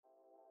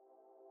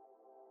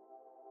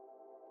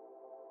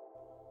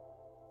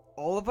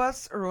All of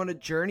us are on a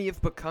journey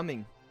of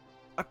becoming,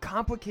 a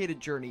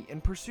complicated journey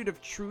in pursuit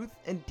of truth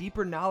and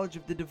deeper knowledge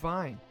of the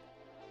divine.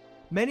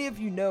 Many of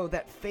you know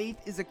that faith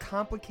is a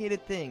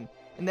complicated thing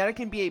and that it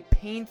can be a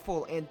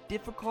painful and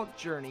difficult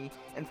journey,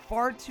 and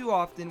far too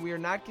often we are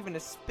not given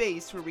a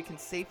space where we can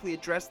safely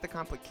address the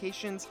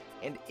complications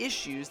and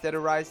issues that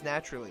arise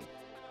naturally.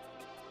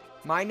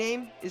 My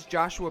name is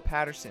Joshua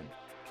Patterson,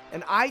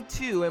 and I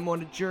too am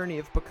on a journey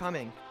of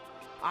becoming.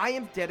 I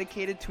am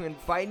dedicated to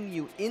inviting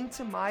you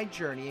into my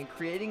journey and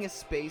creating a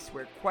space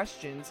where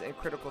questions and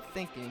critical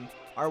thinking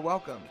are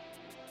welcome.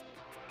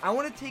 I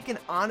want to take an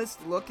honest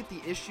look at the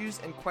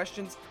issues and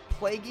questions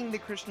plaguing the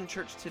Christian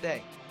church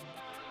today.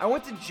 I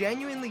want to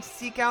genuinely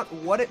seek out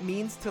what it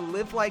means to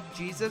live like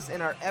Jesus in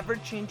our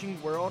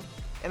ever-changing world,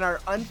 in our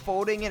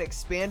unfolding and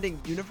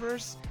expanding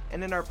universe,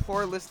 and in our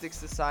pluralistic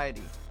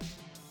society.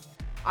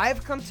 I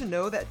have come to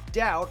know that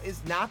doubt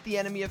is not the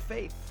enemy of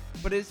faith,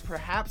 but is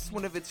perhaps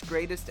one of its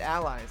greatest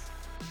allies.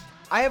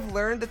 I have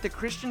learned that the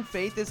Christian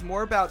faith is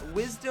more about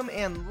wisdom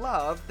and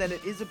love than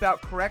it is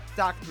about correct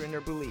doctrine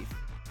or belief.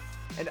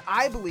 And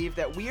I believe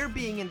that we are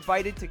being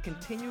invited to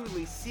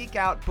continually seek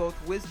out both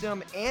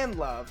wisdom and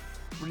love,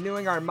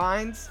 renewing our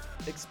minds,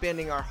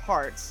 expanding our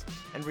hearts,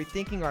 and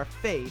rethinking our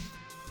faith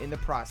in the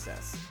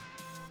process.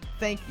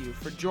 Thank you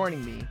for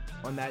joining me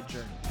on that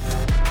journey.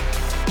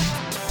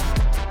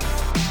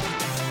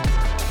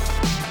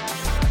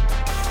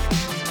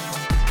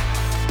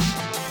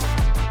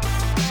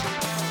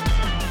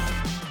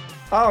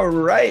 All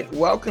right,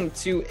 welcome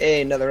to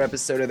another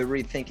episode of the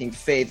Rethinking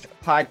Faith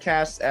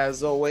podcast.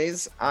 As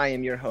always, I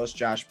am your host,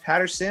 Josh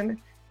Patterson,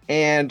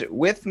 and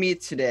with me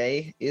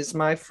today is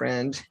my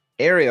friend,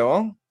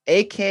 Ariel,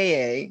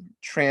 aka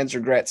Trans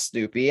Regret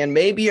Snoopy. And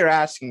maybe you're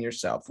asking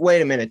yourself,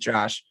 wait a minute,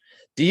 Josh,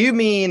 do you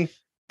mean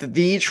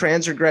the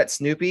Trans Regret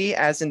Snoopy,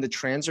 as in the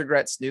Trans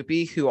Regret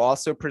Snoopy who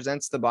also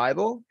presents the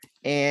Bible?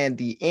 And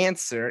the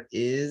answer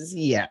is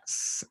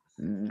yes.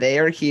 They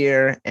are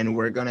here and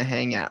we're going to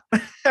hang out.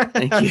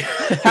 Thank you.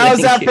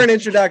 How's that for an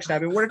introduction?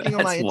 I've been working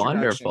on my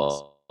introductions.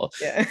 Wonderful.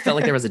 Yeah. Felt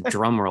like there was a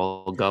drum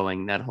roll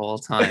going that whole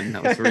time.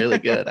 That was really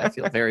good. I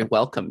feel very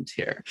welcomed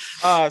here.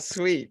 Oh,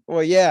 sweet.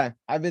 Well, yeah,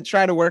 I've been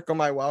trying to work on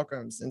my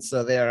welcomes. And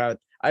so there,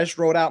 I just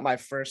wrote out my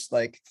first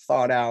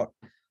thought out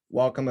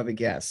welcome of a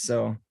guest.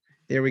 So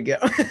there we go.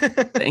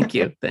 Thank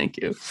you. Thank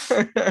you.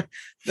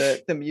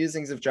 The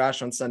musings of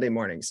Josh on Sunday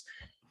mornings.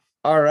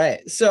 All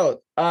right.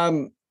 So,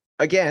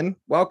 again,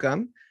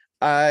 welcome.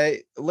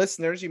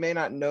 Listeners, you may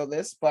not know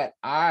this, but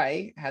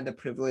I had the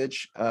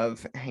privilege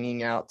of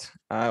hanging out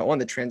on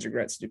the Trans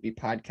Regret Snoopy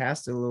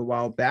podcast a little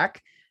while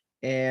back.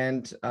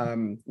 And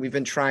we've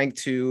been trying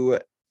to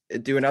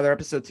do another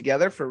episode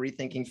together for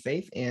Rethinking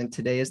Faith. And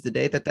today is the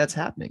day that that's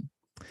happening.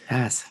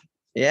 Yes.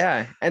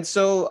 Yeah. And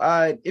so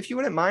if you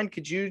wouldn't mind,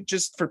 could you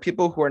just, for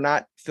people who are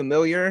not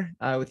familiar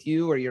with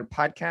you or your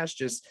podcast,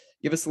 just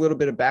give us a little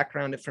bit of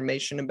background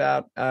information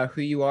about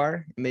who you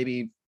are, and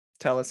maybe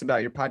tell us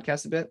about your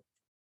podcast a bit?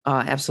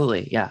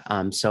 Absolutely. Yeah.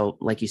 So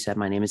like you said,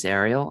 my name is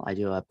Ariel. I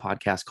do a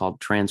podcast called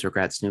Trans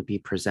Regret Snoopy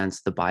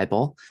Presents the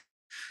Bible.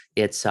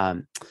 It's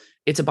a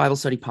Bible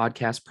study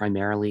podcast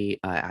primarily.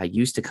 I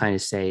used to kind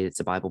of say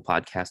it's a Bible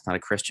podcast, not a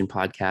Christian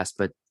podcast,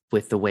 but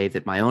with the way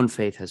that my own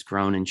faith has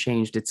grown and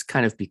changed, it's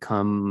kind of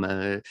become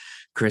a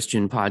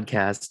Christian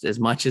podcast as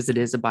much as it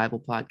is a Bible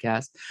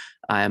podcast.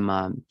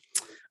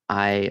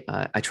 I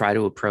try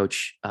to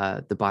approach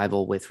the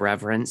Bible with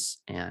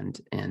reverence,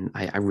 and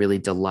I really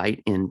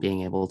delight in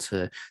being able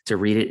to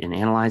read it and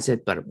analyze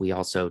it. But we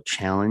also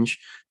challenge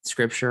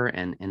Scripture,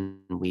 and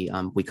we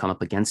come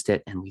up against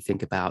it, and we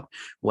think about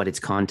what its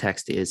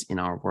context is in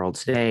our world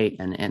today,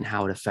 and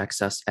how it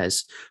affects us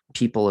as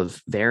people of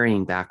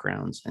varying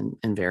backgrounds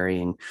and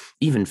varying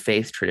even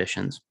faith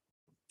traditions.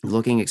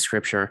 Looking at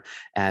Scripture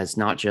as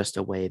not just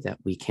a way that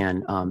we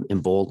can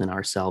embolden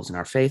ourselves in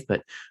our faith,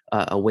 but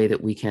a way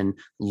that we can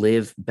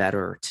live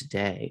better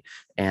today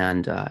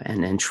and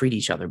treat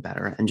each other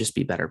better and just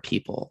be better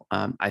people.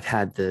 I've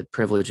had the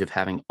privilege of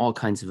having all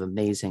kinds of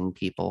amazing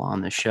people on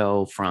the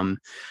show, from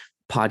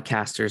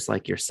podcasters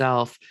like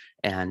yourself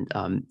and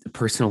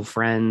personal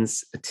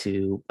friends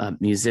to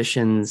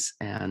musicians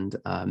and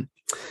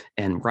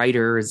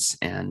writers,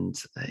 and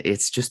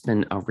it's just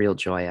been a real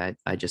joy.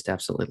 I just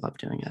absolutely love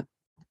doing it.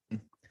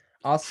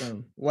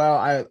 Awesome. Well,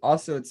 I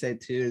also would say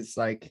too, it's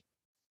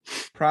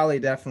probably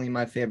definitely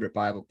my favorite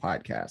Bible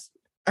podcast.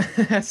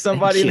 As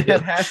somebody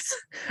that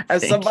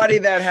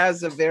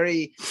has a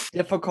very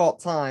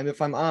difficult time,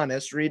 if I'm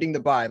honest, reading the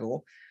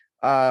Bible,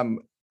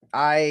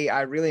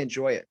 I really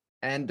enjoy it.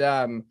 And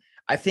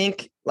I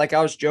think, like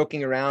I was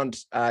joking around,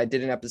 I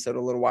did an episode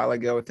a little while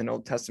ago with an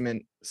Old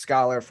Testament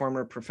scholar,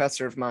 former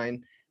professor of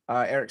mine,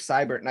 Eric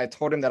Seibert, and I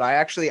told him that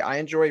I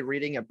enjoy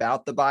reading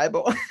about the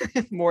Bible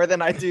more than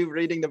I do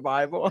reading the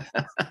Bible.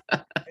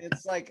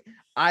 It's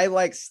I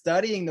like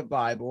studying the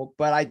Bible,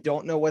 but I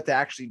don't know what to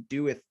actually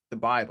do with the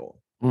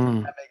Bible.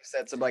 That makes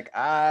sense.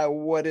 I'm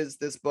what is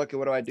this book and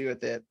what do I do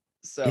with it?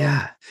 So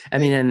Yeah, I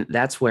mean, and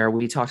that's where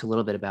we talked a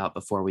little bit about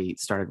before we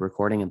started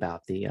recording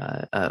about the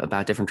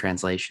about different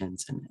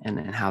translations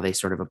and how they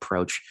sort of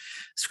approach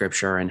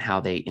scripture and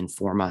how they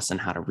inform us and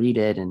how to read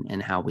it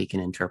and how we can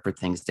interpret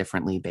things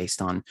differently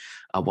based on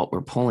what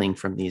we're pulling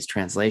from these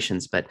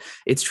translations. But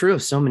it's true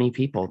of so many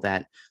people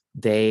that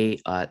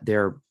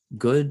they're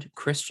good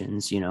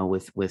Christians,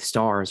 with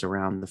stars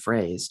around the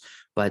phrase,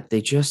 but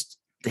they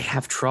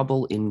have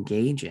trouble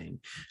engaging.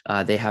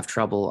 They have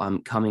trouble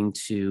coming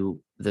to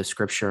the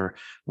scripture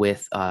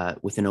with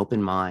an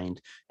open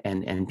mind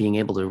and being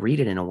able to read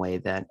it in a way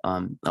that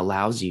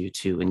allows you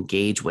to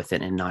engage with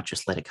it and not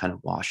just let it kind of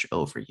wash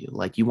over you.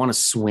 Like you want to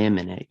swim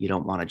in it. You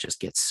don't want to just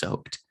get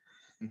soaked.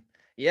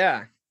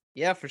 yeah,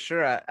 yeah, for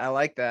sure. I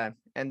like that.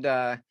 And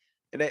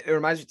it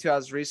reminds me too, I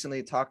was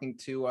recently talking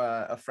to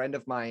a friend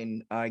of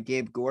mine,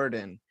 Gabe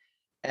Gordon,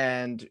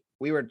 and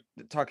we were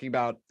talking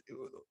about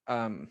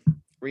um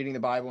reading the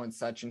Bible and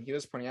such, and he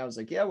was pointing out, I was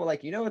like, yeah, well,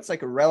 like, it's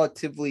like a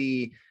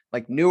relatively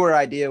like newer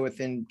idea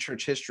within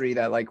church history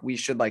that like we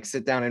should like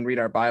sit down and read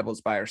our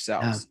Bibles by Yeah.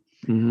 ourselves.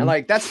 And Mm-hmm.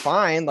 like that's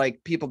fine,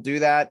 like people do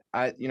that.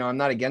 I'm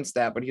not against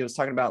that, but he was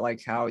talking about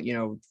like how,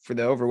 for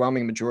the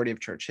overwhelming majority of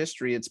church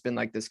history, it's been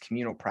like this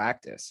communal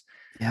practice.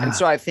 And Yeah.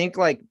 so I think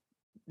like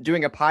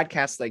doing a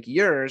podcast like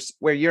yours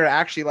where you're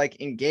actually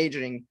like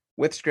engaging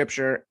with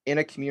scripture in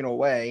a communal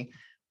way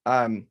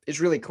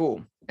is really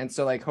cool. And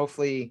so like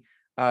hopefully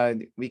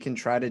we can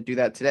try to do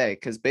that today,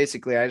 because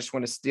basically I just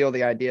want to steal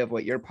the idea of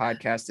what your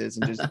podcast is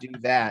and just do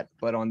that,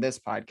 but on this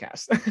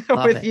podcast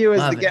Love with it. you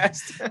as the Love it.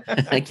 guest.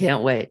 I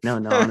can't wait. No,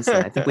 honestly,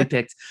 I think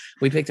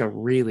we picked a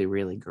really,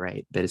 really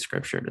great bit of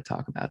scripture to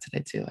talk about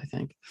today too, I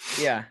think.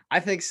 Yeah, I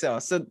think so.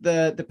 So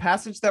the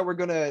passage that we're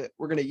gonna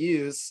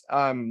use,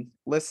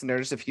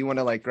 listeners, if you want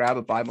to like grab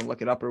a Bible and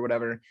look it up or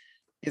whatever,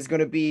 is going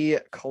to be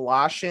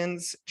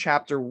Colossians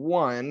chapter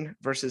 1,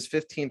 verses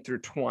 15 through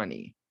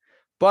 20.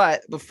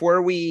 But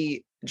before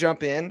we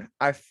jump in,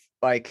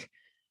 like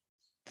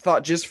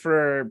thought, just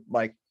for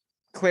like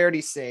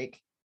clarity's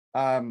sake,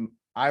 I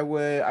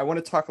want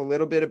to talk a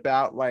little bit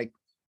about like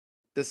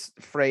this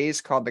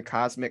phrase called the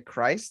cosmic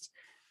Christ,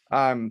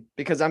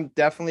 because I'm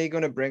definitely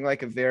going to bring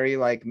like a very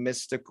like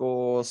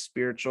mystical,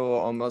 spiritual,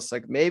 almost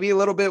like maybe a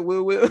little bit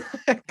woo woo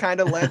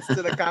kind of lens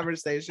to the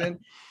conversation,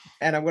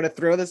 and I'm going to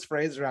throw this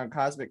phrase around,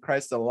 cosmic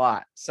Christ, a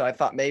lot. So I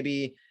thought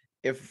maybe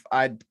if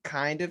I'd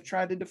kind of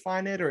try to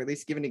define it, or at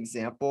least give an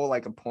example,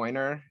 like a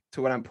pointer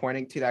to what I'm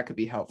pointing to, that could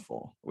be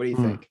helpful. What do you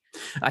Mm, think?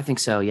 I think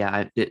so.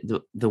 Yeah.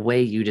 The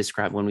way you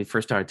described when we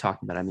first started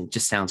talking about it, I mean, it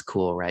just sounds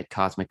cool, right?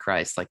 Cosmic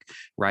Christ, like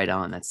right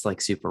on. That's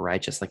like super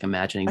righteous. Like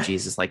imagining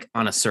Jesus like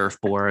on a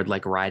surfboard,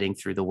 like riding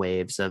through the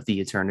waves of the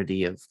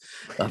eternity of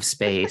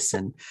space.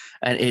 And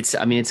I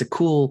mean, it's a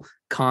cool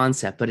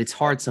concept, but it's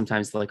hard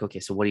sometimes to like, okay,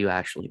 so what do you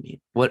actually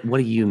mean? What do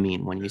you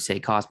mean when you say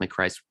cosmic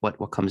Christ? What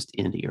comes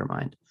into your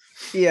mind?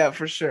 Yeah,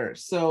 for sure.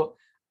 So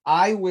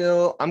I'm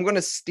going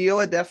to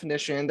steal a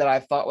definition that I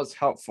thought was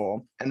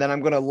helpful, and then I'm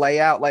going to lay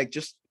out, like,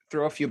 just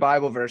throw a few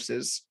Bible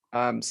verses,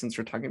 since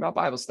we're talking about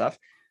Bible stuff,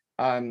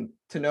 to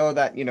know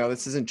that,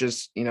 this isn't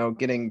just,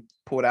 getting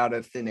pulled out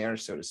of thin air,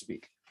 so to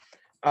speak.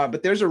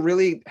 But there's a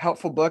really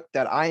helpful book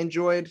that I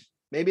enjoyed.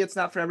 Maybe it's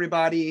not for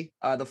everybody.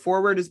 The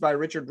foreword is by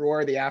Richard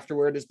Rohr. The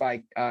afterword is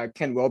by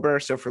Ken Wilber.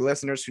 So for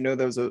listeners who know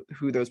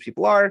who those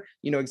people are,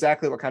 you know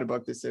exactly what kind of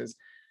book this is.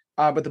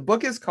 But the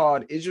book is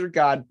called "Is Your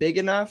God Big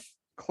Enough,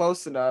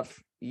 Close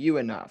Enough, You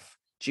Enough?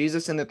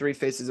 Jesus and the Three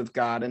Faces of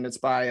God," and it's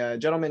by a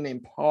gentleman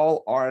named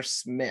Paul R.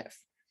 Smith.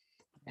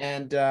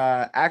 And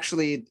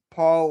actually,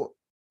 Paul,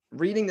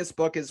 reading this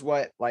book is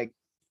what like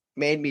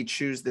made me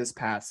choose this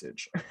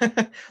passage.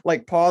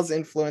 Like Paul's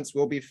influence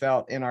will be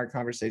felt in our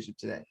conversation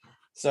today.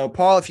 So,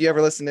 Paul, if you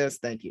ever listen to this,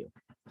 thank you.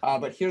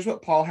 But here's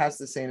what Paul has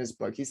to say in his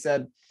book. He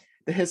said,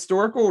 "The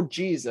historical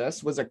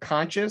Jesus was a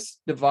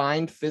conscious,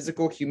 divine,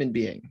 physical human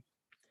being.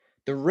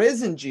 The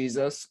risen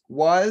Jesus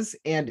was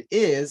and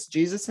is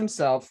Jesus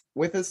himself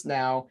with us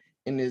now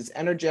in his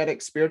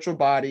energetic spiritual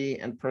body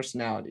and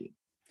personality.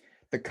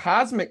 The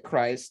cosmic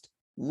Christ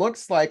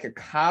looks like a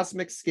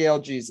cosmic scale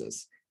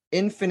Jesus,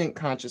 infinite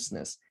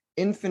consciousness,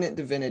 infinite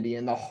divinity,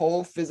 and the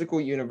whole physical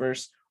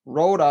universe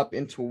rolled up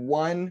into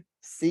one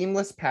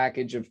seamless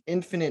package of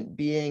infinite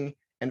being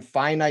and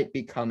finite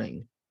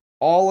becoming,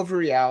 all of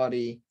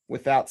reality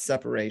without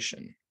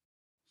separation."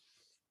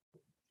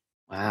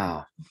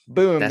 Wow.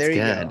 Boom, That's there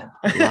you good.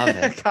 go. Love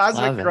it.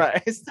 Cosmic Love it.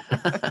 Christ.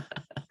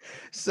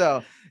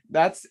 So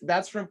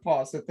that's from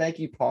Paul. So thank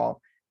you,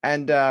 Paul.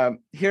 And I'll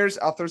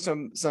throw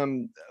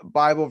some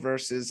Bible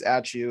verses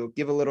at you,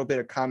 give a little bit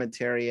of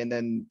commentary, and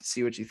then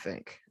see what you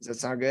think. Does that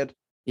sound good?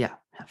 Yeah,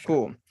 sure.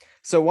 Cool.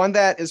 So one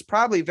that is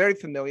probably very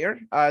familiar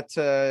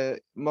to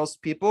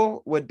most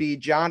people would be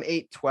John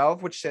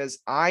 8:12, which says,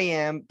 "I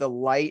am the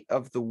light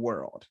of the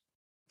world."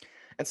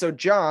 And so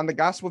John, the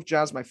Gospel of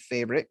John, is my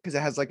favorite because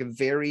it has like a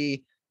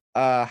very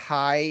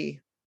high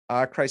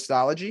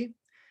Christology.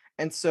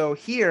 And so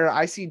here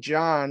I see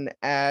John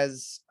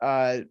as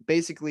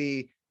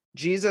basically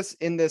Jesus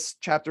in this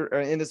chapter, or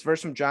in this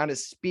verse from John,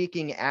 is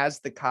speaking as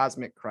the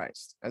cosmic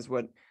Christ, as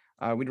what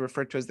we'd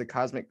refer to as the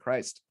cosmic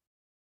Christ.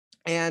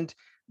 And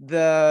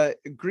the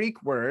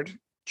Greek word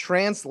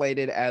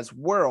translated as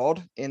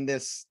world in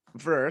this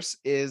verse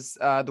is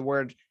the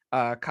word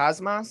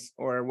cosmos,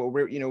 or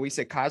what we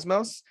say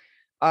cosmos,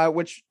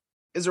 which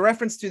is a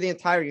reference to the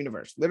entire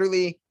universe,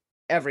 literally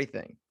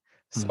everything.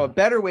 So a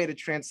better way to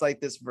translate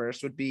this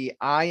verse would be,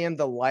 I am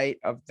the light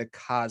of the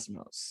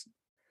cosmos.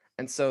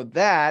 And so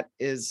that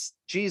is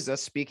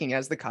Jesus speaking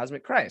as the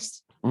cosmic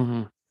Christ.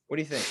 Mm-hmm. What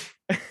do you think?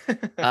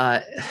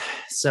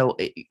 So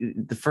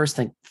the first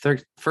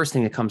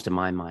thing that comes to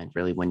my mind,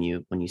 really, when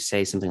you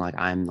say something like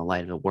 "I'm the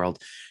light of the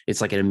world,"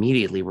 it's like it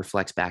immediately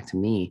reflects back to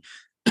me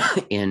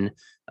in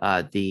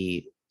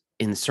the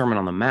Sermon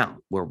on the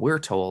Mount, where we're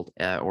told,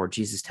 or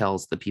Jesus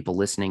tells the people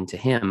listening to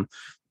him,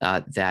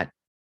 that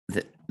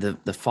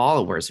the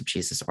followers of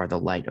Jesus are the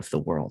light of the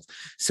world.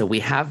 So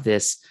we have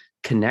this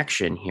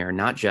connection here,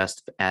 not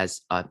just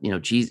as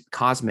Jesus,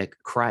 cosmic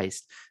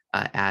Christ,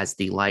 as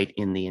the light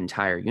in the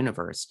entire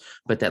universe,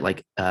 but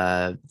that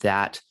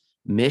that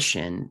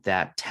mission,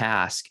 that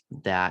task,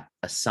 that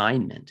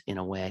assignment, in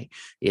a way,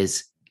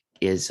 is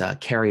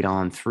carried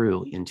on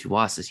through into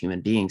us as human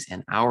beings,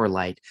 and our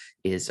light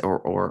is,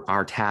 or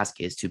our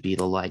task is, to be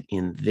the light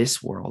in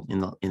this world,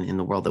 in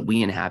the world that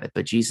we inhabit.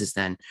 But Jesus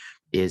then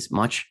is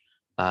much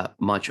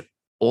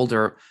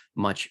older,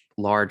 much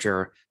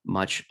larger,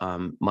 much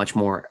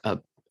more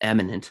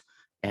eminent.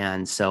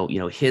 And so,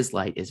 his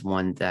light is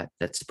one that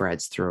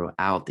spreads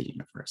throughout the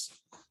universe.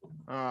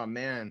 Oh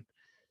man,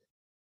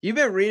 you've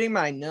been reading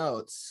my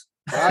notes.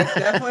 I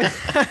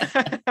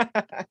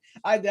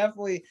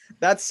definitely,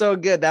 that's so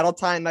good. That'll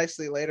tie in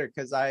nicely later,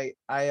 because I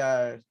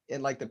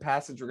in like the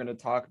passage we're going to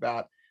talk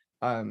about,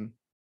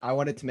 I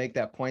wanted to make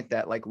that point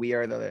that like we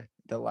are the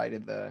light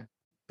of the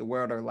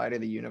world, or light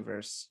of the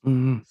universe.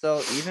 Mm-hmm.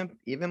 So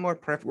even more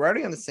perfect. We're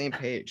already on the same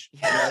page.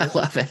 I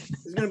love it.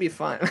 It's going to be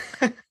fun.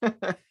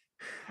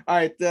 All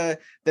right, the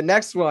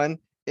next one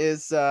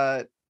is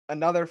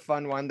another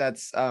fun one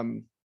that's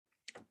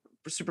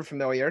super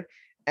familiar,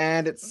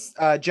 and it's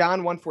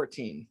John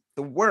 1:14.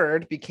 The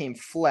word became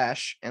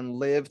flesh and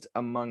lived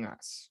among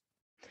us.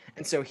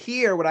 And so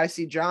here, what I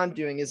see John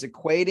doing is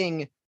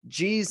equating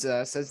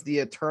Jesus as the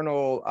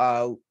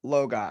eternal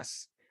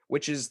logos,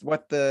 which is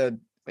what the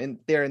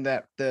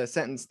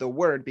sentence, the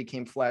word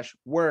became flesh,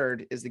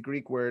 word is the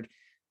Greek word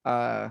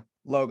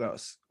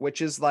logos,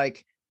 which is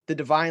like the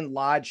divine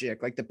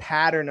logic, like the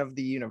pattern of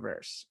the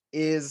universe.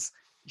 Is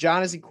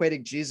John is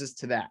equating Jesus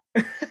to that.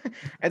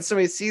 And so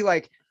we see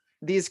like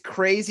these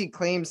crazy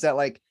claims that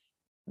like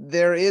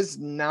there is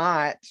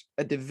not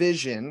a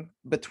division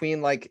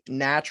between like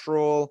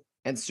natural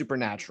and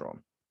supernatural,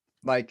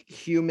 like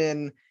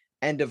human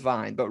and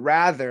divine, but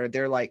rather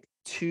they're like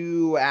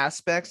two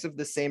aspects of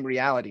the same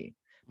reality,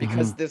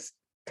 because this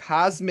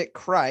cosmic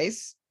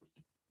Christ,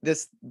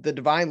 the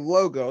divine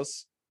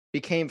logos,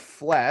 became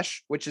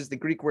flesh, which is the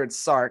Greek word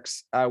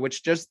sarx,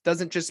 which just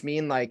doesn't just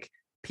mean like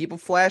people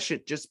flesh.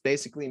 It just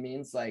basically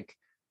means like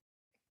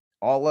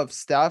all of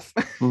stuff.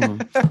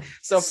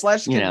 So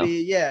flesh can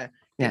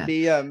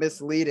be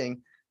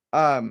misleading.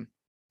 And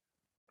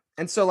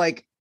so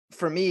like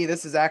for me,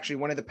 this is actually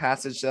one of the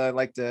passages that I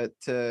like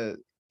to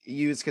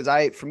use,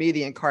 because for me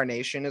the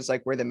incarnation is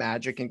like where the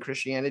magic in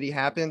Christianity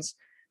happens.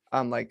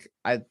 Like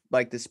I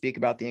like to speak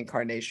about the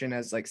incarnation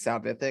as like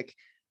salvific,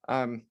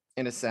 in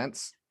a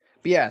sense.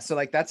 But yeah, so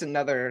like that's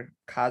another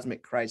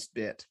cosmic Christ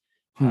bit.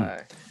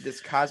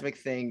 This cosmic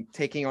thing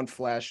taking on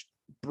flesh,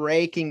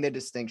 breaking the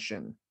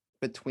distinction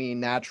between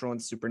natural and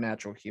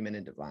supernatural, human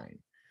and divine.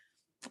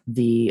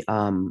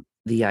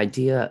 The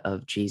idea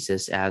of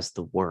Jesus as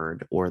the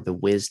word, or the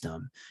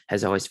wisdom,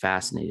 has always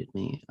fascinated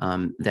me.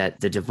 That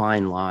the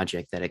divine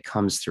logic, that it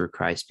comes through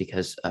Christ,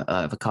 because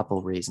of a couple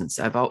of reasons.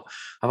 I've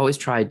always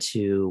tried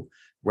to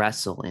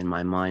wrestle in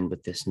my mind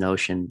with this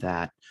notion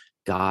that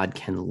God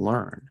can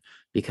learn,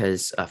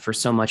 because for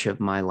so much of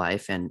my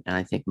life, and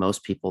I think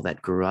most people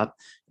that grew up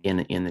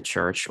in the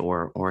church,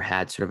 or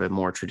had sort of a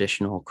more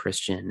traditional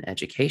Christian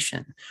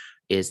education,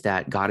 is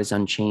that God is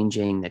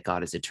unchanging, that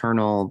God is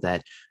eternal,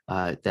 that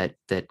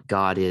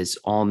God is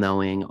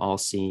all-knowing,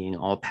 all-seeing,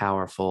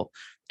 all-powerful,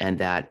 and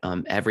that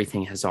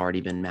everything has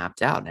already been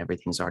mapped out and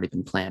everything's already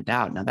been planned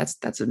out. Now,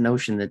 that's a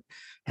notion that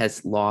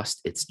has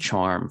lost its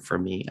charm for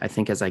me. I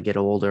think as I get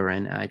older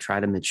and I try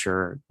to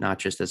mature, not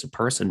just as a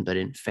person, but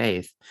in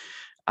faith,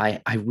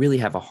 I really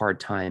have a hard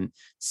time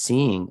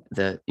seeing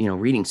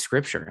reading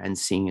scripture and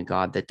seeing a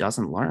God that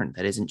doesn't learn,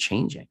 that isn't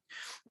changing.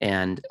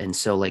 And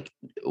so like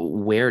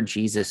where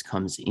Jesus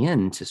comes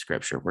into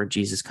scripture, where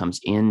Jesus comes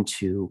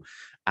into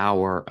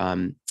our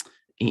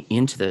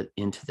into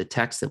the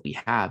text that we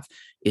have,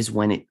 is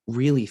when it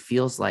really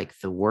feels like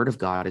the word of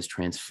God is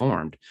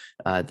transformed,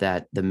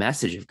 that the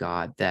message of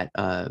God, that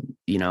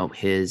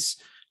his,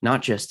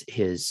 not just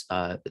his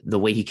the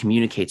way he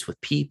communicates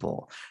with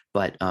people,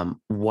 but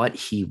what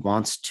he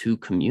wants to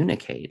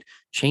communicate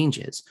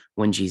changes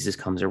when Jesus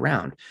comes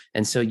around.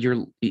 And so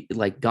you're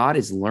like, God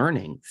is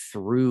learning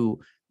through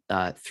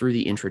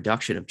the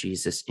introduction of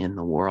Jesus in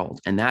the world.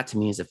 And that to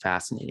me is a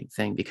fascinating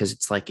thing, because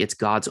it's like it's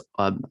God's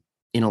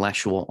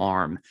intellectual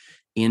arm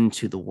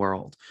into the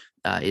world.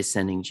 is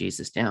sending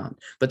Jesus down.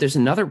 But there's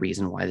another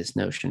reason why this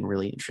notion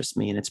really interests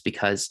me, and it's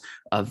because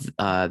of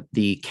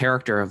the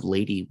character of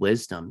Lady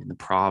Wisdom in the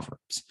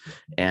Proverbs,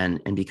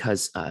 and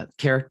because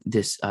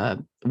this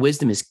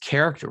wisdom is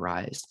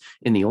characterized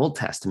in the Old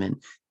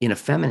Testament in a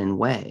feminine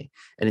way,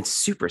 and it's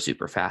super,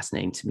 super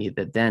fascinating to me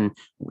that then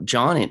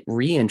John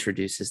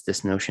reintroduces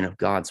this notion of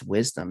God's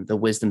wisdom, the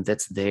wisdom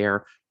that's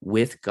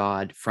with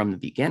God from the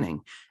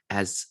beginning,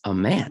 as a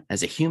man,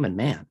 as a human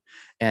man,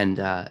 and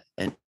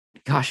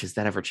gosh, is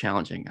that ever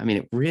challenging? I mean,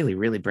 it really,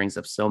 really brings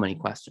up so many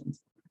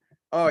questions.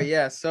 Oh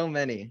yeah, so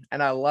many.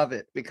 And I love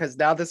it because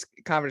now this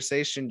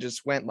conversation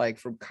just went like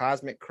from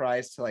cosmic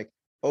Christ to like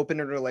open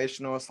and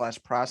relational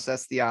 /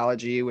 process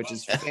theology, which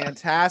is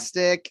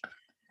fantastic.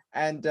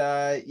 And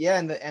yeah,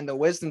 and the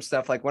wisdom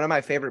stuff, like one of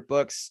my favorite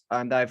books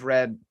that I've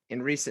read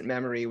in recent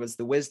memory was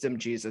The Wisdom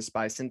Jesus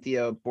by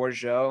Cynthia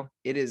Bourgeault.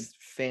 It is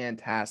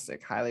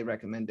fantastic. Highly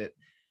recommend it.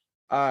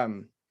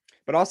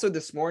 But also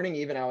this morning,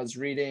 even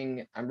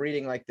I'm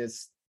reading like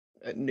this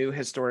new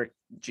historic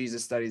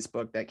Jesus studies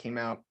book that came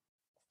out,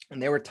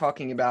 and they were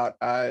talking about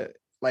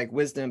like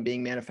wisdom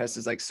being manifested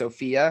as like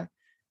Sophia,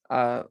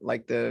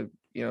 like the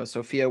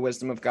Sophia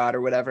wisdom of God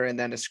or whatever, and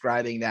then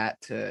ascribing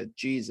that to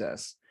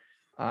Jesus,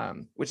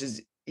 which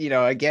is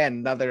again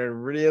another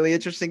really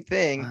interesting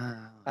thing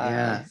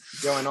Yeah.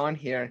 going on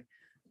here.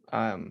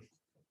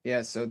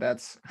 Yeah, so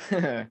that's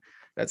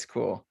that's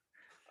cool.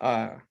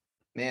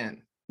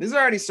 Man, this is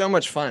already so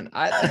much fun.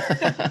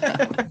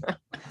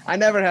 I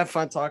never have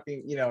fun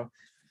talking,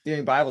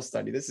 doing Bible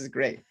study. This is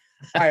great.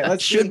 All right,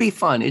 let's should be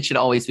fun. It should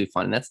always be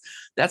fun. And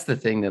that's the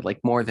thing that,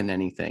 like, more than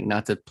anything,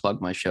 not to plug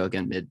my show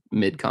again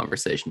mid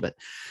conversation, but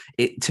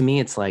to me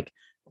it's like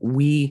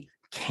we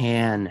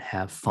can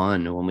have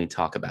fun when we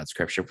talk about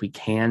scripture. We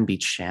can be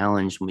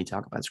challenged when we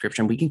talk about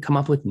scripture, and we can come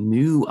up with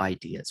new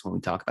ideas when we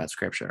talk about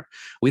scripture.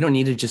 We don't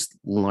need to just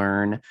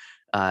learn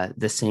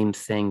the same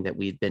thing that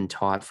we've been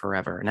taught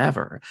forever and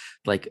ever.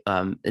 Like,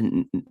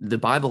 and the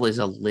Bible is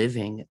a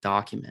living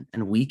document,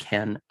 and we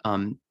can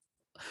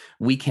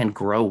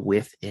grow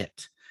with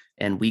it,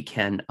 and we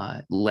can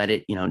let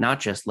it, not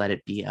just let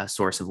it be a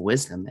source of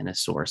wisdom and a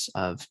source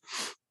of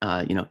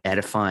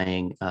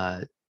edifying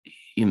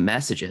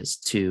messages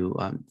to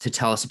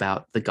tell us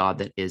about the God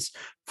that is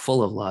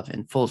full of love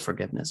and full of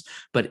forgiveness,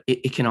 but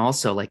it can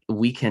also, like,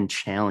 we can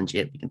challenge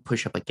it, we can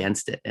push up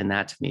against it, and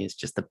that to me is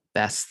just the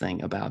best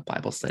thing about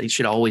Bible study. It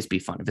should always be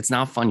fun. If it's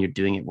not fun, you're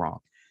doing it wrong.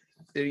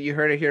 You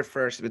heard it here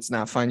first. If it's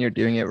not fun, you're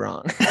doing it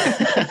wrong.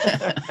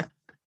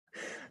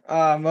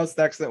 Most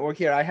excellent. Well,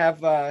 here I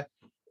have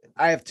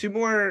two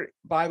more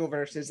Bible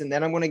verses, and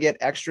then I'm going to get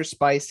extra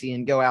spicy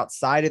and go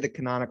outside of the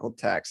canonical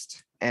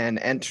text and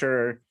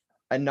enter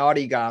a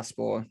naughty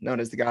gospel known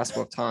as the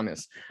Gospel of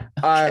Thomas.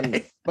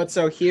 Okay. But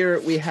so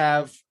here we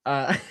have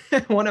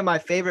one of my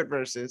favorite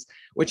verses,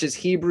 which is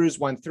Hebrews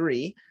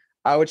 1:3,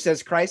 which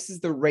says, Christ is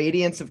the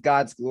radiance of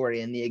God's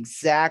glory and the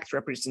exact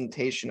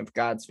representation of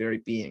God's very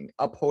being,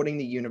 upholding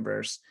the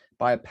universe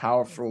by a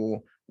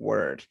powerful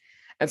word.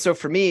 And so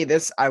for me,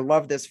 I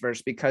love this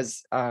verse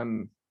because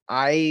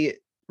I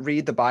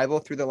read the Bible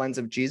through the lens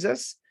of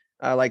Jesus.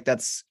 Like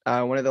that's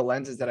one of the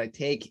lenses that I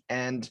take.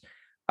 And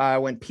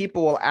when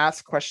people will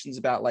ask questions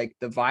about like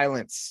the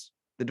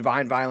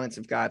divine violence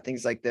of God,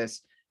 things like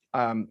this,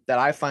 that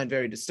I find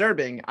very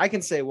disturbing, I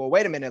can say, well,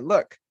 wait a minute,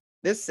 look,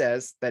 this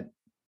says that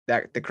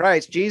the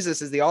Christ,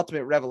 Jesus, is the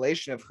ultimate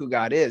revelation of who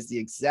God is, the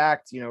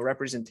exact,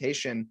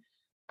 representation.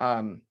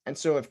 And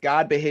so if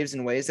God behaves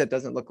in ways that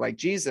doesn't look like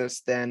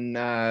Jesus, then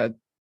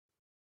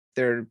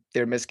they're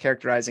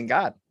mischaracterizing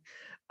God.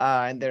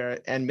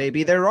 And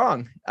maybe they're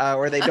wrong,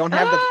 or they don't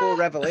have the full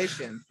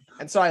revelation.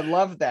 And so I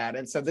love that.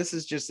 And so this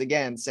is just,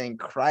 again, saying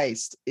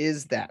Christ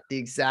is the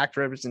exact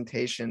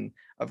representation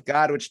of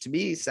God, which to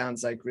me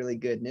sounds like really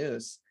good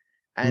news.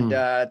 And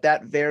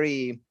that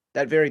very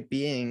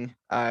being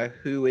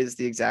who is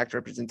the exact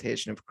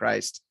representation of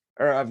Christ,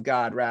 or of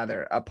God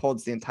rather,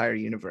 upholds the entire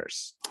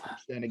universe.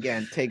 And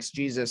again, takes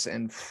Jesus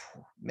and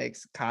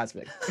makes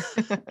cosmic.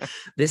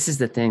 This is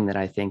the thing that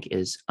I think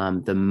is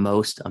the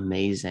most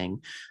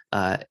amazing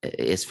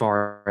as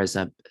far as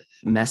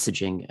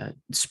messaging,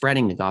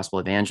 spreading the gospel,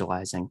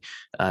 evangelizing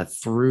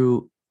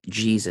through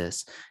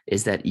Jesus,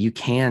 is that you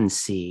can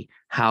see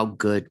how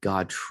good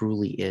God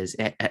truly is.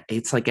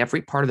 It's like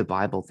every part of the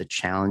Bible that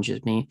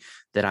challenges me,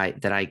 that I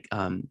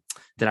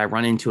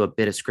run into a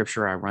bit of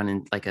scripture, I run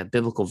in like a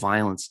biblical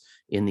violence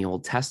in the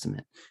Old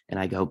Testament, and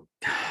I go,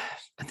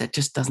 that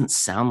just doesn't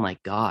sound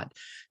like God.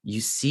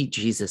 You see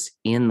Jesus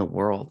in the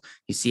world,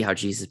 you see how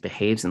Jesus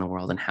behaves in the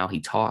world and how he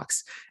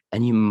talks,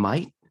 and you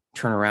might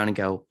turn around and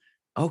go,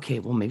 okay,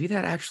 well, maybe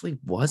that actually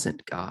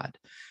wasn't God.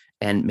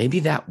 And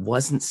maybe that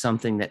wasn't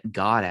something that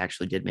God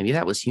actually did. Maybe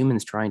that was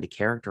humans trying to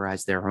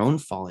characterize their own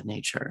fallen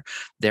nature,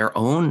 their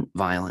own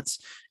violence,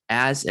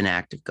 as an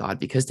act of God,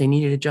 because they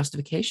needed a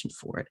justification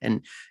for it.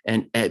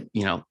 And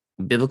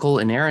biblical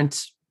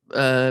inerrant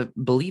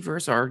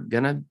believers are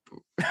gonna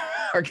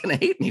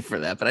hate me for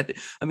that. But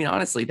I mean,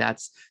 honestly,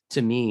 that's,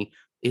 to me,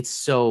 it's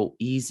so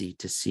easy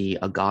to see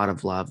a God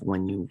of love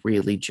when you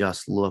really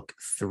just look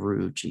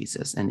through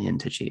Jesus and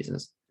into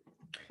Jesus.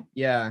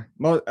 Yeah,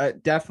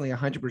 definitely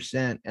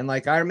 100%. And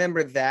like I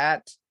remember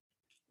that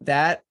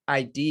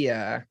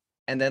idea,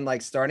 and then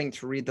like starting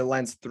to read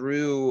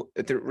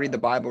read the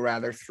Bible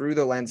rather through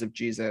the lens of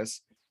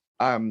Jesus,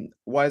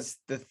 was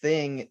the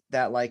thing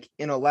that like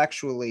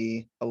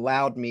intellectually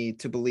allowed me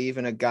to believe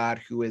in a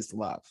God who is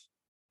love.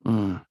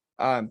 Mm.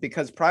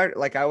 Because prior,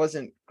 like I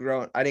didn't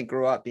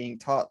grow up being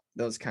taught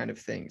those kind of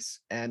things.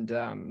 And,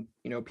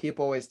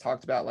 people always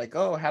talked about like,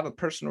 oh, have a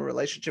personal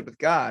relationship with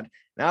God.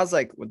 And I was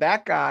like, well,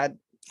 that God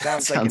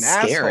sounds like an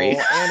scary.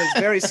 asshole and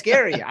is very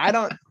scary.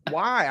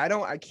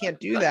 I can't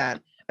do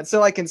that. And so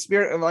like in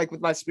spirit, like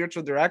with my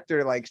spiritual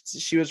director, like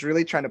she was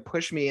really trying to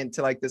push me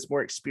into like this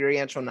more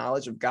experiential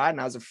knowledge of God.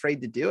 And I was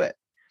afraid to do it.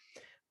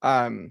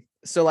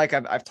 So like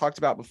I've talked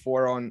about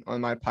before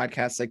on my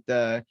podcast, like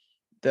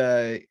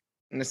the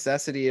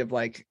necessity of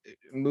like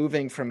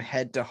moving from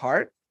head to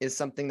heart is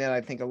something that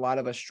I think a lot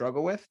of us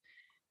struggle with.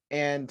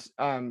 And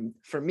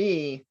for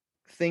me,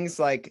 things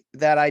like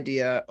that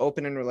idea,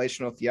 open and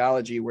relational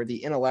theology, were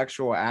the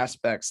intellectual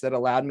aspects that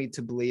allowed me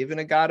to believe in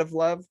a God of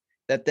love,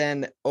 that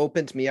then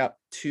opened me up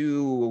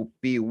to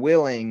be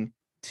willing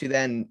to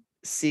then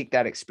seek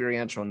that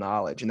experiential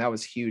knowledge. And that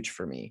was huge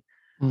for me.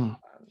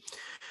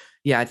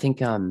 Yeah, I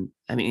think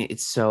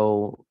it's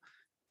so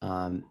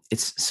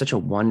it's such a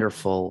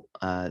wonderful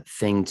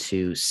thing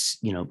to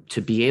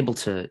to be able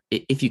to,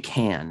 if you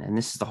can, and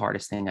this is the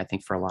hardest thing I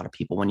think for a lot of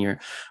people,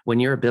 when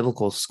you're a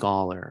biblical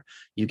scholar,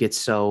 you get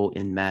so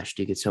enmeshed,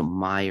 you get so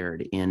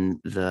mired in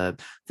the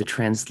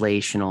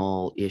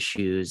translational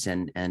issues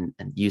and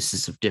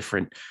uses of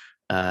different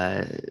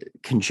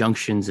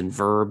conjunctions and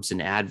verbs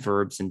and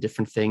adverbs and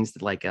different things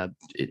that like that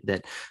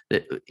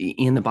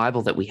in the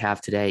Bible that we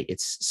have today.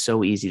 It's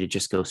so easy to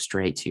just go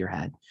straight to your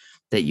head,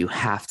 that you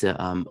have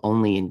to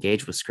only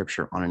engage with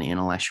scripture on an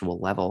intellectual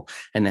level.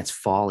 And that's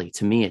folly.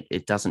 To me,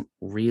 it doesn't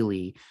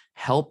really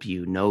help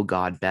you know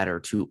God better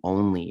to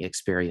only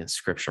experience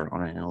scripture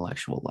on an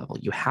intellectual level.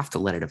 You have to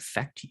let it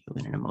affect you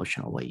in an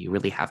emotional way. You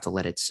really have to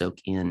let it soak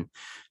in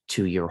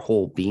to your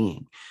whole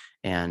being,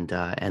 and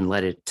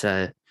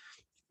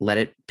let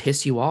it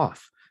piss you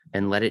off,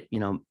 and let it,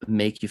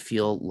 make you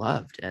feel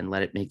loved, and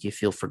let it make you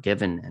feel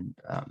forgiven. And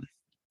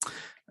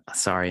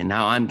sorry, and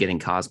now I'm getting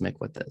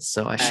cosmic with this,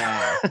 so I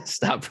should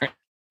stop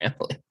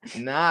rambling.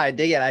 Nah, I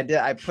dig it.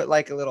 I put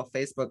like a little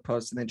Facebook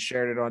post and then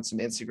shared it on some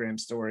Instagram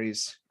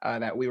stories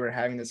that we were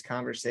having this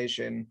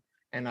conversation.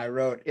 And I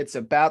wrote, "It's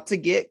about to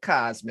get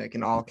cosmic,"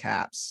 in all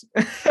caps.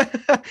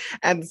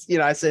 And,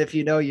 I said, if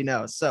you know, you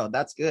know. So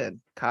that's good.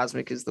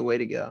 Cosmic is the way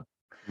to go.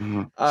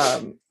 Mm-hmm.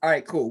 All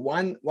right, cool.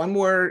 One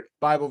more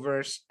Bible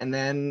verse, and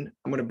then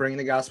I'm going to bring in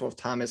the Gospel of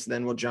Thomas, and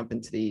then we'll jump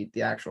into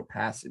the actual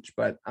passage.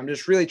 But I'm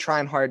just really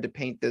trying hard to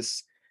paint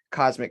this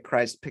cosmic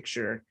Christ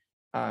picture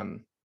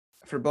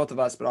for both of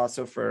us, but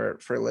also for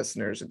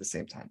listeners at the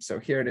same time. So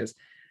here it is.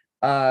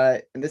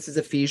 And this is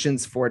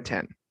Ephesians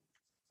 4:10.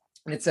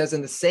 And it says,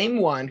 "And the same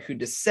one who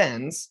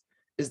descends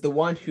is the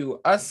one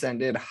who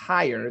ascended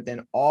higher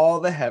than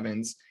all the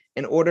heavens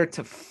in order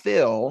to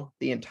fill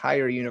the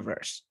entire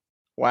universe."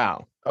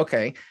 Wow.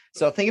 Okay.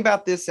 So think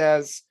about this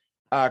as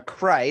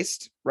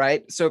Christ,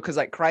 right? So because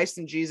like Christ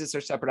and Jesus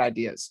are separate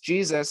ideas.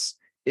 Jesus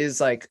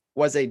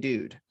was a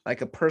dude,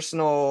 like a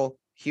personal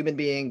human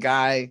being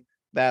guy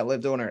that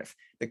lived on earth.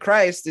 The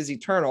Christ is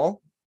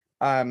eternal,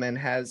 and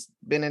has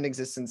been in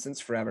existence since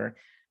forever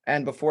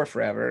and before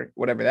forever,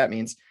 whatever that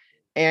means.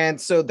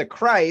 And so the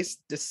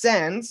Christ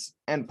descends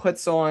and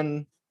puts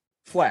on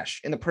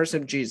flesh in the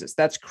person of Jesus.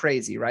 That's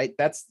crazy, right?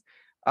 That's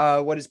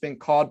what has been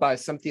called by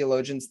some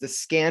theologians the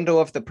scandal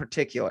of the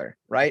particular,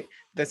 right?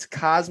 This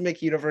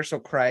cosmic universal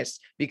Christ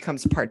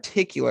becomes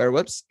particular,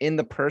 in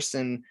the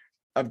person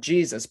of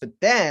Jesus. But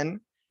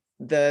then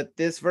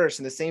this verse,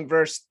 in the same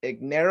verse,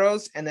 it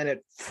narrows and then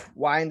it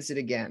widens it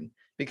again,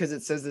 because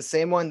it says the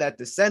same one that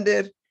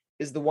descended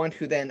is the one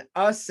who then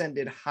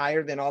ascended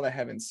higher than all the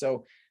heavens.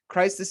 So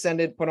Christ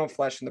descended, put on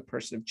flesh in the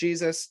person of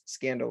Jesus,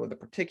 scandal of the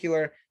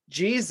particular.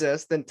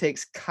 Jesus then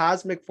takes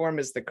cosmic form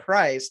as the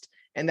Christ,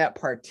 and that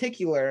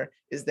particular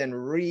is then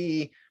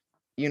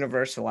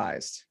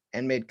re-universalized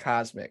and made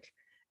cosmic.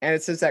 And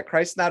it says that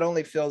Christ not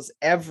only fills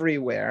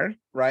everywhere,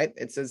 right?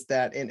 It says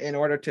that in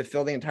order to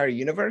fill the entire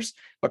universe,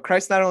 but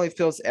Christ not only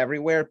fills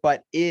everywhere,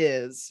 but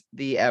is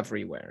the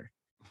everywhere.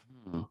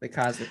 The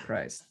cosmic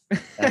Christ.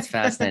 That's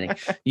fascinating.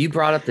 You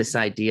brought up this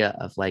idea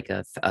of like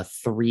a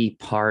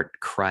 3-part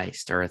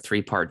Christ, or a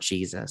 3-part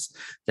Jesus,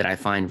 that I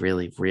find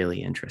really,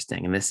 really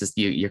interesting. And this is,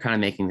 you're kind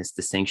of making this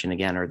distinction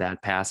again, or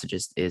that passage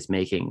is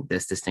making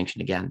this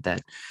distinction again,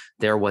 that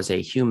there was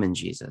a human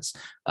Jesus,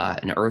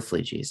 an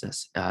earthly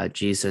Jesus,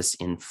 Jesus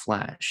in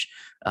flesh.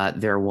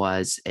 There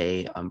was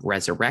a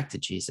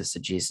resurrected Jesus, a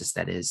Jesus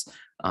that is,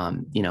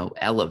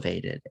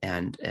 elevated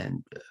and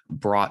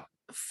brought,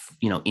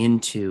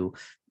 into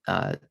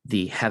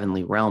the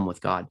heavenly realm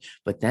with God.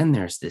 But then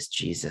there's this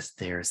Jesus,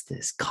 there's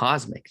this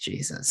cosmic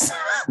Jesus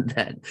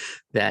that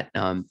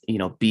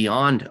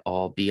beyond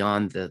all,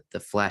 beyond the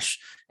flesh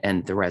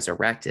and the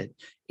resurrected,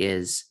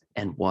 is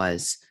and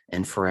was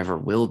and forever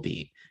will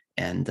be.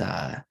 And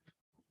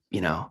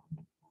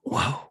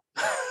whoa.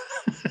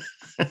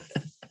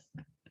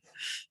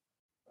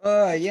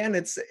 Yeah, and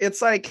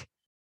it's like,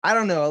 I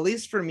don't know, at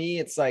least for me,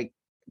 it's like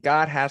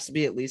God has to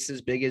be at least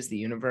as big as the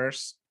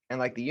universe. And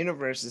like the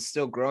universe is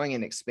still growing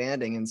and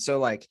expanding. And so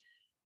like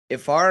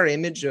if our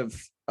image of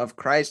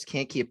Christ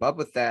can't keep up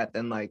with that,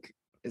 then like,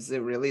 is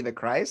it really the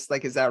Christ?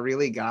 Like, is that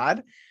really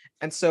God?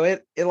 And so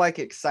it like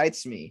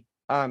excites me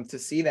to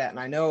see that. And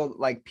I know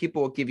like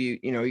people will give you,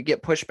 you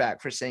get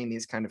pushback for saying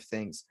these kind of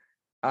things.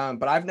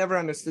 But I've never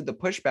understood the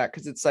pushback,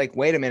 because it's like,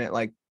 wait a minute,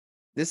 like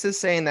this is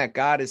saying that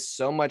God is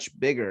so much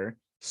bigger,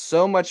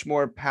 so much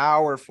more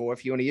powerful,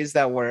 if you want to use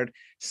that word,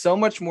 so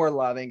much more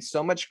loving,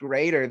 so much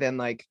greater than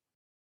like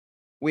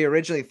we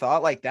originally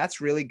thought. Like that's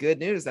really good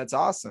news. That's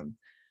awesome.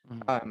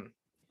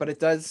 But it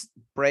does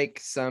break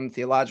some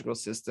theological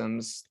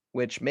systems,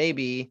 which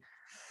maybe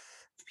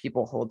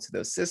people hold to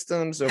those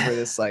systems over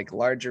this like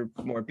larger,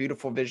 more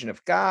beautiful vision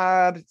of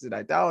God. Is it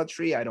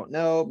idolatry? I don't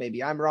know.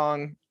 Maybe I'm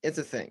wrong. It's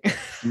a thing.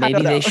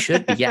 Maybe they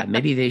should be. Yeah,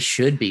 maybe they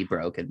should be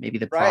broken. Maybe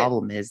the Right.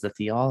 problem is the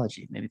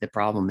theology. Maybe the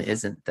problem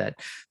isn't that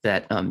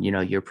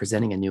you're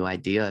presenting a new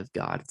idea of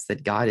God. It's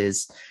that God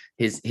is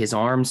his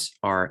arms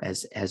are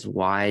as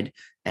wide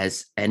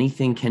as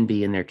anything can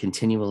be, and they're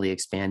continually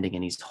expanding,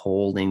 and he's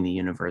holding the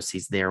universe.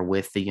 He's there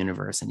with the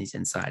universe, and he's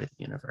inside of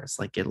the universe.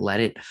 Like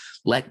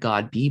let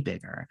God be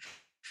bigger.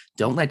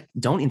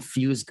 Don't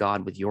infuse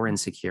God with your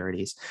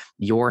insecurities,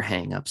 your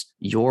hangups,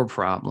 your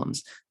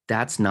problems.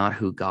 That's not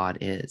who God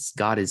is.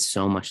 God is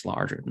so much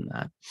larger than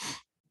that.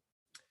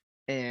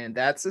 And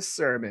that's a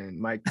sermon,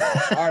 Mike.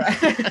 All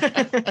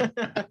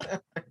right.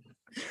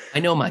 I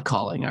know my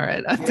calling. All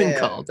right. I've been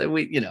called, and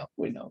we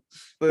know.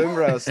 Boom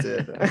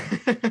roasted.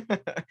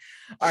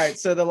 All right.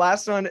 So the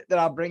last one that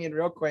I'll bring in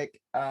real quick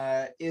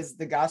is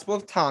the Gospel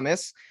of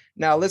Thomas.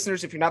 Now,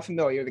 listeners, if you're not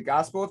familiar, the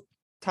Gospel of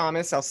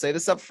Thomas, I'll say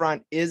this up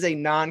front, is a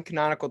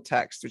non-canonical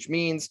text, which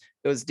means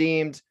it was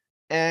deemed,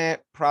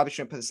 probably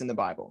shouldn't put this in the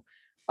Bible.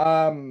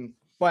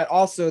 But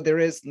also there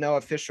is no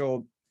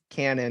official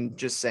canon,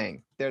 just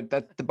saying that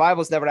the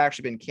Bible's never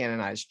actually been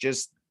canonized.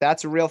 Just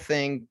that's a real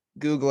thing.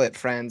 Google it,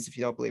 friends, if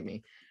you don't believe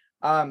me.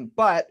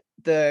 But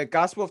the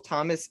Gospel of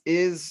Thomas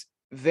is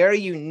very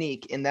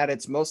unique in that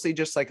it's mostly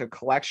just like a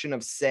collection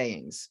of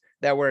sayings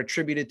that were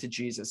attributed to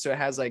Jesus. So it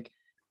has like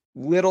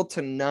little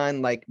to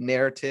none like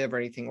narrative or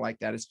anything like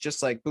that. It's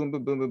just like boom,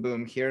 boom, boom, boom,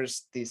 boom.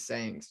 Here's these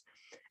sayings.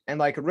 And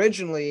like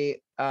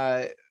originally,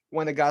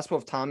 when the Gospel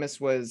of Thomas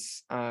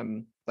was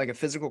like a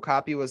physical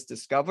copy was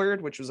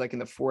discovered, which was like in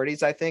the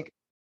 40s, I think,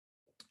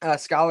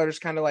 scholars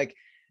kind of like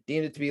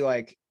deemed it to be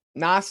like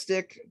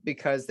Gnostic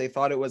because they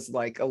thought it was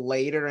like a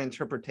later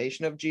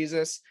interpretation of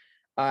Jesus.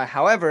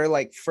 However,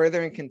 like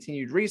further and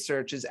continued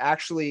research is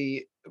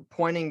actually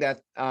pointing that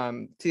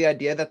to the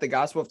idea that the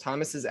Gospel of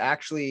Thomas is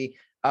actually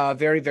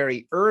very,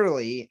 very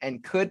early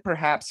and could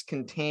perhaps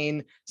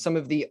contain some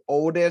of the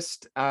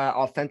oldest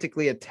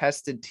authentically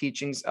attested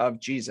teachings of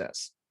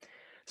Jesus.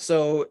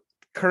 So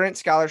current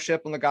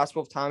scholarship on the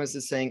Gospel of Thomas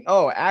is saying,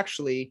 oh,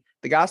 actually,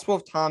 the Gospel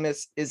of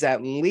Thomas is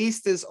at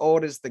least as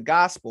old as the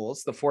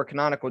Gospels, the four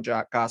canonical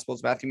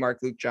Gospels, Matthew, Mark,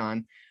 Luke,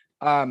 John,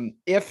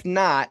 if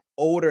not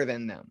older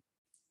than them.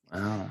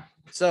 Oh.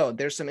 So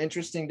there's some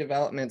interesting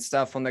development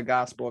stuff on the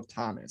Gospel of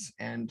Thomas,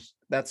 and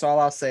that's all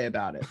I'll say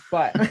about it.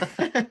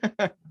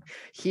 But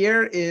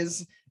here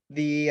is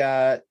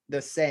the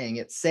saying.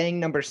 It's saying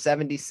number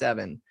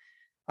 77.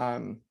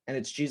 And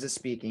it's Jesus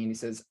speaking. He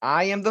says,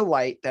 I am the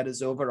light that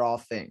is over all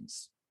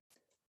things.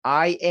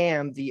 I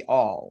am the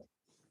all.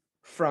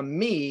 From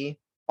me,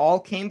 all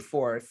came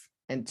forth,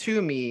 and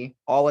to me,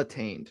 all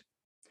attained.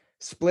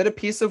 Split a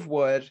piece of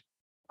wood,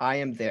 I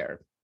am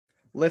there.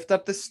 Lift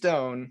up the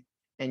stone,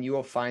 and you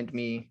will find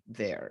me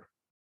there.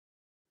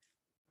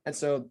 And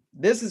so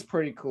this is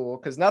pretty cool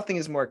because nothing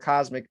is more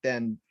cosmic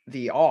than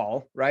the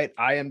all, right?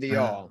 I am the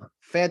all.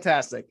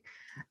 Fantastic.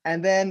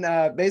 And then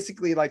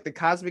basically like the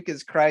cosmic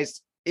is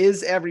Christ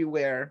is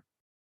everywhere,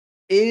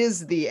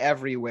 is the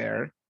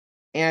everywhere,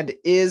 and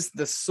is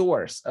the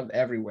source of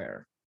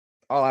everywhere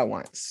all at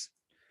once.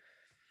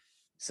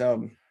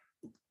 So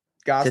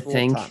Gospel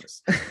of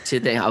Thomas.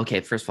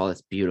 Okay, first of all,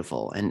 that's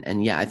beautiful.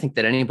 And yeah, I think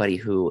that anybody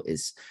who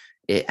is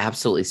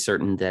absolutely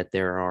certain that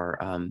there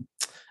are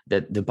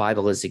that the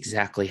Bible is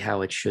exactly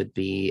how it should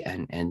be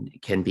and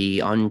can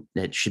be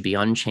it should be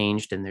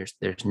unchanged, and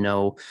there's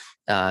no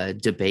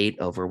debate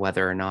over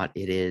whether or not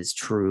it is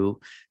true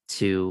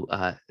to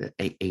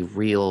a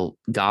real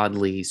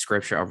godly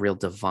scripture, a real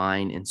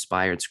divine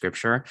inspired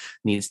scripture,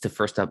 needs to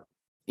first up,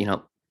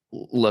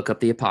 look up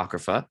the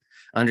Apocrypha,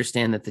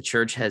 understand that the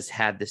church has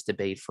had this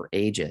debate for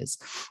ages,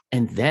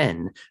 and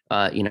then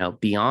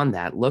beyond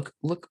that, look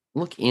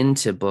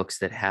into books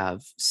that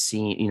have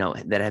seen,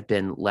 that have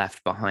been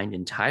left behind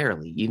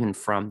entirely, even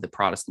from the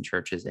Protestant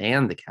churches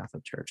and the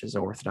Catholic churches,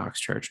 Orthodox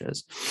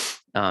churches,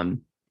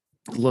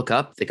 look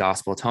up the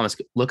Gospel of Thomas,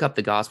 look up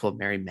the Gospel of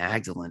Mary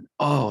Magdalene.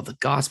 Oh, the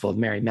Gospel of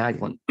Mary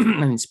Magdalene. I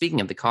mean,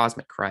 speaking of the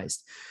cosmic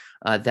Christ,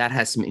 that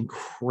has some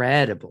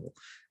incredible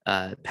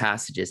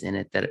passages in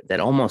it that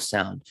almost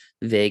sound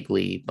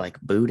vaguely like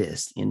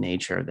Buddhist in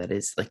nature. That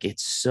is like,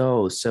 it's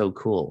so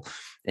cool.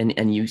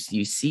 And you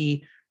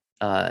see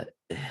uh,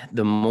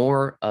 the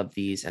more of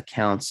these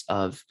accounts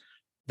of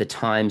the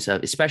times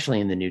of, especially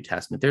in the New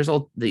Testament, there's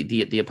all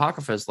the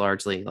Apocrypha is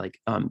largely like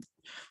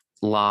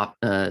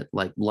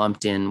like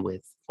lumped in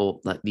with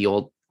like the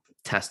Old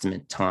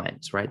Testament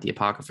times, right? The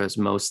Apocrypha is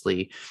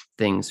mostly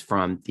things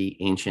from the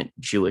ancient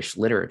Jewish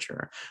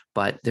literature,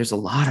 but there's a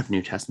lot of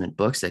New Testament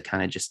books that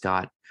kind of just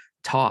got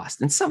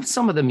tossed. And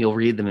some of them you'll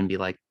read them and be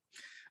like,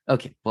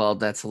 okay, well,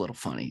 that's a little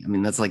funny. I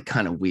mean, that's like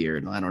kind of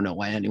weird. I don't know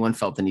why anyone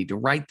felt the need to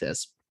write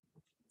this.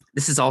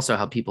 This is also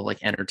how people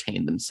like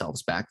entertained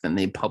themselves back then.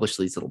 They published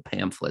these little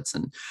pamphlets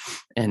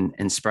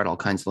and spread all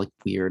kinds of like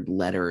weird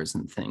letters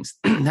and things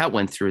that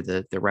went through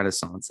the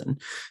Renaissance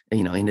and,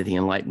 you know, into the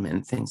Enlightenment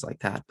and things like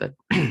that. But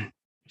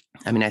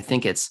I mean, I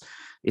think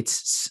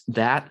it's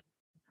that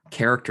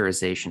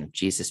characterization of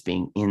Jesus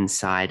being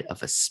inside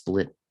of a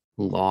split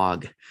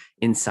log,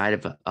 inside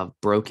of a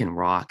broken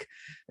rock,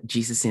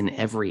 Jesus in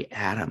every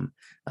atom,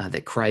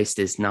 that Christ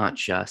is not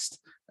just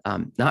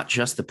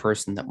the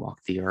person that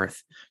walked the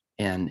earth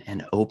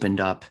and opened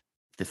up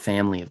the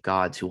family of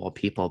God to all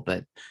people,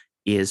 but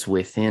is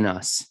within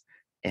us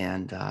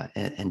and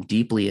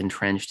deeply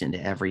entrenched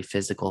into every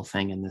physical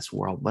thing in this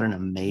world. What an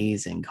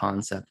amazing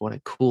concept. What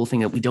a cool thing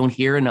that we don't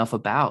hear enough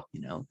about.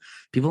 You know,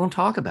 people don't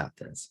talk about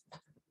this.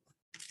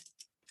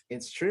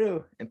 It's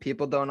true. And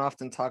people don't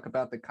often talk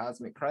about the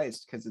cosmic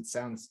Christ because it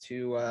sounds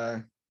too,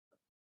 I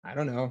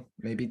don't know,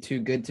 maybe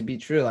too good to be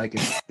true. Like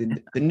it's,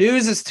 the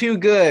news is too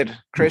good,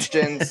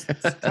 Christians.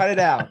 Cut it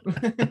out.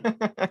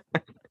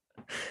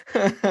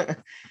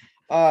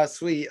 Oh,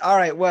 sweet. All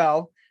right.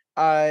 Well,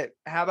 how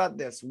about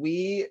this?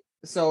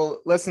 So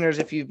listeners,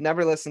 if you've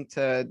never listened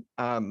to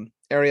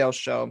Ariel's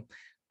show,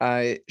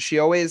 she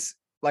always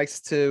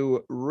likes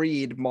to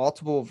read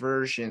multiple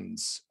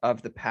versions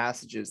of the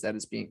passages that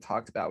is being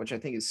talked about, which I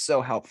think is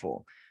so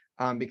helpful.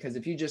 Because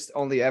if you just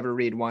only ever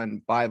read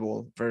one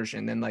Bible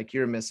version, then like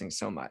you're missing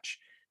so much.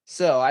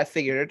 So I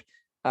figured,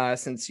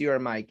 since you are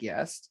my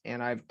guest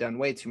and I've done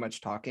way too much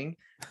talking,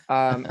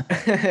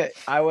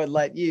 I would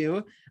let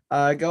you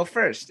go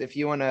first. If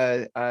you want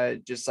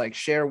to just like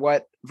share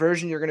what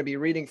version you're going to be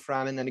reading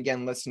from. And then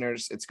again,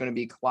 listeners, it's going to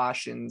be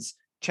Colossians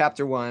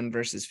chapter 1,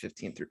 verses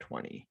 15 through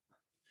 20.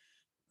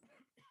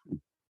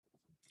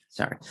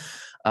 Sorry.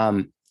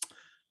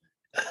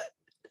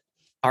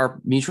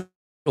 Our mutual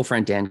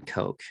friend, Dan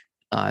Koch,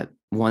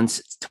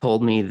 once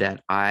told me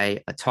that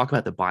I talk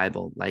about the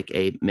Bible like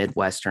a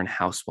Midwestern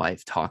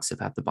housewife talks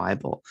about the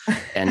Bible.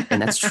 And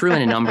that's true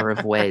in a number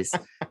of ways,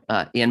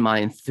 in my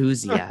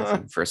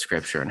enthusiasm for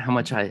scripture and how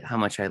much I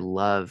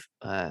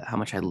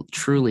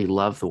truly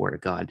love the word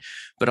of God,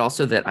 but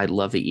also that I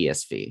love the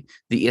ESV.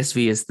 The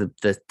ESV is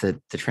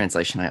the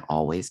translation I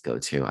always go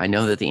to. I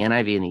know that the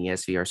NIV and the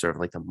ESV are sort of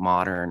like the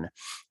modern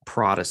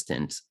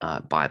Protestant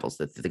Bibles,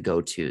 the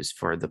go-tos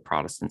for the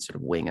Protestant sort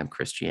of wing of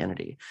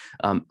Christianity.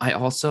 I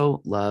also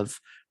love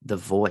the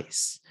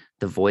Voice.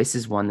 The Voice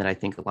is one that I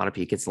think a lot of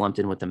people gets lumped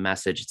in with the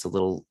Message. It's a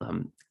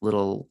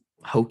little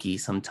hokey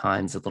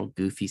sometimes, a little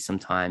goofy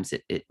sometimes.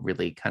 It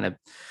really kind of,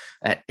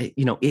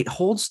 it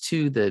holds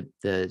to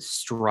the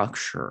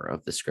structure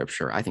of the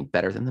scripture, I think,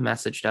 better than the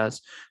Message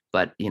does.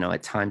 But,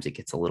 at times it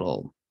gets a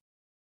little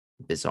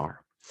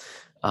bizarre.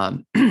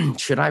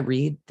 Should I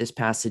read this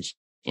passage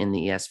in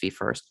the ESV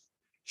first?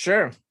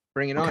 Sure.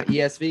 Bring it on.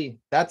 ESV.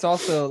 That's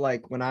also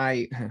like when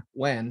I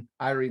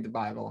read the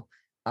Bible,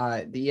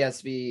 the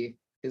ESV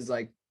is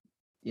like,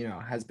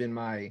 has been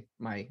my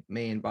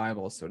main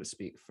Bible, so to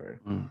speak, for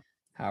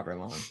however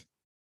long.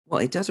 Well,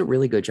 it does a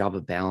really good job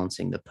of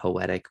balancing the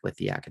poetic with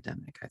the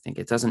academic. I think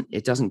it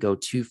doesn't go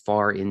too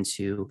far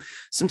into,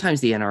 sometimes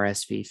the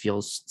NRSV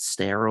feels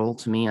sterile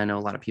to me. I know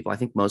a lot of people, I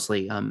think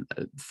mostly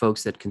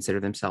folks that consider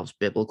themselves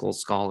biblical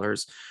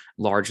scholars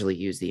largely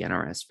use the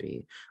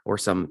NRSV or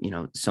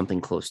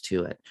something close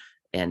to it.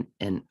 And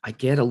I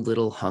get a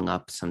little hung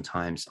up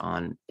sometimes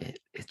on it.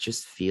 It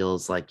just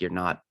feels like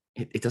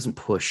it doesn't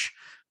push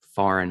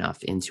far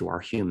enough into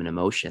our human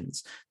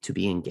emotions to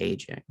be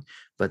engaging,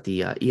 but the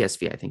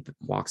ESV I think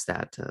walks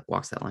that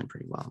line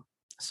pretty well.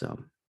 So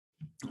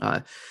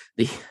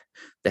the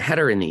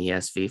header in the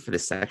ESV for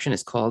this section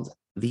is called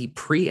 "The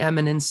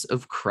Preeminence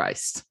of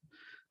Christ."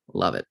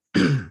 Love it.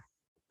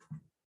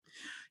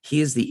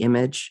 He is the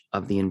image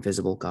of the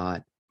invisible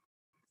God,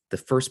 the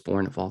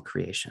firstborn of all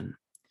creation.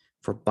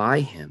 For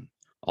by him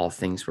all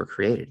things were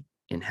created,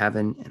 in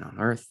heaven and on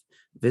earth,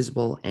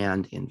 visible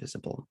and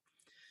invisible.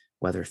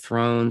 Whether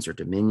thrones or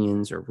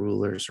dominions or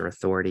rulers or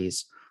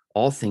authorities,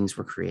 all things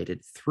were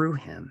created through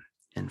him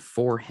and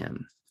for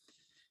him.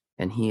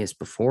 And he is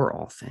before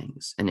all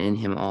things, and in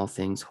him all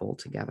things hold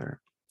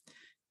together.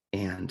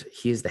 And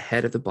he is the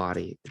head of the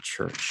body, the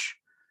church.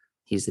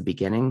 He is the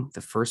beginning,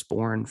 the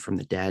firstborn from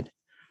the dead,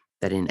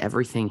 that in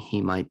everything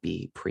he might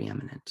be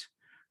preeminent.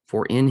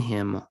 For in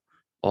him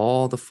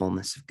all the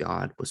fullness of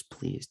God was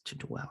pleased to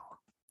dwell.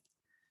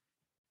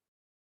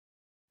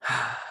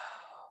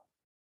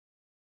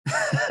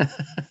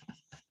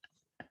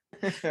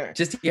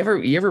 Just you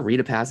ever read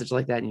a passage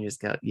like that and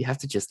you have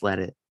to just let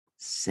it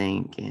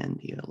sink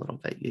into you a little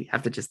bit. You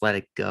have to just let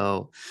it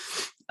go,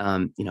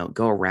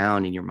 go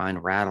around in your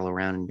mind, rattle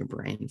around in your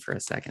brain for a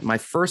second. My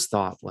first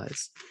thought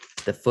was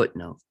the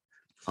footnote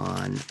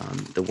on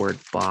the word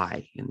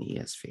by in the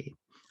ESV.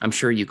 I'm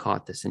sure you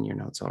caught this in your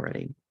notes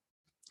already,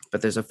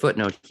 but there's a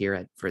footnote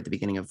here for the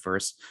beginning of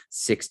verse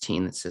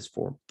 16 that says,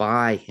 "For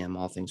by him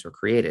all things were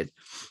created."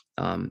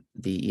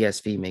 The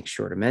ESV makes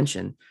sure to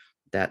mention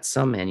that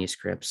some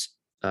manuscripts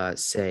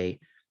say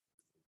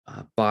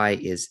by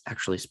is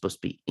actually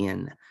supposed to be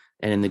in,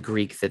 and in the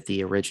Greek that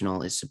the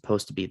original is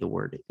supposed to be the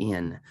word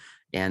in,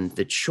 and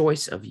the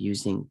choice of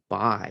using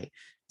by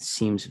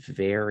seems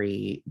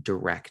very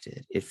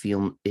directed. It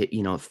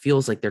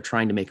feels like they're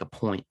trying to make a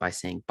point by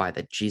saying by,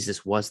 that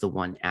Jesus was the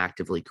one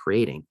actively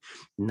creating,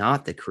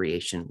 not that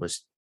creation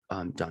was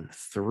done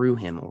through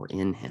him or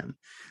in him.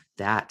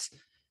 That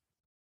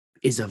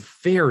is a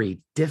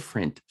very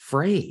different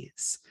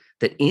phrase,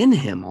 that in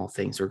him all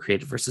things were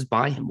created versus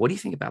by him. What do you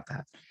think about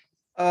that?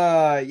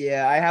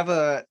 Yeah, I have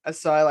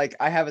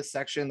I have a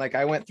section, like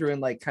I went through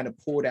and like kind of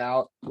pulled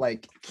out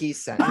like key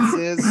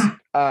sentences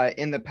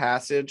in the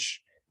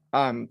passage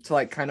to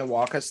like kind of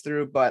walk us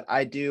through, but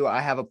I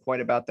have a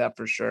point about that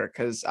for sure,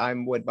 because I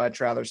would much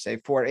rather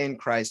say for in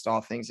Christ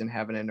all things in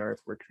heaven and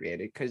earth were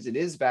created, because it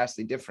is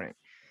vastly different.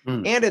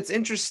 And it's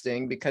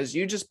interesting because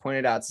you just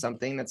pointed out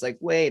something that's like,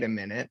 wait a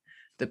minute,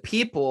 the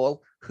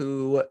people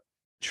who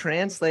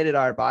translated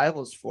our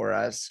Bibles for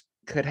us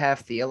could have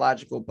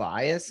theological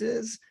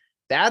biases.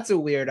 That's a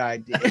weird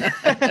idea.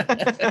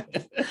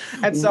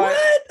 And so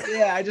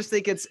I just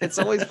think it's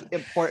always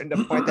important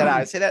to point that out.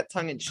 I say that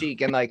tongue in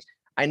cheek, and like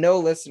I know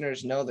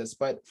listeners know this,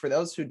 but for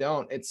those who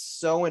don't, it's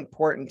so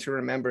important to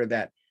remember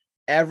that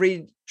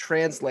every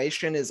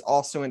translation is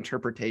also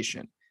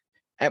interpretation.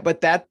 But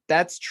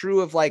that's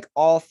true of like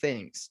all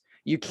things.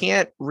 You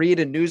can't read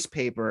a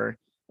newspaper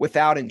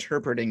without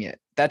interpreting it.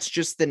 That's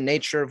just the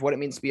nature of what it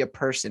means to be a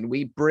person.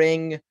 We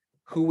bring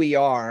who we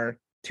are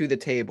to the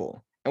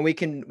table, and we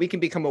can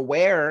become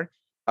aware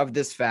of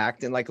this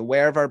fact and like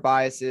aware of our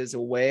biases,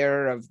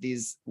 aware of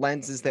these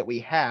lenses that we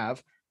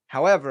have.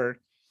 However,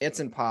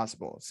 it's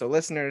impossible. So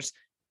listeners,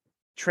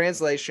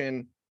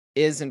 translation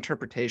is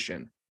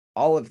interpretation,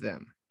 all of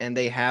them, and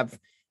they have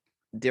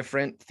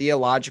different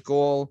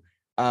theological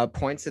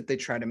points that they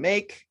try to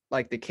make.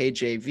 Like the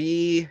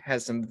KJV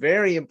has some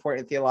very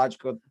important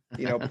theological,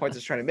 points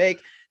it's trying to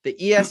make. The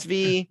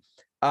ESV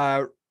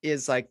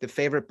is like the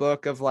favorite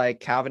book of like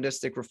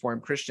Calvinistic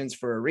Reformed Christians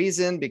for a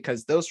reason,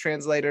 because those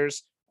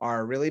translators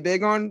are really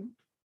big on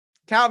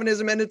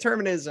Calvinism and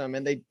determinism,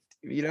 and they,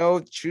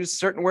 choose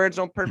certain words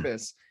on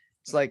purpose.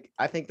 It's like,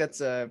 I think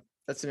that's an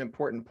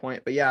important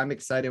point. But yeah, I'm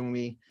excited when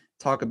we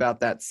talk about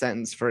that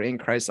sentence, for in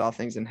Christ all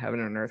things in heaven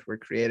and earth were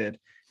created.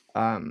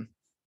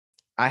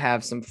 I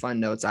have some fun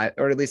notes,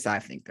 or at least I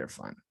think they're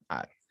fun.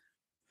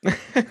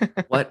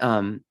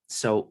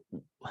 So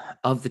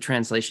of the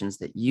translations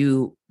that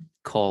you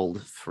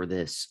called for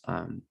this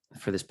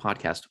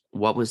podcast,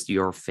 what was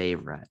your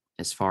favorite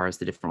as far as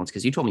the different ones?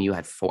 Because you told me you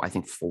had four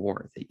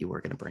that you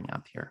were going to bring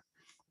up here.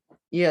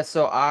 Yeah,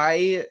 so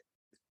I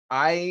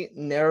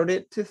narrowed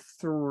it to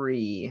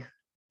 3,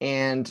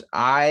 and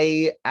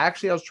I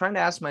was trying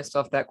to ask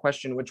myself that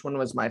question, which one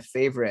was my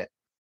favorite,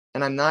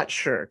 and I'm not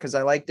sure, because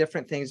I like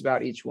different things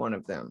about each one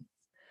of them.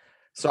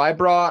 So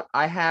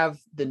I have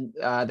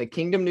the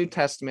Kingdom New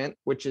Testament,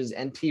 which is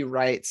N.T.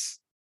 Wright's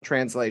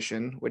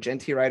translation, which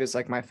N.T. Wright is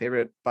like my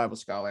favorite Bible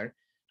scholar.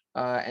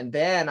 And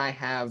then I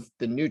have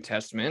the New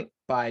Testament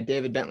by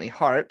David Bentley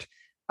Hart,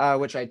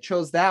 which I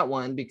chose that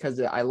one because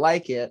I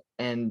like it,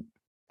 and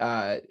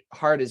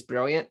Hart is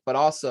brilliant, but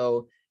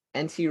also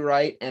N.T.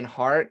 Wright and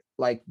Hart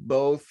like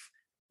both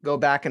go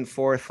back and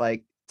forth,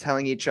 like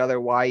telling each other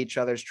why each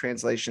other's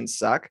translations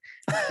suck.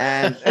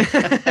 And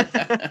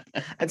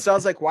and so I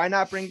was like, why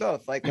not bring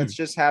both? Like,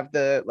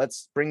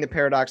 let's bring the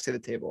paradox to the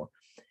table.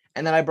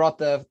 And then I brought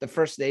the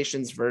First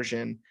Nations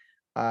version,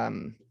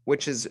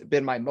 which has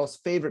been my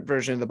most favorite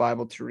version of the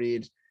Bible to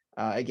read,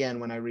 again,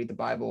 when I read the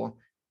Bible,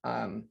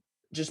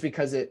 just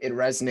because it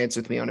resonates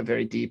with me on a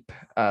very deep,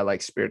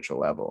 like spiritual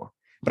level.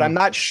 But I'm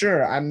not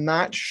sure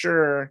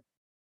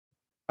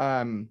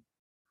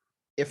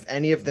if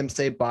any of them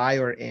say by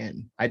or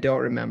in. I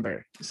don't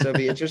remember. So it'd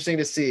be interesting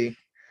to see.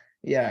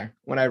 Yeah,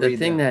 when I read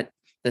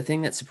the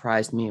thing that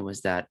surprised me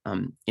was that,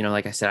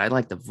 like I said, I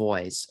like The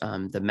Voice.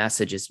 The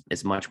Message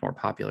is much more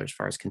popular as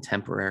far as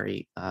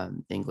contemporary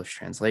English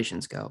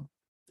translations go.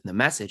 The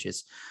Message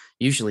is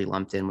usually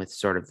lumped in with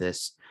sort of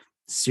this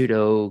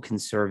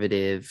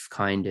pseudo-conservative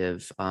kind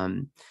of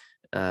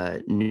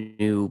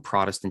new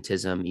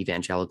Protestantism,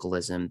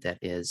 evangelicalism that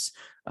is,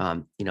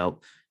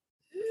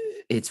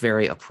 it's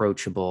very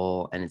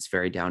approachable and it's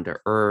very down to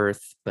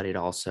earth, but it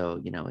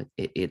also,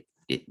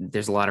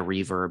 there's a lot of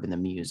reverb in the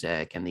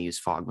music, and they use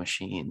fog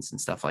machines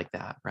and stuff like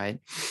that, right?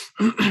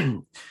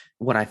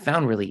 What I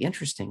found really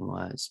interesting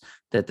was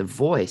that the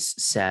voice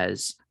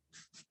says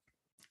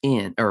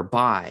in or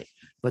by,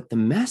 but the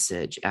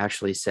message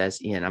actually says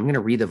in. I'm going to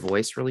read the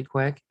voice really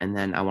quick, and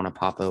then I want to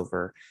pop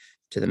over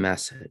to the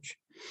message.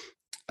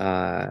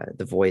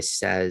 The voice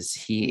says,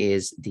 "He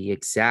is the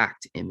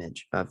exact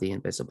image of the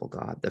invisible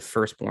God, the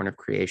firstborn of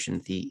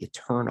creation, the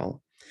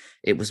eternal.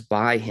 It was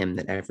by him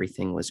that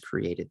everything was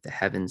created, the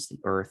heavens, the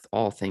earth,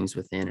 all things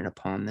within and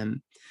upon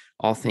them,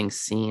 all things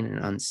seen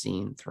and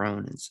unseen,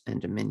 thrones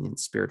and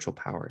dominions, spiritual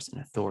powers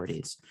and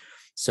authorities."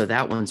 So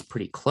that one's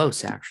pretty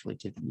close, actually,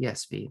 to the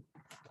ESV.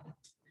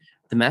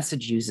 The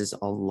message uses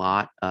a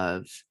lot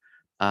of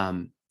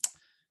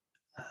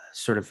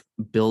sort of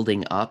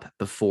building up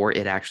before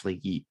it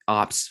actually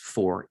opts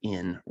for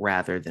in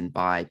rather than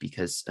by,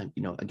 because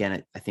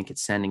again, I think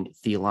it's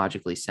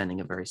theologically sending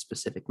a very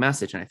specific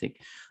message. And I think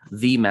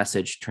the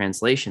Message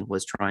translation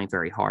was trying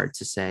very hard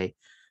to say,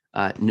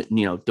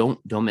 don't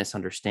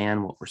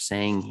misunderstand what we're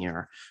saying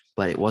here,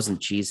 but it wasn't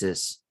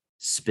Jesus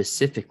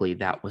specifically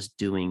that was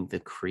doing the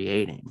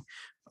creating,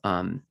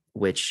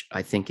 which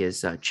I think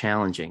is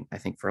challenging, I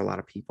think, for a lot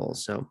of people.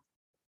 So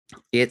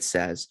it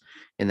says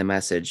in the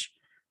Message,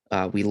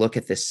 we look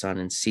at this sun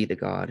and see the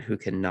God who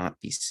cannot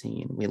be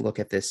seen. We look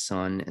at this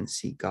sun and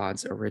see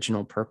God's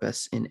original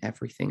purpose in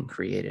everything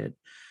created.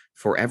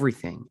 For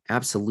everything,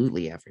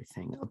 absolutely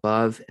everything,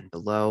 above and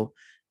below,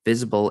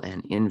 visible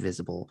and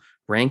invisible,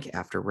 rank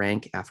after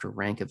rank after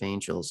rank of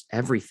angels,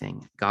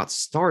 everything got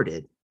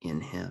started in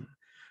him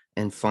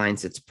and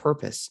finds its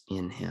purpose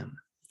in him,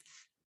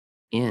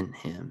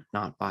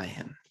 not by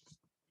him.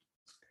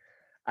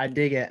 I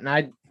dig it.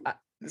 And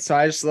so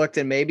I just looked,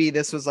 and maybe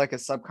this was like a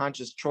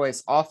subconscious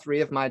choice. All three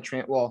of my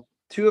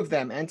two of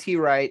them, N.T.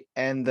 Wright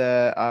and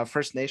the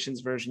First Nations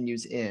version,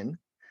 use in.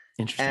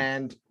 Interesting.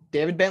 And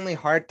David Bentley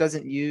Hart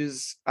doesn't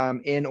use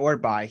in or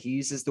by. He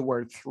uses the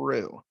word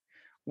through,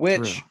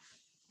 which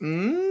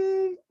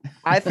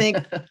I think,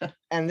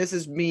 and this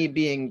is me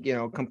being,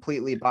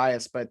 completely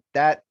biased, but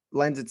that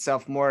lends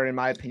itself more, in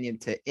my opinion,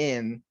 to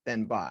in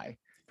than by.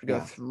 To go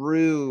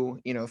through,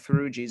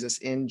 through Jesus,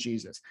 in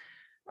Jesus.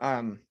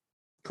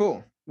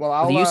 Cool.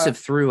 Well, the use of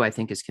through, I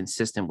think, is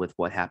consistent with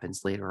what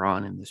happens later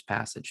on in this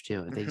passage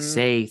too. They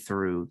say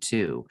through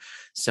too.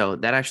 So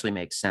that actually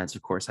makes sense.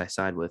 Of course, I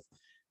side with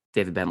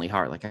David Bentley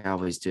Hart, like I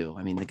always do.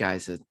 I mean, the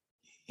guy's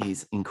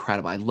he's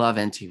incredible. I love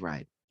N.T.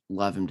 Wright,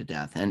 love him to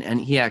death.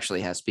 And he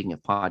actually has, speaking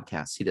of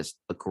podcasts, he does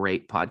a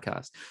great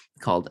podcast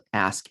called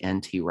Ask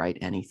N.T. Wright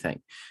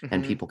Anything.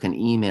 And people can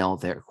email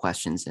their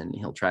questions and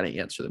he'll try to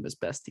answer them as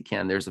best he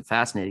can. There's a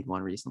fascinating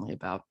one recently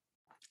about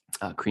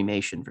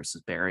cremation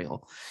versus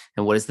burial,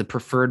 and what is the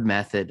preferred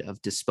method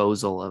of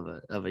disposal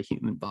of a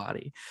human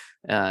body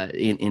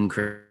in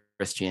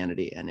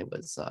Christianity. And it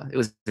was a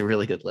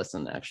really good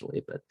listen,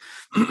 actually. But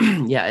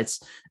yeah,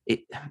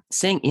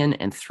 saying in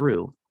and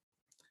through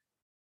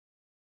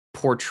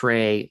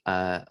portray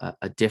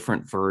a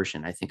different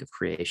version, I think, of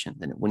creation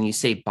than when you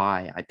say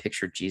by. I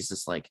picture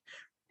Jesus like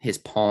his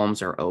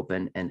palms are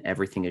open and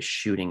everything is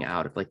shooting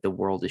out of, like, the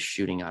world is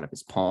shooting out of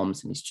his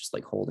palms, and he's just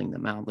like holding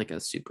them out like a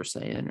Super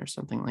Saiyan or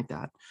something like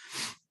that.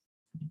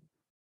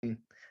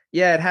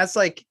 Yeah,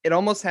 it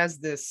almost has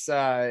this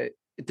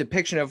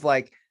depiction of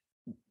like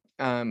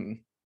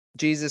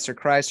Jesus or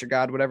Christ or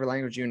God, whatever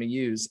language you want to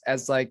use,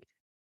 as like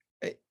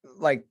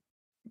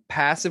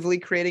passively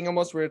creating,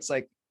 almost, where it's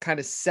like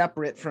kind of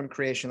separate from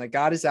creation. Like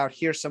God is out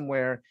here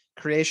somewhere,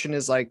 creation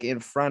is like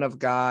in front of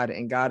God,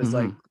 and God is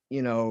like,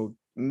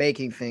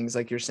 making things,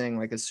 like you're saying,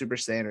 like a Super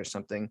Saiyan or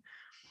something.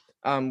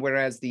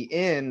 Whereas the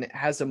in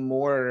has a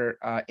more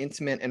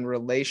intimate and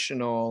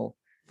relational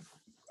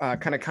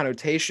kind of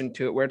connotation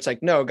to it, where it's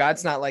like, no,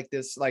 God's not like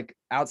this like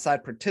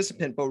outside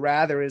participant, but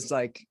rather is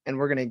like, and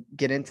we're going to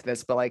get into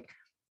this, but like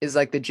is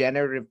like the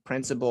generative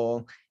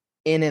principle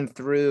in and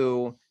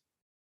through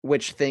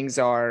which things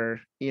are,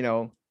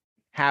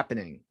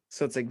 happening.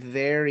 So it's like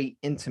very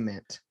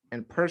intimate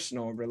and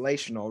personal,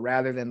 relational,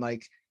 rather than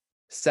like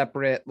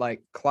separate,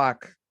 like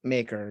clock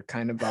maker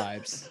kind of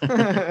vibes.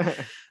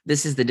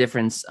 This is the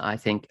difference. I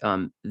think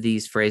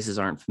these phrases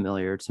aren't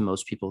familiar to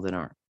most people that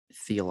aren't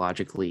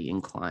theologically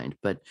inclined,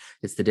 but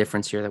it's the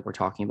difference here that we're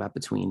talking about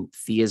between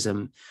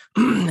theism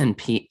and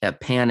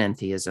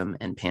panentheism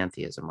and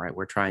pantheism, right?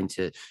 We're trying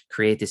to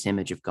create this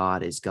image of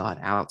God. Is God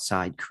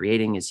outside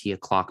creating? Is he a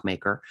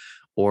clockmaker?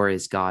 Or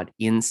is God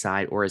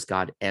inside? Or is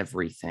God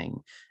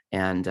everything?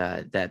 And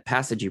that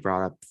passage you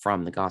brought up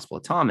from the Gospel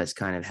of Thomas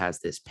kind of has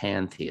this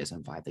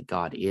pantheism vibe, that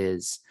God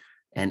is,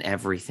 and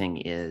everything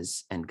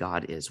is, and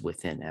God is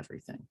within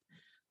everything.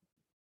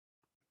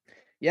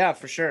 Yeah,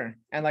 for sure.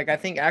 And like, I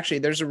think actually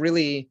there's a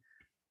really,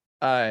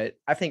 I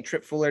think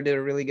Tripp Fuller did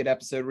a really good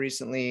episode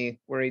recently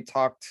where he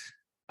talked,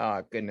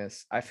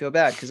 goodness, I feel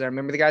bad because I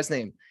remember the guy's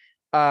name.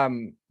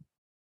 Dang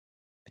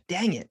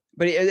it.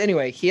 But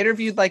anyway, he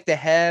interviewed like the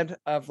head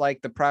of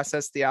like the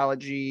Process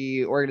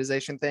Theology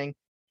organization thing.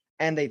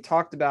 and they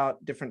talked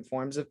about different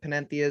forms of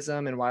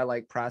panentheism and why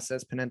like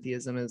process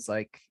panentheism is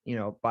like, you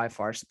know, by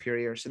far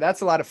superior. So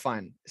that's a lot of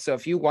fun. So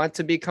if you want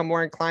to become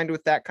more inclined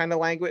with that kind of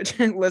language,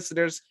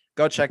 listeners,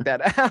 go check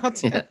that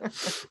out.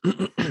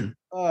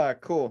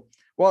 Cool.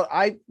 Well,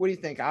 what do you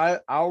think?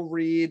 I'll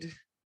read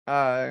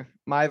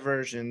my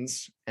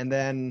versions, and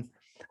then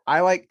I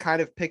like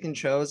kind of pick and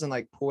chose and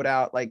like pulled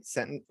out like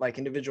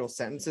individual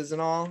sentences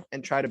and all,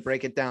 and try to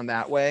break it down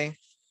that way.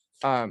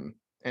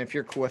 And if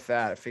you're cool with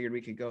that, I figured we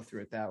could go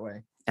through it that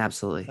way.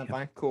 Absolutely. Is that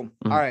fine? Cool.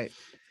 All right.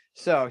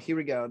 So here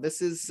we go. This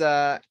is,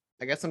 I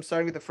guess I'm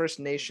starting with the First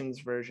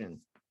Nations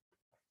version.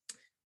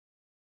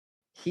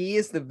 He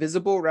is the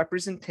visible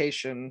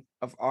representation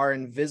of our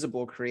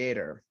invisible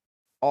creator.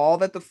 All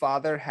that the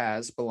Father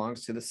has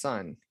belongs to the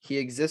Son. He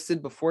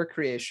existed before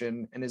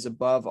creation and is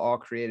above all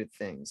created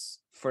things.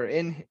 For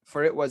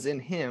it was in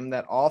him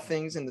that all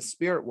things in the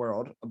spirit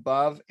world,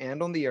 above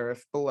and on the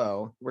earth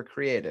below, were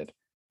created.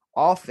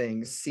 All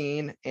things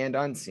seen and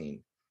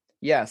unseen.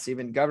 Yes,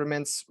 even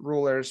governments,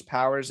 rulers,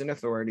 powers, and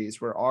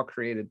authorities were all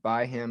created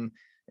by him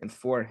and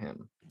for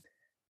him.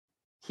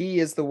 He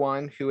is the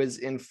one who is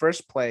in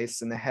first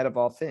place and the head of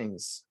all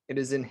things. It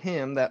is in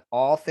him that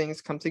all things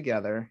come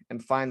together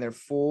and find their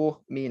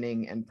full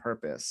meaning and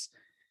purpose.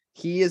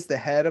 He is the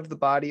head of the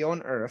body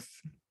on earth,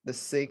 the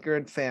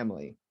sacred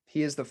family.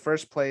 He is the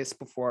first place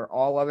before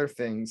all other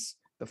things,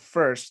 the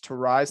first to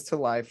rise to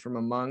life from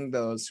among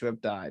those who have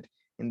died.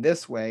 In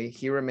this way,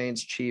 he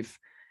remains chief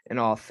in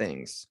all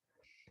things.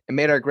 It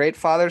made our great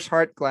Father's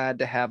heart glad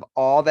to have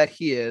all that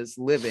he is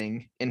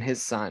living in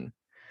his Son.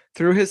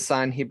 Through his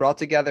Son, he brought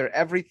together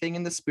everything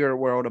in the spirit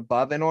world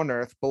above and on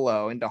earth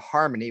below into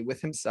harmony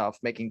with himself,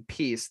 making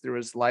peace through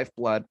his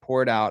lifeblood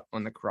poured out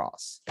on the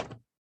cross.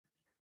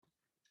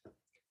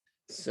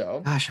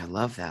 So, gosh, I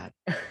love that.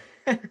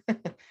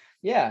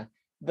 Yeah,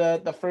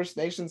 the First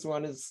Nations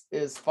one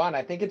is fun.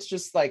 I think it's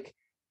just like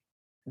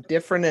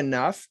different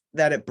enough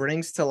that it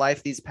brings to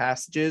life these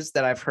passages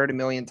that I've heard a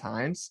million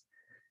times,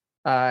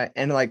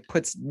 and like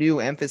puts new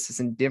emphasis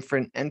and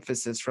different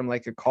emphasis from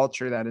like a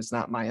culture that is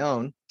not my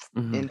own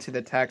into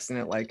the text, and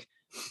it like,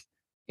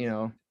 you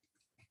know,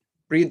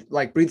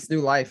 breathes new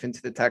life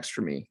into the text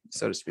for me,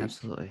 so to speak.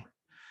 Absolutely.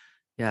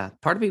 Yeah,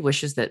 part of me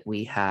wishes that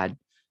we had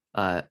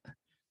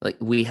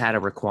we had a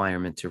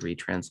requirement to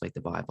retranslate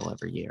the Bible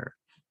every year,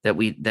 that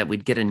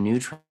we'd get a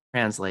new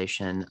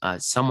translation,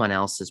 someone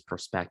else's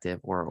perspective,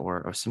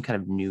 or some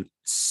kind of new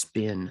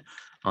spin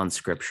on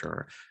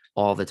scripture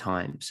all the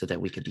time, so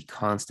that we could be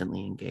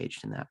constantly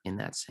engaged in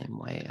that same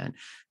way. And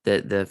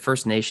the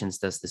First Nations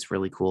does this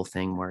really cool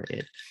thing where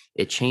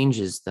it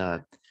changes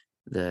the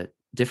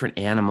different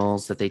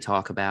animals that they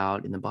talk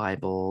about in the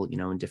Bible, you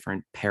know, in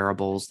different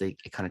parables. It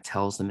kind of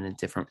tells them in a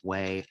different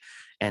way,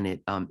 and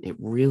it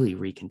really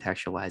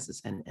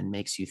recontextualizes and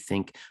makes you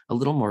think a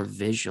little more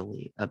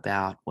visually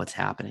about what's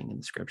happening in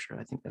the scripture.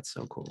 I think that's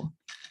so cool.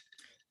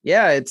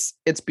 Yeah, it's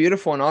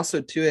beautiful, and also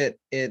to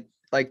it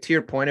like, to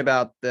your point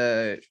about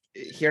the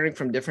hearing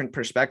from different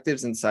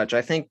perspectives and such,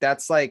 I think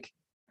that's like,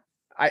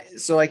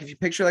 so like if you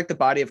picture like the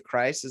body of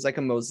Christ is like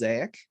a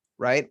mosaic,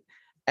 right?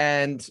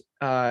 And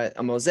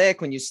a mosaic,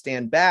 when you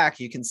stand back,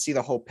 you can see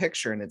the whole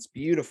picture and it's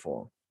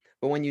beautiful.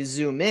 But when you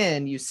zoom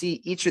in, you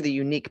see each of the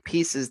unique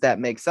pieces that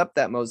makes up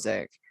that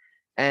mosaic.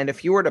 And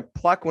if you were to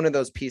pluck one of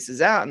those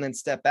pieces out and then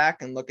step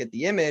back and look at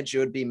the image, it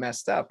would be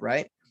messed up,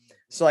 right?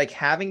 So like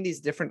having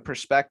these different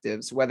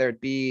perspectives, whether it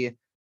be,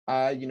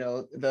 you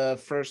know, the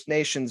First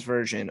Nations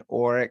version,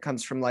 or it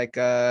comes from like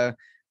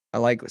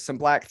like some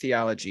Black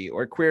theology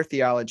or queer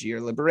theology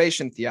or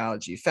liberation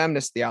theology,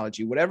 feminist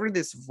theology, whatever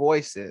this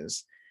voice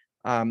is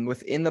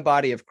within the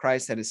body of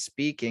Christ that is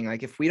speaking,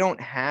 like if we don't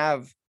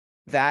have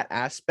that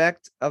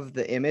aspect of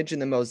the image in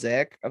the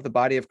mosaic of the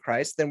body of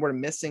Christ, then we're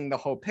missing the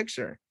whole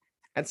picture.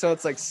 And so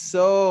it's like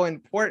so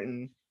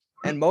important.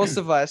 And most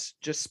of us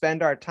just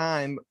spend our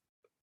time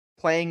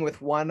playing with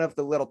one of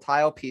the little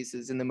tile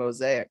pieces in the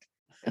mosaic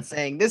and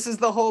saying, this is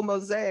the whole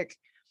mosaic.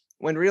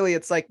 When really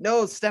it's like,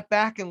 no, step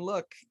back and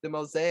look. The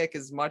mosaic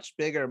is much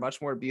bigger,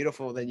 much more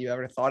beautiful than you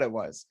ever thought it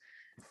was.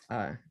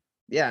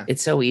 Yeah.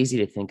 It's so easy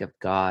to think of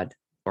God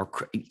or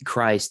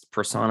Christ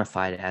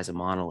personified as a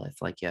monolith.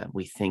 Like, yeah,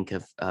 we think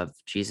of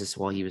Jesus,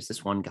 well, he was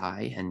this one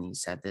guy and he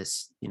said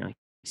this, you know,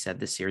 he said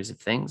this series of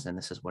things and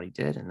this is what he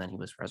did. And then he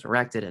was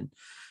resurrected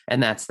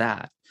and that's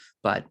that.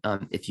 But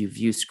if you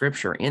view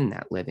scripture in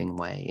that living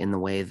way, in the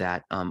way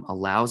that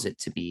allows it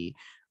to be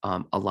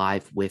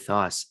alive with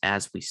us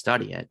as we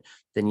study it,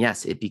 then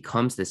yes, it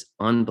becomes this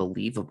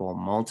unbelievable,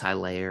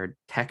 multi-layered,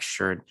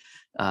 textured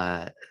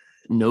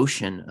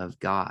notion of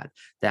God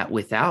that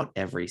without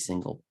every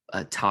single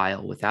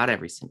tile, without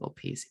every single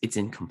piece, it's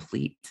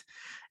incomplete.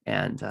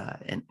 And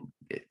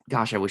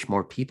gosh, I wish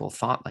more people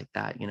thought like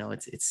that. You know,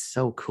 it's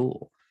so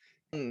cool.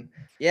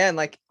 Yeah, and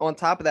like on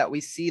top of that,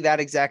 we see that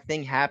exact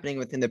thing happening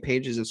within the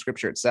pages of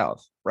scripture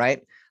itself,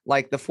 right?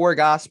 Like the four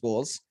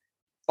gospels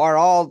are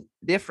all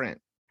different.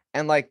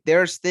 And like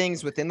there's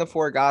things within the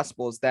four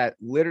gospels that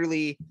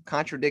literally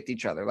contradict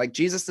each other. Like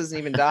Jesus doesn't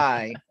even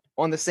die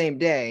on the same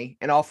day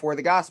in all four of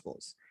the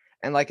gospels.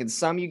 And like in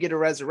some you get a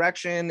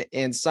resurrection,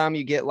 in some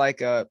you get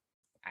like a,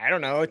 I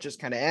don't know, it just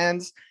kind of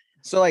ends.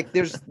 So like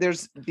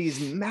there's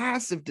these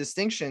massive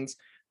distinctions.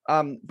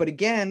 But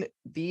again,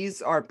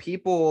 these are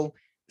people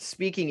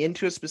speaking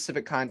into a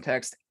specific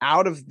context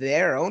out of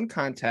their own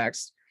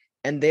context,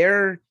 and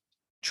they're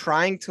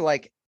trying to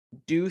like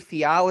do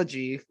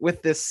theology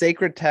with this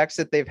sacred text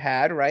that they've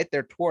had, right?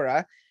 Their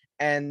Torah.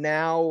 And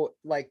now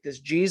like this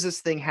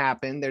Jesus thing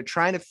happened. They're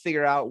trying to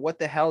figure out what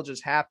the hell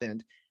just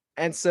happened.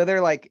 And so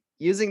they're like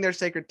using their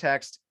sacred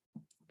text,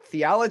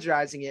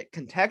 theologizing it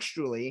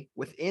contextually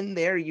within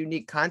their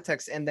unique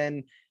context, and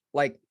then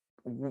like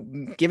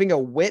giving a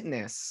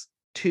witness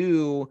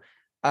to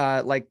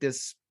like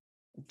this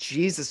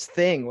Jesus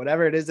thing,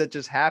 whatever it is that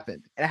just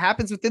happened. And it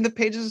happens within the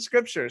pages of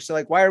scripture. So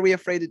like, why are we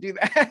afraid to do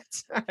that?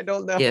 I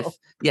don't know.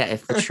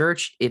 If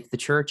the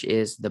church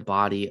is the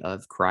body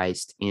of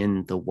Christ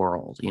in the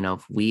world,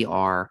 if we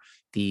are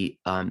the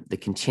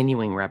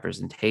continuing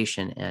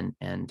representation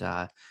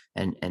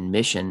and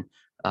mission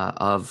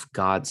of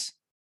God's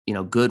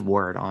good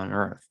word on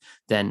earth,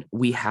 then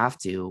we have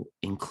to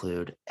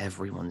include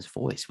everyone's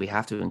voice. We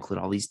have to include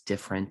all these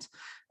different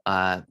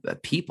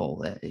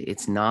people.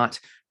 It's not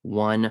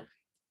one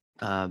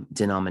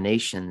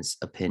denomination's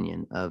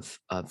opinion of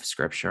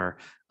scripture.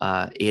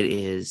 It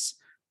is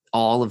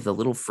all of the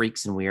little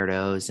freaks and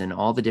weirdos and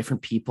all the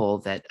different people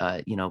that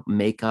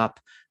make up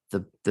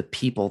the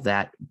people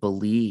that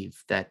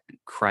believe that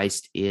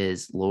Christ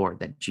is Lord,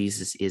 that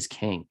Jesus is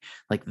King.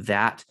 Like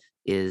that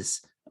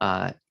is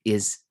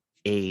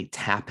a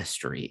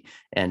tapestry,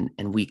 and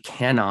we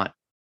cannot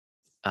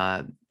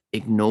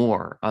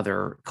ignore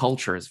other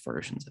cultures'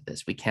 versions of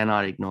this. We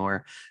cannot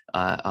ignore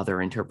other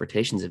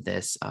interpretations of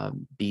this,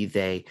 be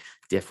they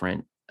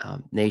different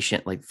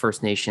nation, like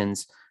First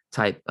Nations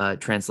type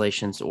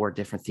translations, or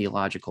different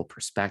theological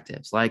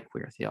perspectives, like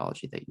queer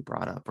theology that you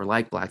brought up, or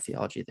like Black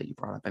theology that you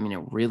brought up. I mean,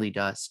 it really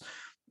does.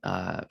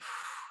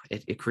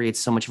 It creates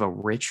so much of a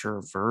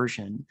richer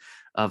version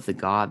of the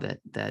God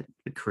that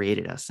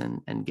created us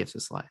and gives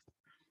us life.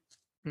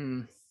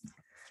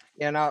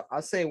 Yeah, and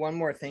I'll say one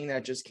more thing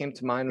that just came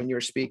to mind when you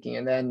were speaking,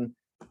 and then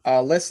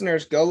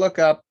listeners, go look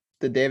up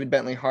the David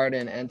Bentley Hart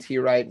and N.T.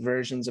 Wright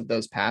versions of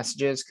those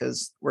passages,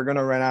 because we're going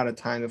to run out of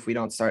time if we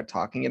don't start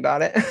talking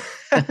about it.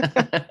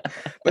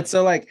 But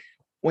so like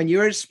when you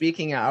were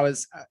speaking, I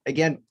was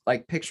again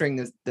like picturing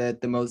this, the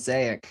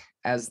mosaic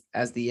as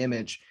the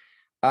image,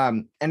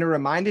 and it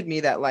reminded me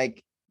that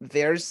like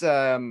there's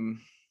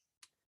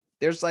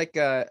like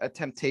a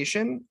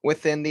temptation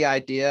within the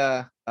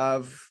idea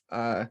of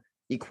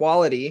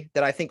equality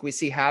that I think we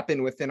see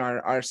happen within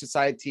our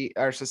society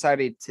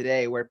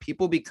today, where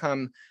people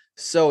become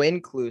so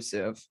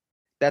inclusive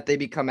that they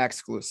become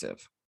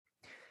exclusive.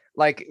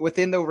 Like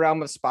within the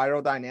realm of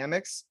spiral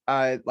dynamics,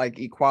 like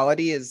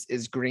equality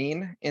is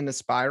green in the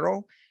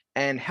spiral,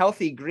 and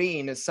healthy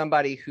green is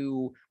somebody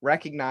who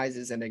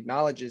recognizes and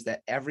acknowledges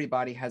that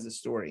everybody has a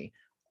story.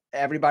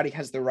 Everybody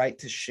has the right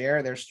to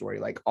share their story.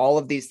 Like all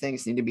of these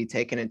things need to be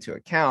taken into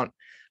account.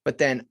 But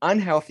then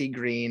unhealthy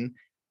green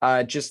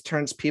just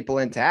turns people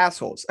into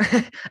assholes.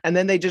 And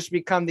then they just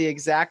become the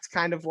exact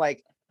kind of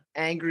like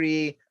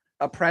angry,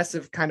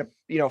 oppressive kind of,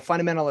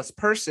 fundamentalist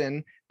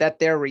person that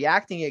they're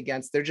reacting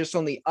against. They're just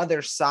on the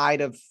other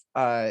side of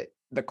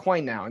the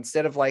coin now.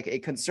 Instead of like a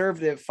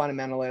conservative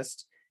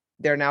fundamentalist,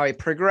 they're now a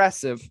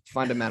progressive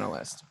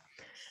fundamentalist.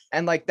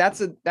 And like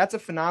that's a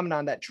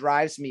phenomenon that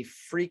drives me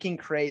freaking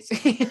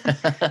crazy.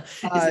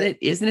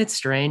 Isn't it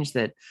strange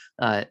that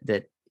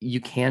that you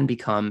can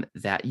become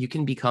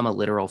a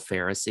literal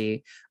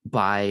Pharisee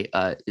by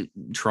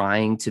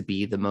trying to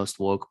be the most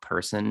woke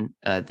person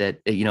that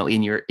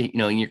in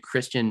your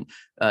Christian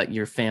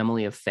your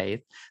family of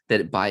faith,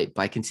 that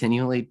by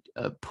continually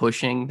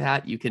pushing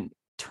that, you can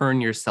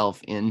turn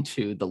yourself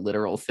into the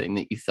literal thing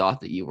that you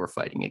thought that you were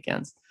fighting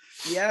against.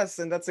 Yes,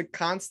 and that's a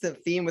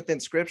constant theme within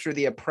scripture.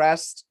 The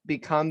oppressed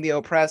become the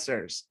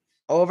oppressors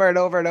over and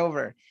over and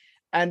over.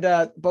 And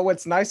but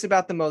what's nice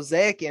about the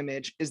mosaic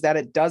image is that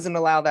it doesn't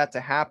allow that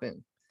to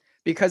happen,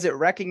 because it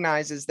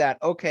recognizes that,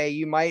 okay,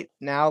 you might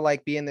now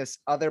like be in this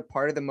other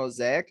part of the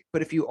mosaic,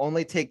 but if you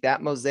only take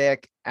that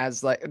mosaic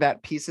as like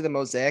that piece of the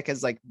mosaic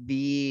as like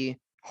the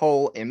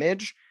whole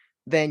image,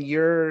 then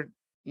you're,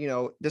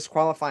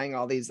 disqualifying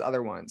all these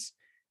other ones.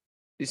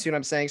 You see what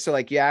I'm saying? So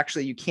like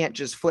you can't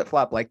just flip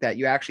flop like that.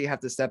 You actually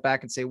have to step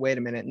back and say, wait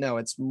a minute, no,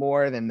 it's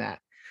more than that.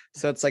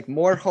 So it's like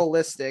more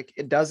holistic.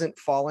 It doesn't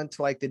fall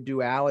into like the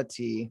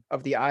duality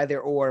of the either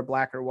or,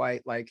 black or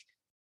white, like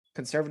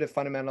conservative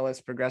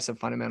fundamentalist, progressive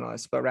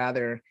fundamentalist, but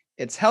rather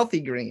it's healthy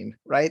green,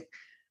 right?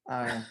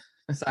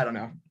 So I don't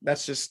know.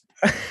 That's just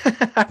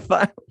I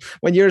thought,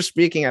 when you were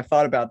speaking, I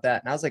thought about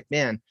that, and I was like,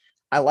 man,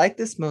 I like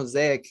this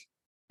mosaic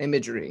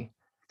imagery,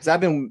 because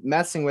I've been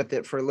messing with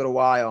it for a little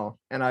while,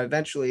 and I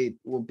eventually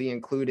will be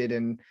included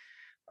in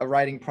a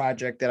writing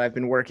project that I've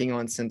been working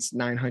on since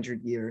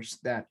 900 years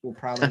that will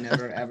probably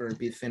never, ever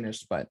be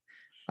finished. But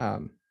I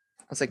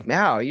was like,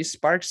 wow, you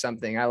sparked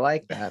something. I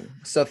like that.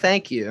 So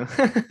thank you.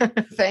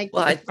 Thank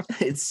you.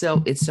 It's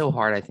so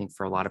hard, I think,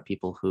 for a lot of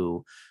people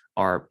who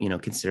are,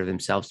 consider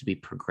themselves to be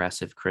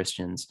progressive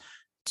Christians,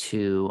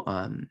 to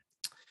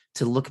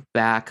look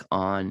back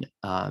on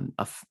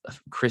a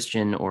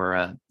Christian,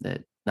 or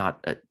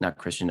not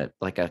Christian,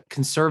 like a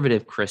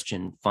conservative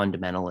Christian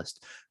fundamentalist,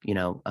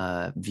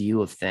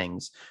 view of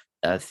things,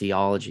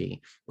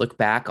 theology. Look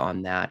back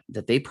on that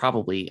they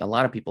probably, a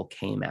lot of people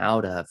came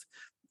out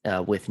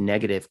of with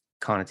negative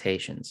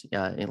connotations.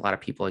 A lot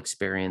of people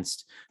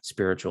experienced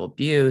spiritual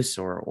abuse,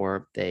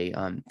 or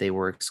they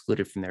were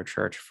excluded from their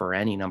church for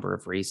any number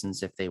of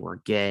reasons, if they were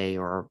gay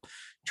or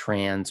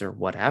trans or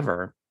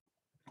whatever.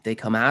 They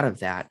come out of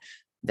that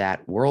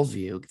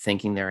worldview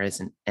thinking there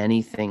isn't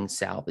anything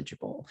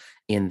salvageable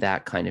in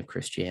that kind of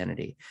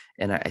Christianity.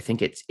 And I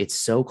think it's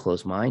so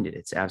close-minded.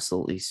 It's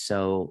absolutely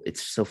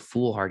it's so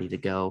foolhardy to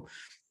go,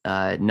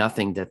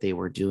 nothing that they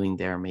were doing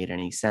there made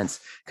any sense.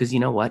 Because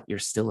you know what? You're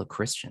still a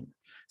Christian.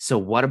 So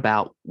what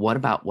about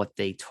what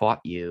they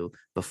taught you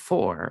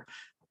before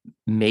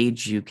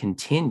made you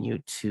continue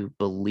to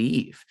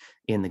believe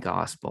in the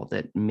gospel,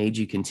 that made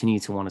you continue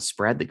to want to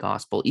spread the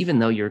gospel, even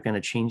though you're going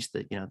to change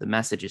the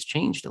message has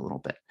changed a little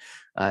bit?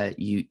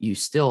 You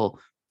still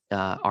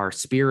are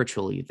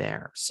spiritually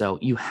there. So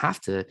you have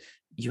to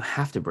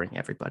bring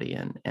everybody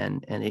in,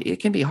 and it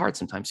can be hard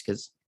sometimes,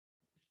 because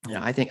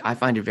I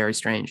find it very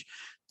strange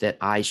that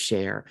I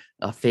share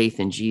a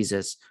faith in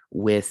Jesus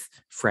with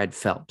Fred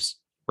Phelps,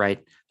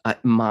 right?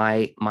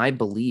 My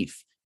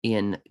belief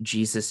in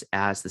Jesus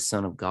as the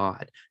Son of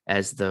God,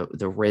 as the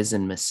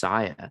risen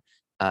Messiah,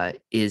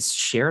 is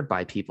shared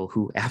by people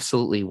who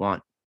absolutely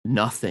want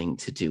nothing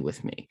to do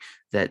with me,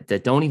 that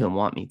don't even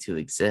want me to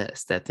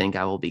exist, that think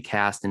I will be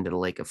cast into the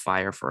lake of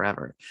fire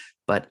forever.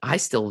 But I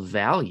still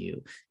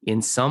value,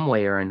 in some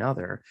way or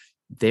another,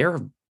 their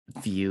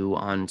view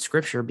on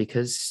Scripture,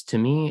 because to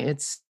me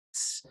it's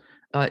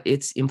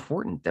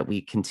important that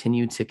we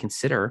continue to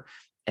consider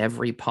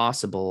every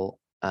possible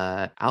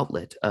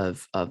outlet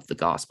of the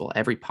gospel,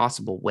 every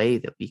possible way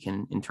that we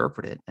can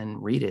interpret it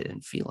and read it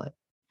and feel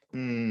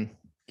it.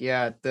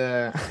 Yeah,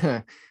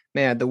 the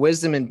man, the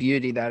wisdom and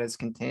beauty that is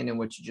contained in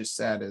what you just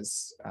said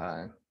is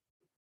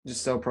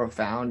just so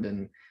profound.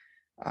 And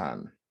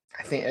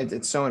I think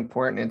it's so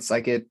important. It's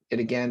like it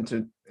again,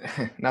 to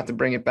not to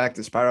bring it back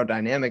to spiral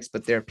dynamics,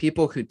 but there are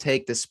people who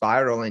take the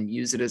spiral and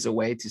use it as a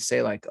way to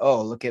say, like,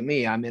 oh, look at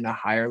me, I'm in a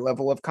higher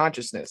level of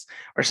consciousness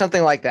or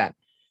something like that.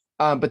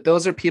 But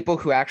those are people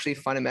who actually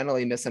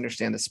fundamentally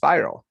misunderstand the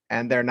spiral,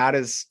 and they're not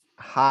as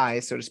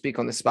high, so to speak,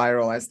 on the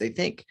spiral as they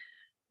think.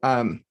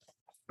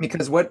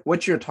 Because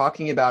what you're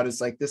talking about is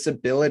like this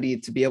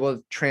ability to be able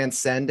to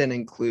transcend and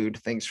include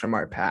things from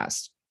our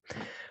past.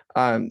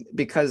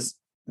 Because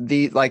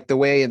the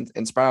way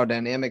in spiral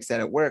dynamics that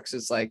it works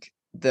is like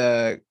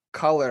the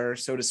color,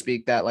 so to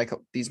speak, that like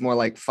these more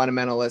like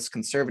fundamentalist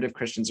conservative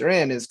Christians are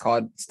in is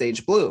called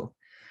stage blue.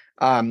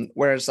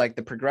 Whereas like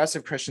the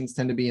progressive Christians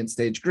tend to be in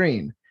stage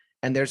green.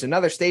 And there's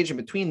another stage in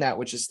between that,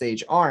 which is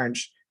stage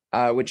orange,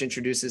 which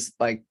introduces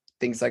like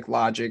things like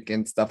logic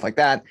and stuff like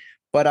that,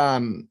 but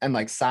and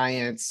like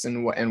science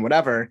and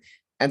whatever.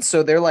 And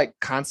so they're like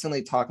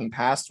constantly talking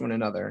past one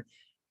another.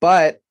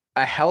 But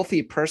a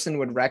healthy person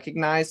would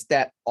recognize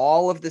that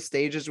all of the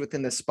stages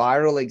within the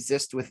spiral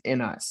exist within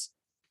us,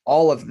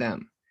 all of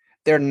them.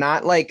 They're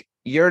not like,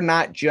 you're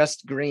not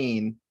just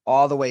green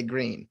all the way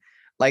green.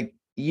 Like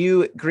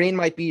green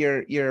might be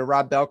your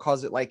Rob Bell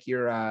calls it like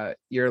your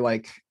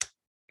like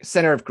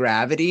center of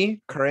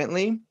gravity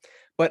currently,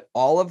 but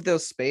all of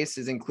those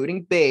spaces,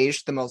 including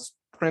beige, the most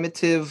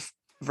primitive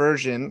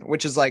version,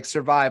 which is like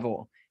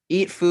survival,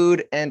 eat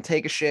food and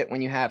take a shit when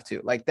you have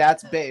to, like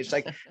that's beige,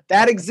 like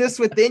that exists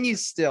within you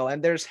still.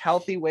 And there's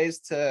healthy ways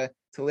to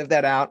live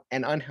that out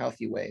and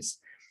unhealthy ways.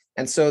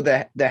 And so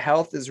the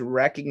health is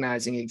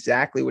recognizing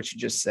exactly what you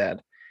just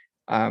said.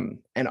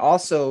 And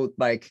also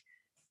like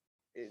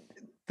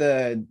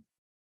the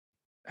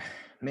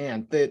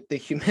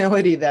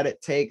humility that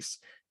it takes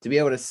to be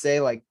able to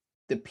say, like,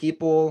 the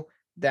people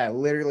that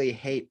literally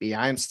hate me,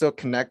 I'm still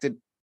connected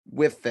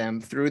with them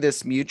through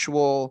this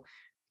mutual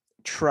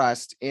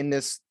trust in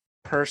this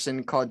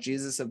person called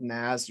Jesus of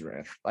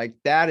Nazareth. Like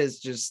that is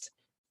just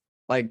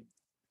like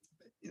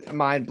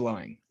mind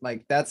blowing.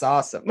 Like that's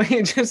awesome.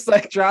 Just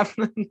like drop,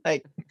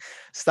 like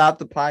stop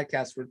the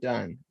podcast. We're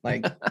done.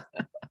 Like,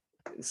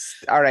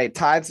 all right,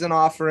 tithes and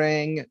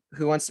offering.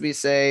 Who wants to be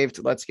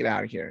saved? Let's get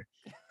out of here.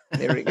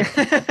 There we go.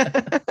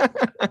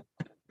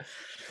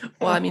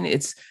 Well, I mean,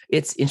 it's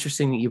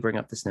interesting that you bring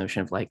up this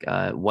notion of like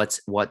what's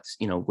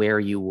where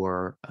you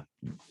were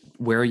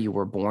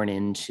born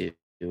into,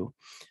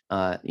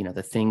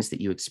 the things that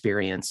you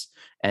experience,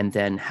 and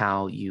then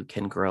how you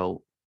can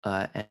grow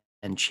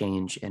and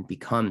change and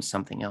become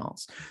something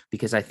else.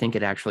 Because I think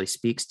it actually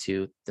speaks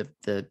to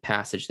the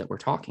passage that we're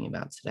talking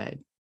about today,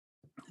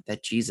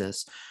 that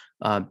Jesus,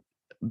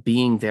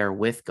 being there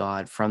with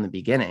God from the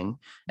beginning,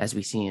 as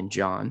we see in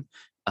John,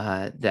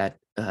 that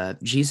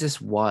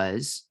Jesus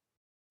was,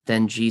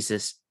 then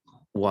Jesus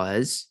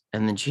was,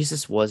 and then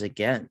Jesus was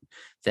again.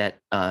 That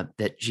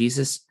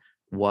Jesus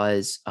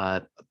was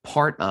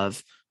part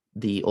of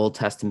the Old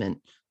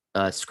Testament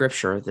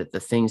scripture, that the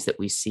things that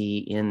we see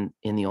in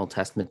the Old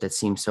Testament that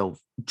seem so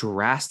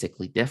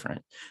drastically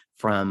different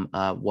from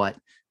what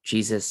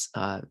Jesus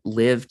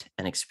lived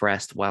and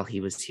expressed while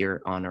he was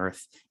here on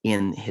earth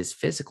in his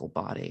physical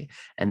body.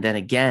 And then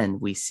again,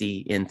 we see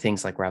in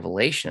things like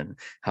Revelation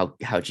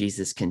how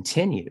Jesus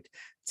continued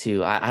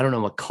to, I don't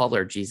know what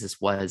color Jesus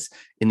was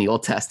in the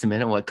Old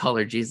Testament and what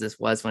color Jesus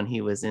was when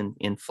he was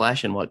in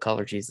flesh, and what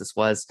color Jesus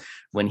was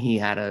when he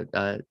had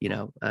a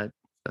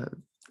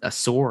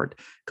sword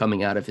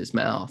coming out of his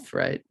mouth,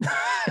 right?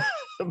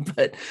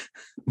 But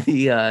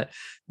the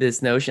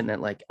this notion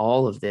that like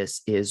all of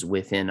this is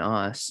within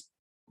us,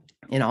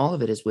 and all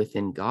of it is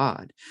within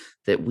God,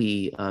 that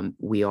we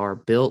are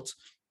built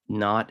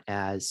not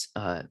as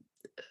the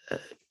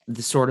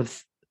sort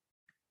of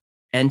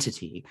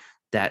entity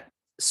that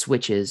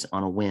switches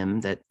on a whim,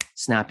 that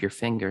snap your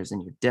fingers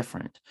and you're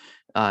different,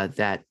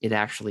 that it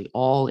actually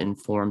all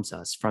informs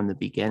us from the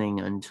beginning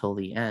until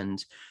the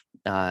end.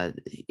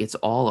 It's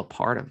all a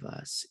part of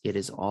us. It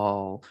is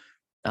all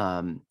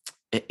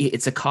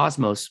it's a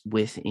cosmos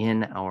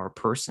within our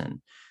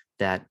person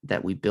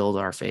that we build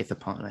our faith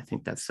upon. I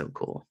think that's so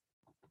cool.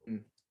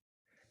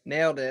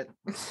 Nailed it.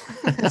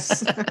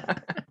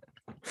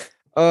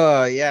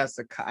 Oh yes,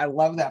 I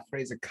love that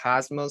phrase, a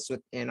cosmos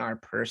within our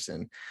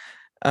person.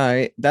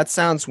 That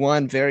sounds,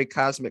 one, very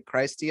cosmic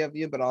Christy of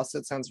you, but also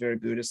it sounds very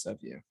Buddhist of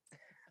you.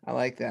 I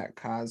like that,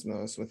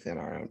 cosmos within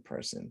our own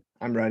person.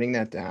 I'm writing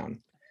that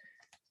down.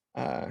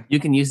 You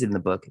can use it in the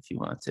book if you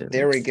want to.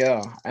 There we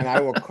go. And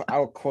I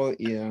will quote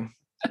you.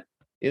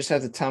 You just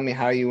have to tell me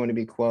how you want to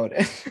be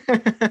quoted.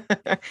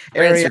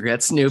 Prince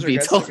regrets Snoopy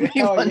told me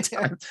one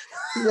time.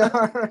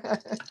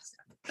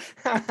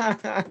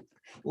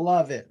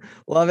 Love it.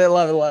 Love it.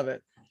 Love it. Love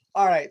it.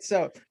 All right.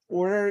 So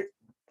we're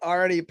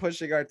already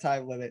pushing our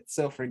time limit,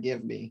 so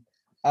forgive me.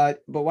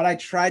 But what I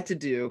tried to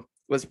do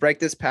was break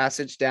this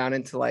passage down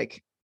into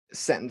like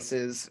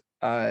sentences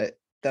that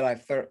I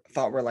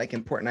thought were like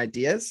important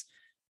ideas.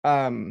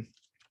 And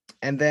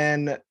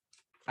then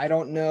I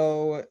don't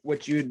know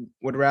what you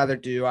would rather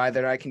do.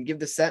 Either I can give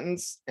the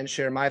sentence and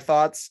share my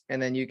thoughts,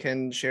 and then you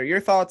can share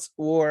your thoughts,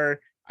 or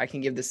I can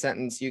give the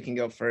sentence, you can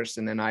go first,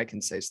 and then I can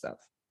say stuff.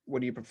 What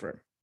do you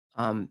prefer?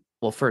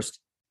 Well, first,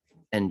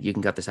 and you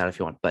can cut this out if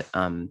you want, but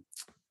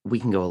we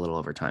can go a little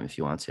over time if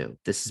you want to.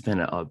 This has been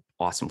an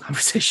awesome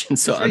conversation,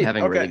 so I'm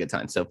having a really good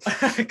time. So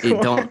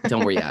cool.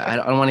 don't worry. I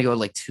don't want to go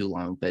like too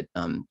long, but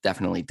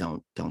definitely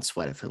don't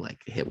sweat if it like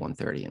hit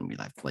 1:30 and we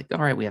like all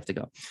right, we have to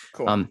go.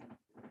 Cool.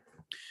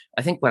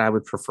 I think what I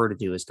would prefer to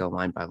do is go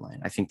line by line.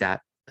 I think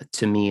that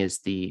to me is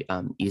the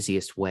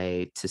easiest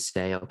way to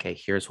say, okay,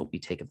 here's what we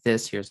take of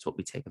this, here's what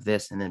we take of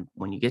this, and then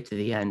when you get to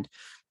the end,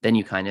 then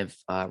you kind of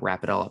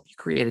wrap it all up. You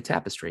create a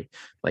tapestry,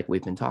 like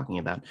we've been talking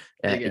about.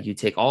 You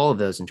take all of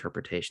those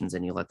interpretations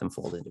and you let them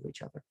fold into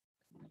each other.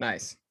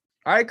 Nice.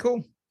 All right,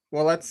 cool.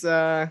 Well, let's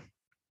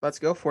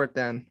go for it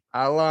then.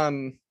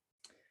 I'll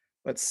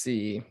let's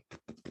see.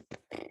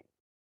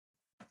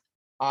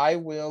 I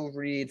will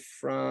read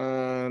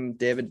from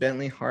David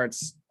Bentley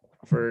Hart's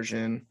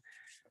version.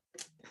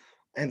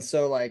 And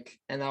so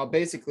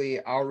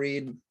I'll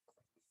read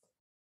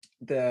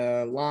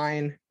the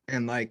line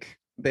and like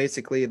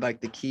basically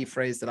like the key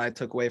phrase that I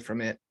took away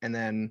from it. And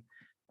then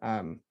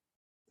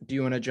do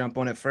you want to jump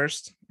on it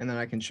first and then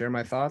I can share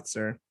my thoughts,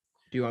 or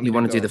do you want me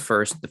to do the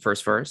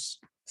first verse?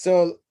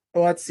 So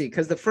let's see,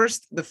 because the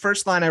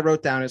first line I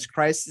wrote down is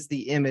Christ is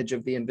the image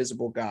of the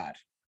invisible God.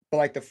 But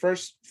like the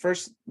first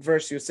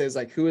verse you say is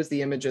like, who is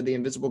the image of the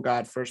invisible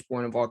God,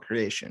 firstborn of all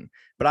creation?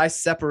 But I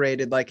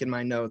separated, like in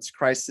my notes,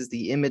 Christ is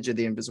the image of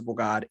the invisible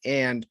God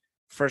and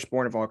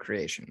firstborn of all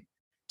creation.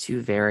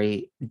 Two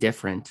very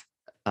different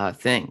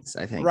things,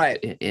 I think.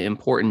 Right.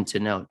 Important to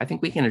note. I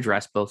think we can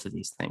address both of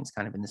these things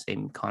kind of in the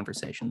same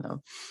conversation,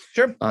 though.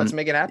 Sure. Let's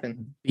make it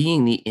happen.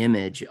 Being the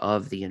image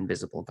of the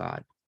invisible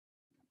God,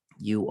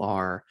 you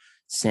are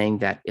saying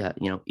that,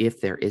 if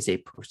there is a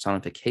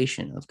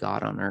personification of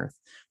God on earth,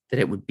 that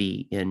it would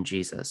be in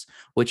Jesus,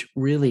 which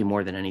really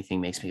more than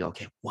anything makes me go,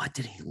 okay, what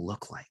did he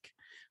look like?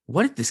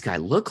 What did this guy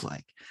look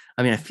like?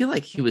 I mean, I feel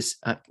like he was,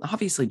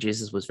 obviously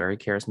Jesus was very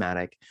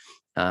charismatic.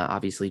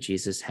 Obviously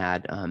Jesus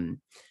had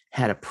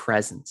a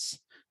presence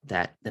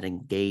that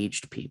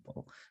engaged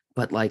people,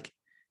 but like,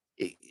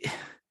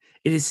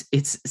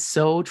 it's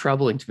so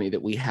troubling to me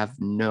that we have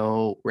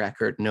no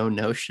record, no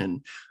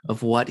notion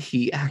of what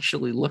he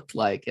actually looked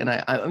like. And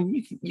I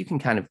mean, you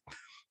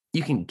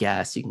can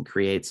guess, you can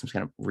create some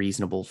kind of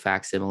reasonable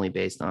facsimile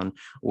based on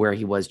where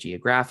he was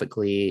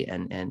geographically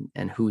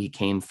and who he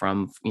came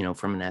from,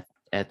 from an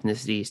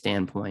ethnicity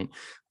standpoint,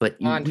 but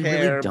we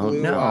really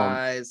don't know.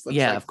 Eyes,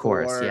 yeah, of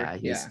course.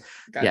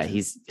 Yeah,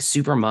 he's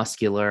super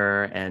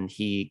muscular and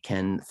he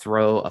can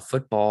throw a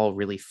football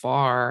really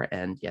far.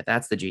 And yeah,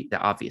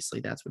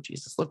 obviously that's what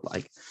Jesus looked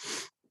like.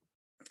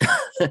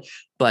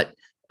 But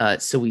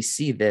so we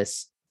see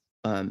this.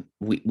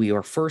 We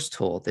are first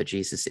told that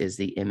Jesus is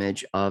the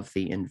image of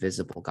the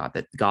invisible God,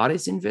 that God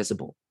is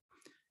invisible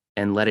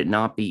and let it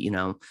not be,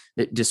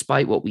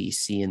 despite what we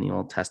see in the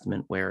Old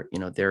Testament, where,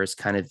 there is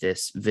kind of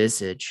this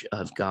visage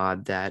of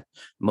God that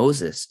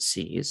Moses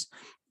sees,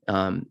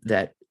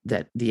 that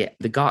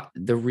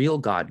the real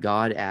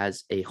God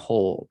as a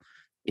whole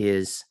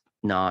is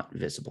not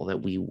visible,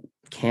 that we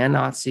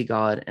cannot see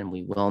God and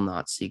we will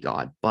not see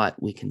God,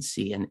 but we can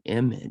see an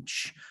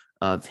image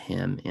of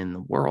him in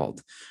the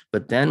world.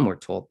 But then we're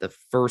told the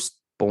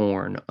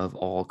firstborn of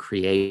all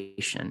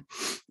creation.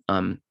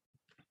 The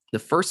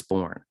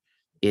firstborn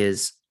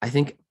is, I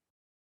think,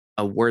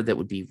 a word that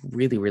would be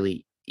really,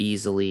 really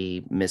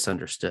easily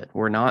misunderstood.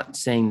 We're not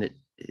saying that,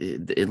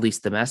 at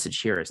least the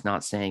message here is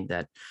not saying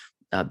that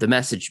the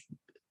message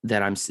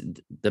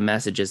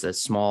is a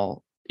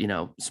small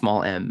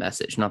m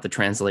message, not the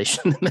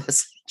translation of the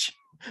message.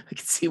 I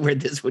can see where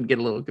this would get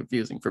a little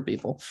confusing for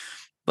people,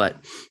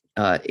 but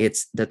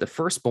it's that the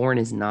firstborn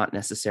is not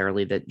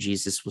necessarily that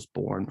Jesus was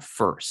born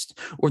first,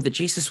 or that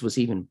Jesus was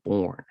even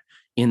born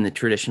in the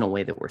traditional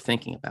way that we're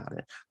thinking about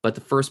it, but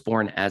the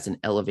firstborn as an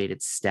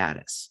elevated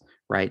status,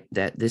 right?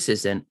 That this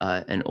is an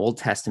Old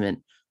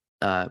Testament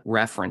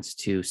reference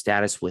to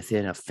status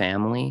within a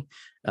family,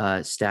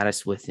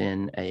 status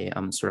within a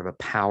sort of a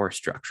power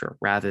structure,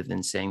 rather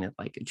than saying that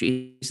like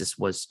Jesus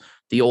was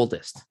the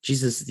oldest.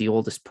 Jesus is the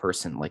oldest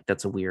person. Like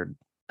that's a weird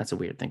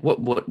thing.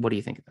 What do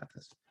you think about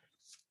this?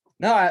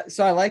 No,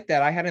 so I like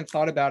that. I hadn't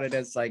thought about it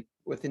as like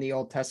within the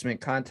Old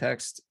Testament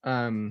context,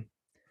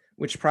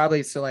 which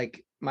probably, so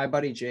like my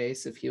buddy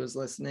Jace, if he was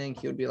listening,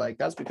 he would be like,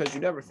 that's because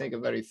you never think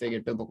of anything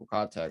in biblical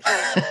context.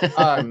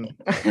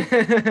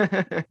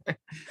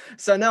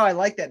 So no, I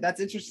like that.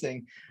 That's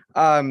interesting.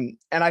 And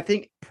I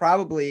think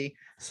probably,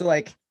 so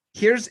like,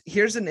 here's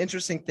an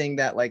interesting thing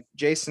that like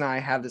Jace and I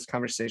have this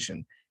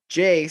conversation.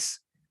 Jace,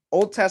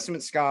 Old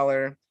Testament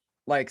scholar,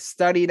 like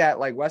studied at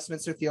like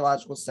Westminster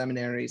Theological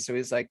Seminary. So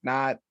he's like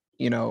not,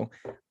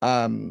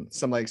 some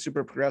like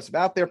super progressive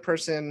out there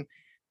person,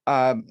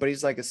 but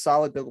he's like a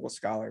solid biblical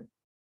scholar.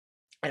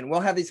 And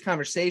we'll have these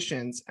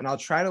conversations and I'll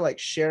try to like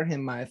share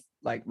him my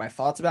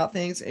thoughts about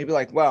things. And he'd be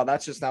like, well,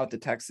 that's just not what the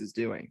text is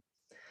doing.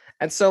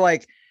 And so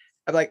like,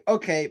 I'm like,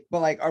 okay, but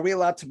like, are we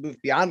allowed to move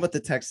beyond what the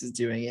text is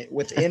doing it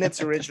within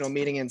its original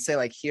meaning and say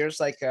like, here's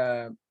like,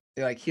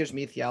 here's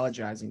me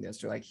theologizing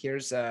this, or like,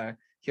 here's a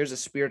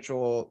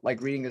spiritual,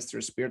 like reading this through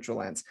a spiritual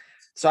lens.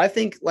 So I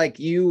think like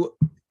you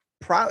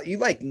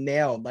like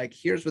nailed, like,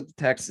 here's what the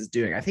text is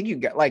doing. I think you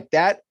get like,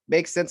 that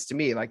makes sense to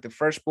me. Like the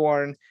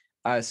firstborn,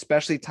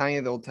 especially tying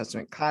in the Old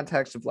Testament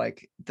context of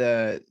like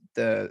the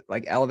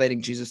like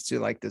elevating Jesus to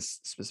like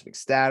this specific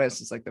status.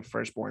 It's like the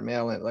firstborn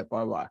male and like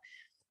blah, blah.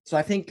 So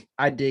I think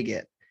I dig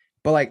it,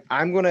 but like,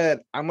 I'm going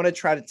to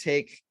try to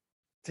take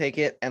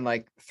it and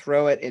like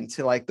throw it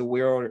into like the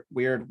weird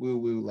woo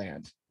woo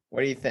land.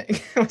 What do you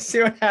think? Let's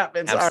see what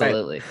happens.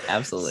 Absolutely. All right.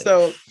 Absolutely.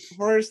 So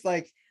first,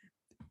 like,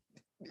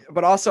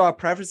 but also I'll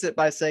preface it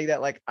by saying that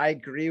like, I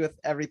agree with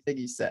everything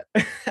you said.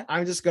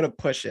 I'm just going to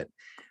push it.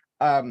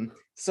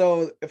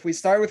 So if we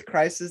start with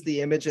Christ as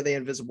the image of the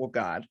invisible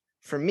God,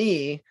 for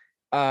me,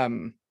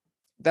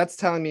 that's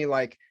telling me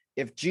like,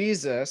 if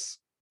Jesus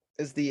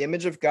is the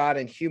image of God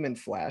in human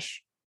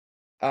flesh,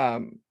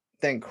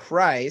 then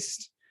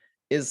Christ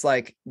is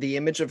like the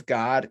image of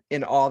God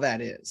in all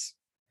that is.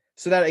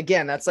 So that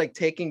again, that's like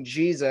taking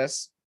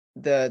Jesus,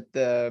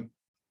 the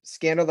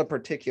scandal, the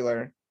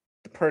particular,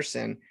 the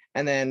person,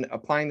 and then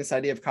applying this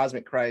idea of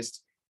cosmic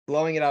Christ,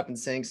 blowing it up and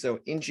saying, so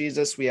in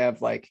Jesus, we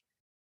have like,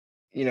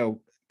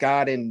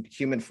 God in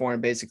human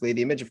form, basically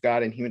the image of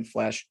God in human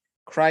flesh.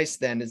 Christ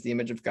then is the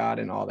image of God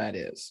in all that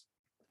is.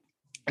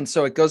 And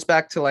so it goes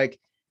back to like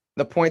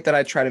the point that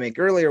I tried to make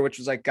earlier, which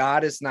was like,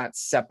 God is not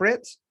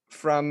separate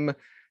from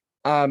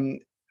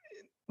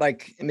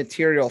like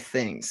material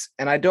things.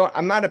 And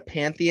I'm not a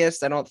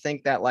pantheist. I don't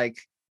think that like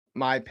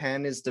my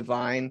pen is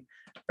divine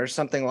or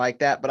something like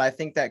that, but I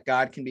think that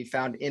God can be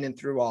found in and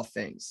through all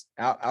things.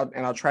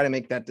 I'll try to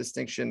make that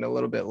distinction a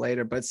little bit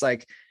later, but it's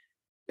like,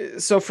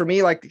 so for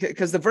me, like,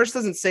 because the verse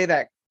doesn't say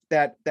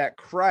that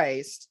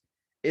Christ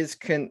is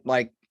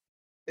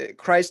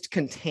Christ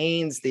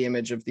contains the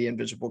image of the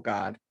invisible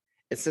God.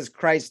 It says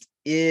Christ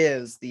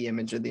is the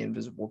image of the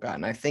invisible God.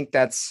 And I think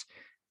that's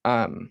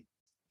an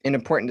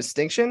important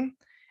distinction.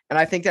 And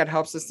I think that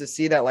helps us to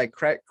see that like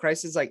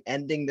Christ is like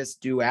ending this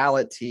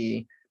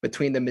duality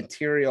between the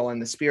material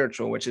and the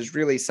spiritual, which is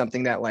really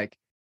something that like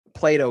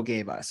Plato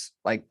gave us.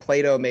 Like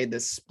Plato made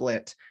this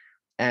split.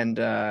 And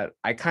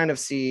I kind of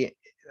see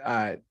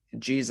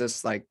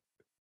Jesus like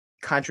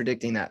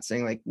contradicting that,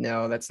 saying like,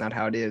 no, that's not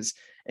how it is.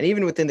 And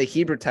even within the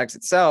Hebrew text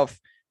itself,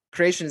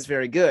 creation is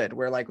very good,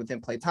 where like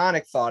within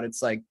Platonic thought,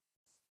 it's like,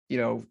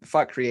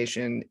 fuck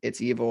creation,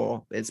 it's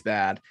evil, it's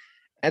bad.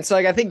 And so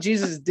like, I think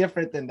Jesus is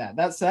different than that.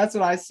 That's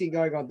what I see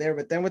going on there.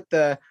 But then with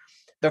the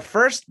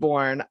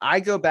firstborn, I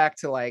go back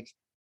to like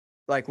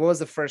what was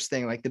the first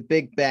thing? Like the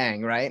Big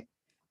Bang, right?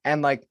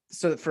 And like,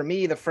 so for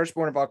me, the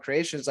firstborn of all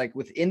creation is like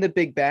within the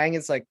Big Bang,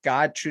 it's like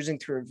God choosing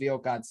to reveal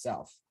God's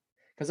self.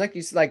 Because like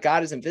you said, like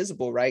God is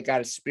invisible, right?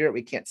 God is spirit.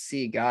 We can't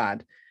see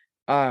God.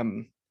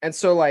 And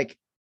so like,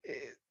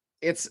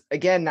 it's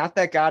again not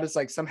that God is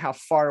like somehow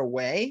far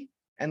away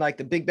and like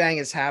the Big Bang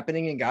is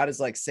happening and God is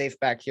like safe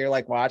back here,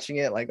 like watching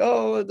it, like,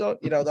 oh,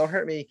 don't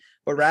hurt me,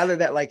 but rather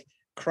that like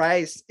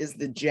Christ is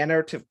the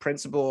generative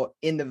principle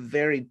in the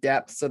very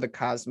depths of the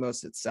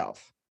cosmos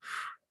itself.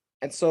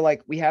 And so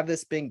like we have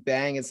this Big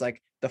Bang is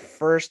like the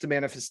first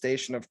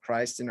manifestation of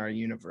Christ in our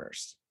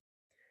universe.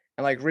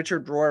 And like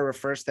Richard Rohr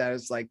refers to that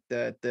as like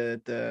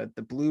the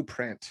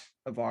blueprint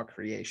of all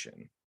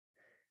creation.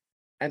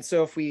 And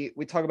so if we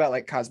talk about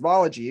like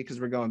cosmology,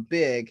 because we're going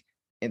big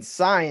in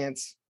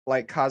science,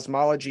 like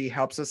cosmology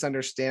helps us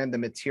understand the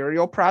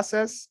material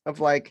process of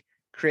like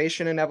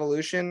creation and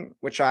evolution,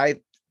 which I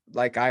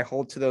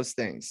hold to those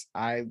things.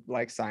 I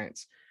like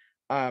science.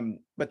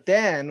 But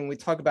then when we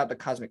talk about the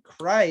cosmic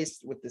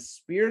Christ with the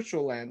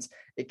spiritual lens,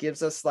 it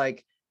gives us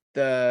like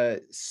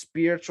the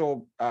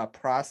spiritual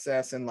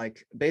process and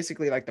like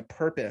basically like the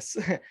purpose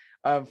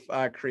of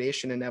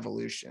creation and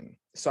evolution.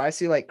 So I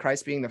see like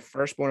Christ being the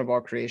firstborn of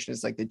all creation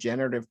is like the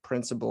generative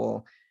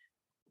principle,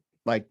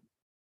 like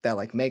that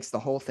like makes the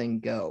whole thing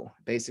go,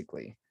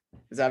 basically.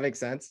 Does that make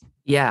sense?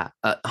 Yeah,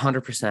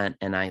 100%.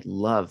 And I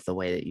love the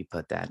way that you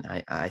put that.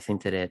 And I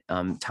think that it,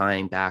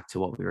 tying back to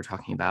what we were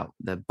talking about,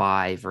 the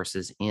by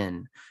versus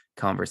in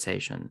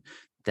conversation,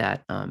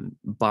 that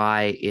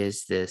by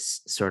is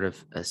this sort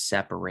of a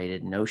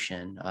separated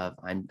notion of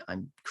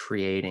I'm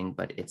creating,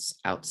 but it's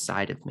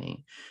outside of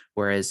me.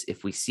 Whereas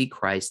if we see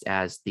Christ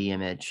as the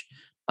image,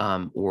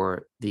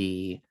 or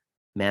the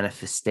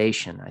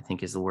manifestation, I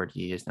think is the word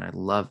you used, and I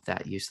love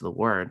that use of the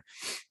word.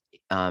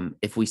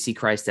 If we see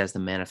Christ as the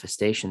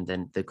manifestation,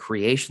 then the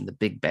creation, the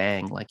Big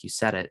Bang, like you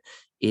said, it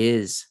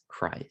is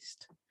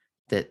Christ.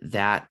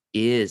 That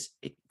is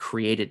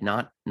created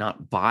not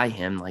by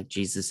him, like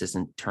Jesus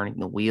isn't turning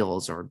the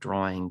wheels or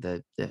drawing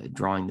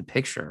the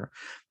picture.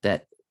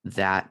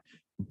 That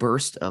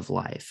burst of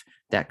life,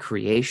 that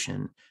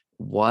creation,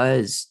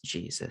 was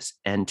Jesus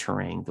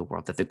entering the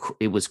world.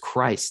 It was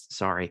Christ.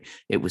 Sorry,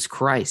 it was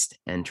Christ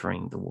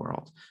entering the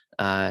world.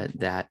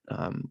 That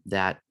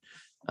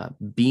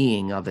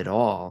being of it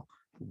all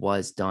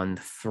was done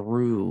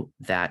through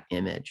that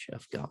image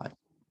of God.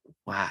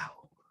 Wow.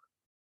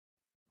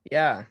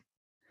 Yeah.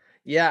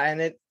 Yeah. And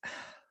it,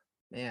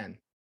 man,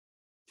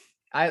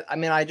 I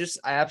mean, I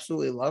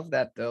absolutely love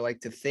that though.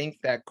 Like to think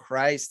that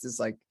Christ is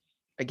like,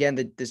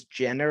 again, this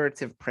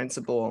generative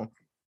principle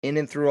in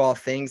and through all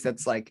things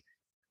that's like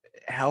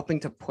helping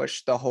to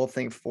push the whole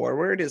thing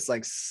forward is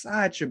like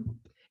such a,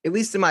 at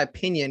least in my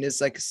opinion,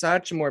 is like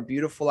such a more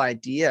beautiful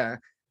idea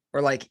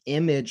or like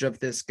image of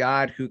this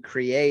God who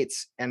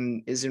creates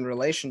and is in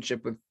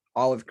relationship with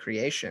all of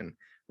creation,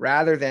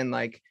 rather than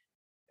like,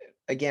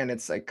 again,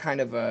 it's like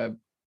kind of a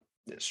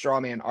straw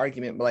man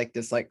argument, but like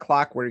this like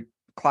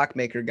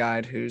clockmaker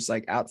guide who's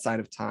like outside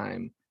of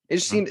time.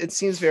 It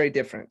seems very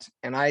different,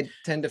 and I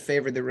tend to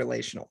favor the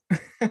relational.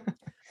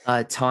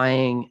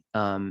 Tying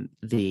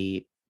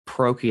the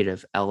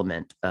procreative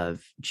element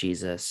of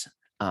Jesus,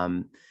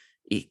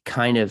 it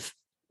kind of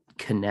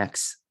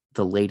connects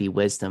the Lady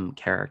Wisdom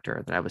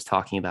character that I was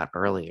talking about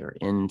earlier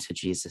into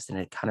Jesus. And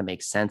it kind of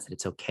makes sense that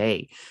it's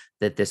okay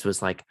that this was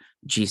like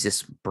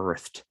Jesus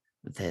birthed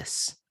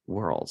this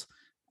world,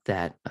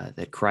 that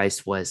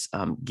Christ was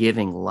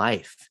giving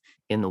life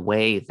in the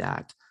way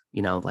that,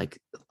 like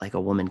a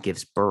woman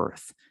gives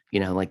birth,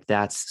 like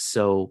that's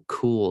so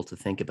cool to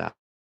think about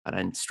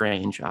and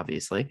strange,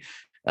 obviously.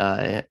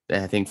 I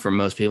think for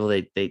most people,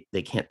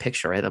 they can't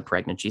picture it, a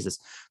pregnant Jesus,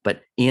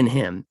 but in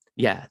him,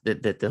 yeah,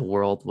 that the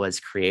world was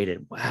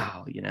created.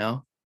 Wow,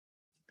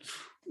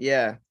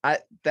 Yeah,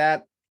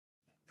 the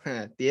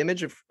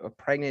image of a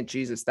pregnant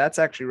Jesus, that's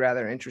actually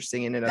rather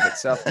interesting in and of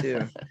itself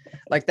too.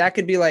 Like that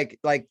could be like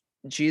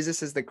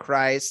Jesus is the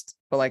Christ,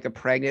 but like a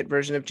pregnant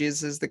version of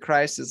Jesus is the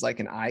Christ is like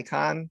an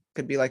icon.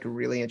 Could be like a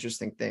really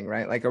interesting thing,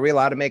 right? Like, are we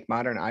allowed to make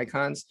modern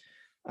icons?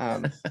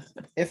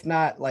 If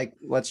not, like,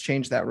 let's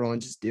change that rule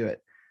and just do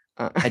it.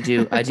 I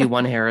do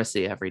one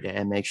heresy every day.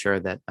 I make sure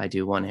that I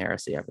do one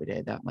heresy every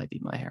day. That might be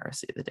my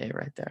heresy of the day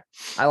right there.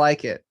 I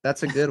like it.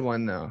 That's a good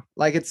one though.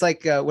 Like it's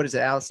like what is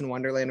it, Alice in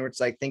Wonderland, where it's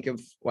like think of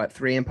what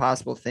 3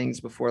 impossible things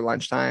before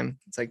lunchtime.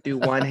 It's like do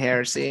one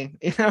heresy,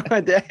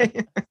 a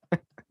day.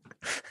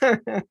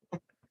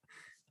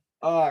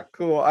 Oh,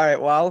 cool. All right.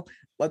 Well,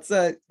 let's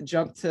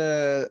jump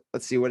to,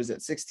 let's see, what is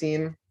it?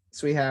 16.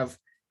 So we have,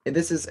 and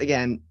this is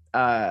again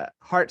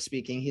Hart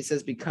speaking. He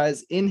says,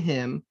 because in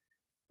him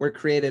were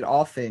created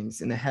all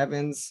things in the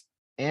heavens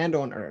and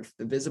on earth,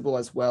 the visible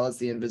as well as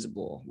the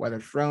invisible, whether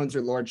thrones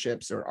or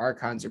lordships or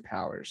archons or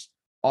powers.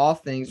 All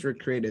things were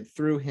created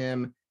through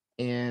him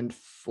and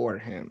for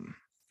him.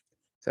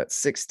 So that's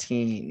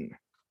 16.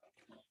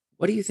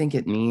 What do you think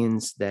it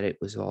means that it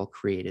was all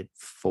created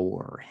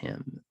for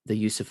him? The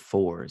use of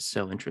for is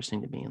so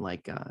interesting to me.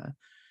 Like,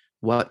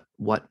 what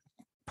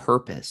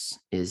purpose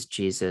is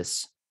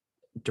Jesus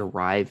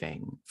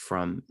deriving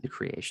from the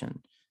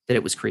creation, that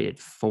it was created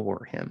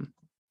for him?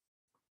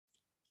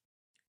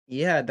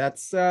 Yeah,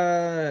 that's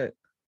I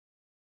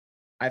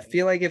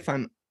feel like if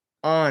I'm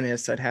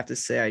honest, I'd have to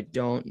say I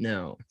don't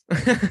know.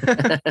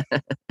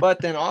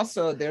 But then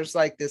also there's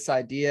like this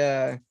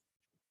idea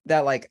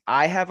that like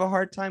I have a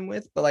hard time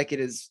with, but like it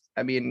is,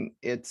 I mean,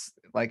 it's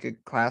like a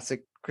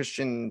classic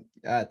Christian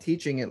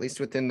teaching, at least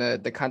within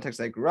the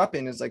context I grew up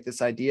in, is like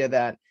this idea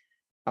that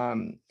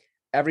um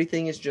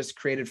everything is just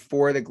created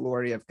for the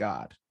glory of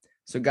God.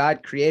 So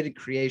God created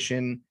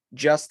creation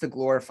just to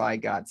glorify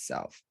God's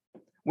self,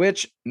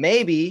 which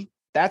maybe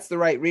that's the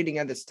right reading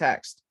of this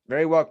text.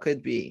 Very well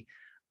could be.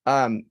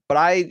 But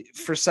I,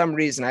 for some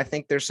reason, I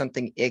think there's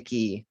something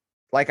icky.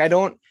 Like I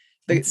don't,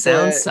 It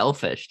sounds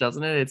selfish,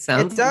 doesn't it? It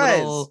sounds it a does.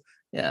 little,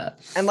 yeah.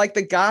 And like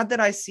the God that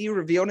I see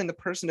revealed in the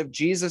person of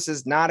Jesus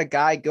is not a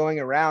guy going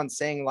around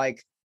saying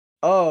like,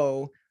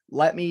 oh,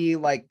 let me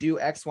like do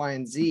X, Y,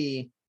 and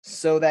Z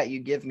so that you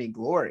give me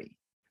glory.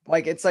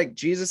 Like it's like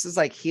Jesus is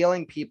like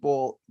healing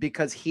people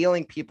because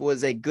healing people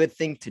is a good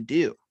thing to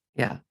do.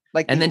 Yeah.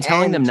 Like And the then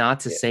telling them end,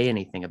 not to say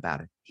anything about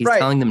it. He's right?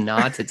 telling them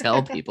not to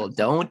tell people.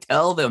 Don't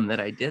tell them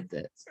that I did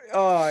this.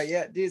 Oh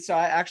yeah, dude. So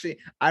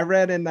I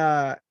read in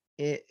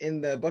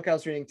the book I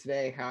was reading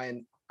today how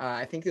in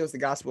I think it was the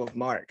Gospel of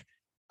Mark,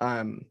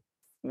 um,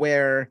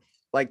 where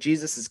like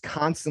Jesus is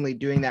constantly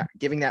doing that,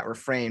 giving that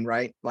refrain,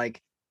 right? Like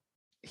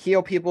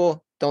heal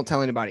people, don't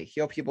tell anybody.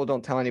 Heal people,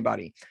 don't tell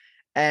anybody.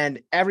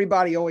 And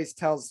everybody always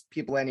tells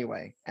people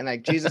anyway. And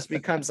like Jesus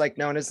becomes like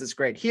known as this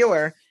great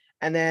healer.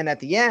 And then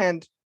at the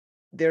end,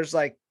 there's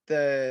like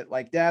the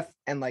like death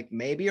and like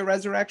maybe a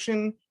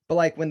resurrection. But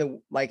like when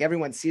the like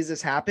everyone sees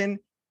this happen,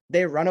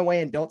 they run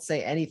away and don't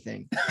say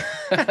anything.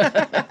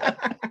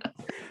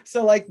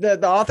 So like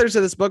the authors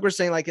of this book were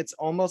saying like it's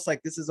almost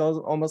like this is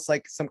almost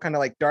like some kind of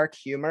like dark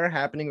humor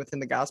happening within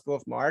the Gospel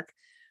of Mark,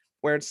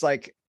 where it's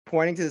like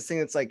pointing to this thing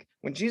that's like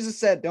when Jesus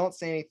said don't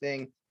say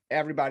anything,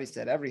 everybody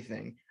said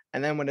everything.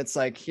 And then when it's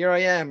like here I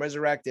am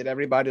resurrected,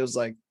 everybody was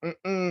like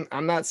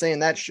I'm not saying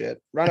that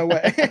shit, run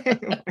away.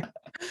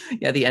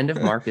 Yeah, the end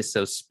of Mark is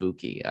so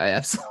spooky. I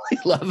absolutely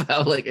love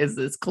how like is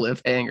this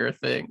cliffhanger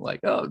thing like,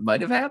 oh, it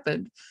might have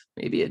happened,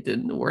 maybe it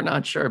didn't, we're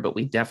not sure, but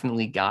we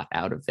definitely got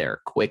out of there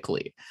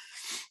quickly.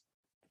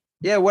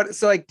 Yeah, what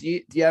so like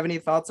do you have any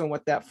thoughts on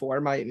what that for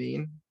might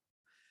mean?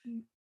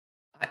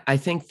 I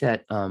think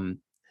that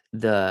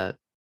the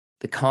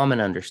the common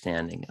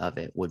understanding of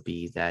it would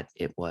be that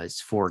it was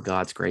for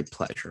God's great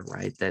pleasure,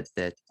 right?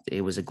 That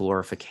it was a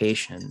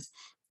glorification,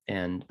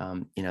 and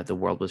the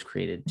world was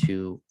created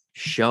to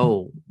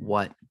show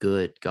what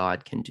good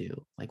God can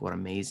do, like what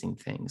amazing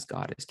things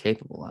God is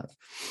capable of.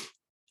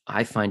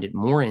 I find it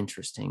more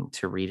interesting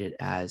to read it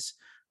as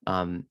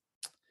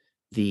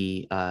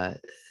the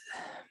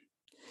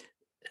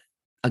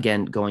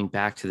again, going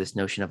back to this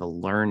notion of a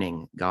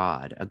learning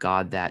God, a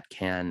God that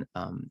can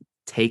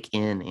take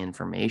in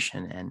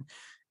information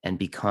and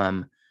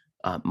become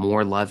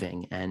more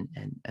loving and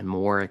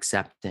more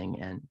accepting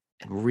and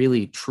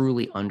really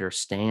truly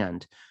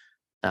understand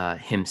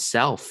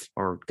himself,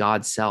 or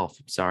God's self.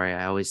 Sorry,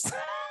 I always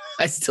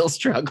I still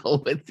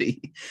struggle with the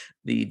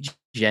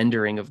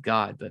gendering of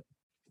God, but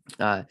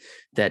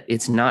that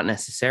it's not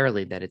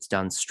necessarily that it's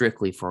done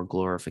strictly for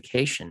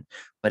glorification,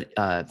 but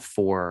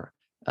for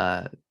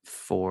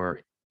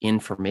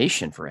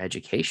information, for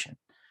education,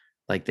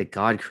 like that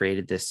God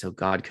created this so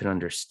God could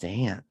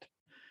understand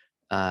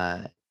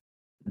that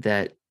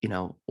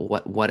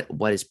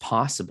what is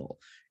possible.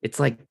 It's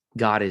like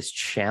God is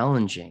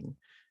challenging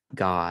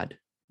God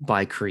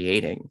by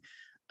creating.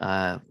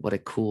 What a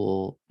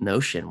cool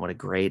notion! What a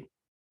great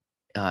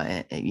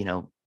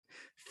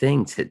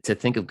thing to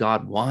think of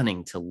God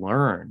wanting to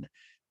learn.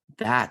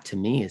 That to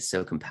me is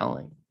so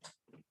compelling.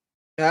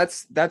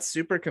 That's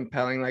super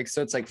compelling. Like,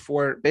 so it's like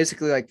for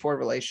basically like for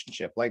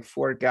relationship, like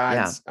for Yeah,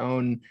 God's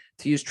own,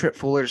 to use Trip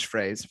Fuller's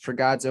phrase, for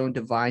God's own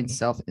divine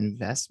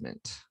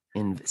self-investment.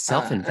 in Uh,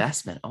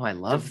 self-investment. Oh, I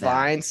love that.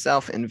 Divine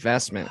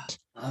self-investment.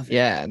 Love it.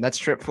 Yeah, that's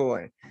Trip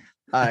Fuller.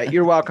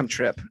 You're welcome,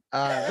 Trip.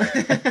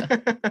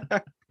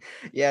 Yeah,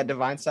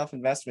 divine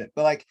self-investment.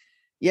 But like,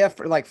 yeah,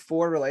 for like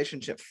for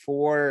relationship,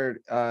 for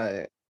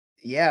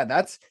yeah,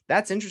 that's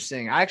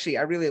interesting. I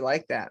really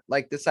like that.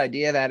 Like this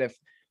idea that if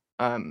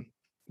um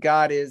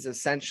God is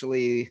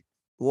essentially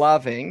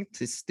loving,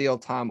 to steal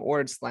Tom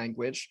Ord's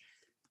language,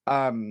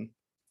 um,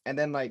 and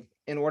then like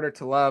in order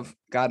to love,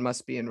 God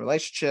must be in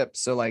relationship.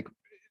 So like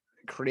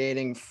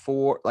creating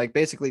for like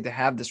basically to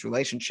have this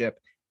relationship,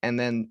 and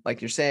then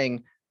like you're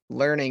saying,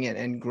 learning it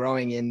and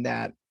growing in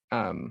that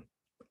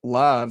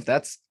love.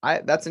 That's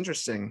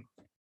interesting.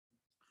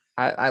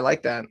 I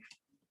like that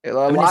a I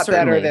mean, it's lot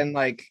better certainly than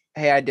like,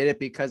 hey, I did it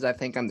because I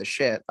think I'm the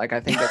shit. Like I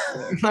think that's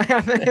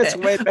I think it's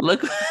way better.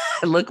 look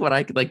look what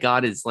I could, like,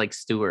 God is like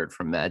Stewart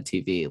from Mad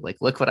TV. Like,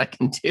 look what I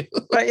can do.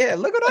 But yeah,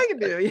 look what I can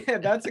do. Yeah,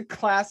 that's a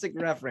classic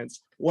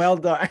reference. Well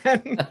done.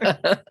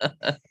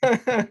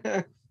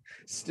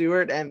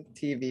 Stewart and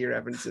TV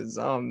references.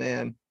 Oh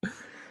man.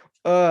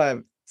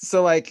 So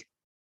like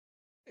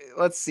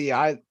let's see.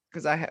 Let's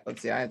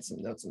see, I had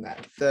some notes on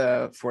that.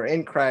 For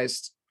in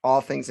Christ,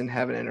 all things in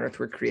heaven and earth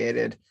were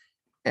created,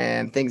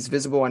 and things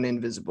visible and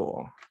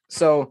invisible.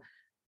 So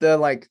the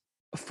like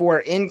for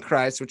in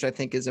Christ, which I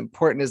think is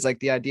important, is like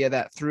the idea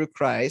that through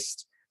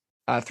Christ,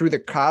 through the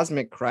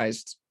cosmic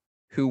Christ,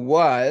 who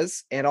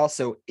was and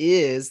also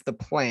is the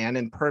plan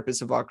and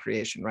purpose of all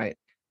creation, right?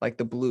 Like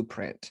the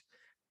blueprint.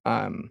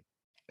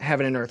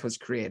 Heaven and earth was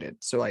created.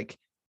 So like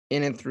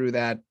in and through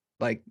that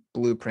like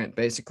blueprint,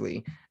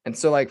 basically. And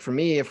so like for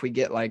me, if we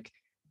get like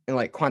in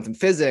like quantum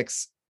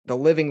physics, the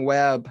living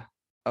web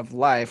of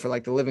life, or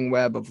like the living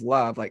web of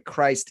love, like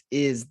Christ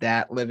is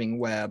that living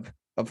web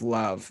of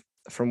love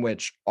from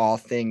which all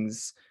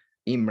things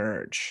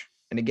emerge.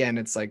 And again,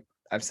 it's like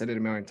I've said it a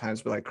million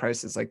times, but like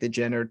Christ is like the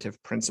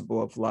generative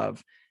principle of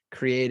love,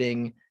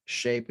 creating,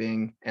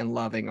 shaping, and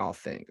loving all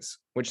things,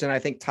 which then I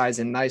think ties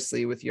in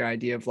nicely with your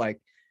idea of like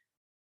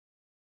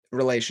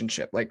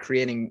relationship, like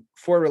creating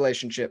for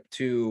relationship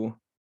to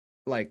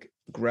like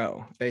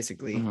grow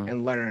basically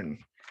and learn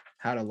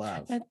how to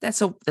love.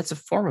 That's a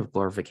form of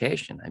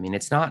glorification. I mean,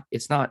 it's not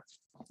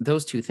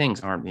those two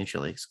things aren't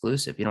mutually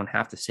exclusive. You don't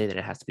have to say that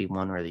it has to be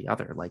one or the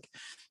other. Like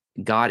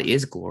God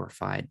is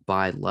glorified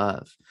by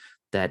love.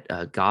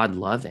 That God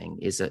loving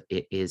is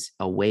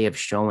a way of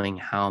showing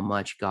how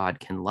much God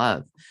can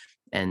love,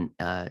 and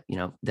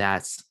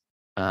that's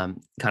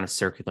kind of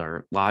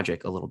circular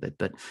logic a little bit,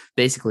 but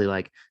basically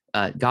like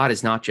God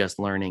is not just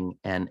learning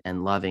and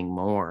loving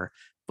more,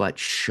 but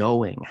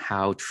showing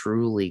how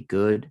truly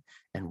good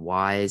and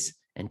wise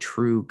and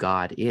true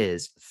God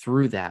is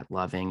through that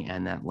loving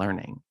and that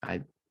learning.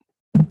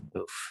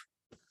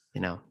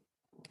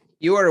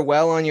 You are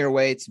well on your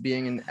way to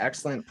being an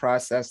excellent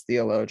process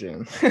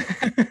theologian.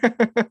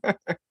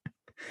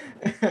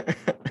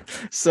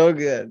 So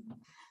good.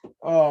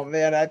 Oh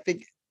man, I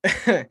think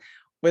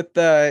with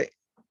the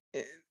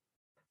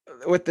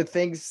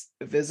things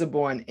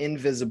visible and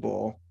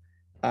invisible,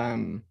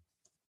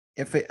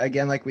 if it,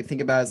 again, like we think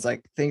about it as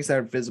like things that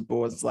are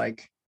visible as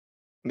like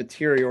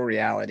material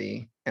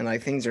reality, and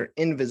like things are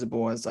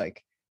invisible as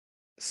like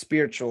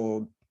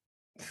spiritual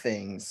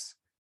things.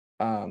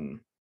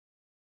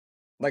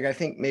 Like I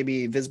think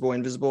maybe visible,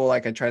 invisible,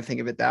 like I try to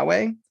think of it that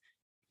way.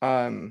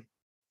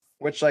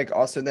 Which like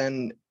also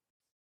then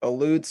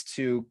alludes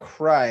to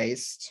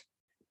Christ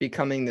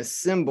becoming the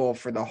symbol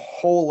for the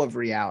whole of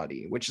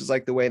reality, which is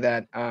like the way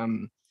that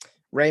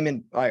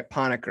Raymond like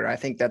Ponecker, I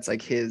think that's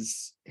like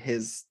his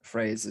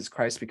phrase is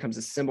Christ becomes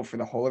a symbol for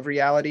the whole of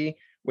reality,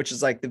 which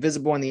is like the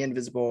visible and the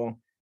invisible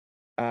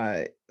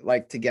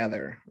like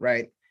together,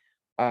 right?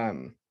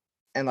 And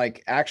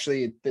like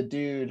actually the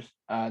dude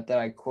that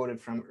I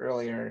quoted from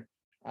earlier,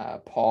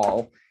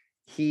 Paul,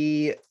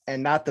 he,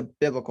 and not the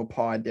biblical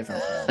Paul, a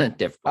different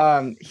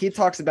Paul. He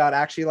talks about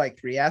actually like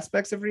three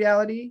aspects of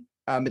reality: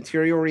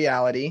 material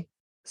reality,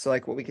 so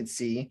like what we can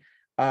see,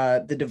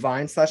 the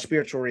divine /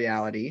 spiritual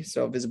reality,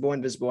 so visible,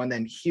 invisible, and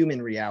then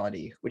human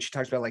reality, which he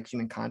talks about like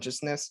human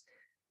consciousness.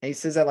 And he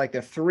says that like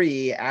the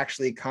three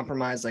actually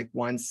compromise like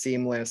one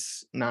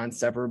seamless,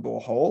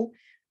 non-separable whole,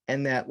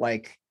 and that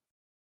like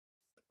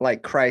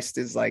Christ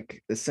is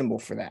like the symbol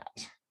for that.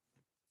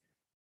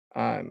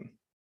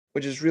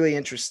 Which is really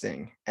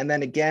interesting. And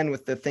then again,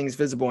 with the things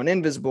visible and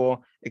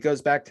invisible, it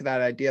goes back to that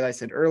idea that I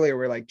said earlier,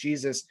 where like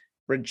Jesus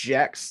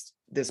rejects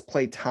this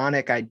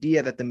Platonic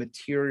idea that the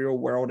material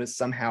world is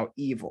somehow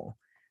evil,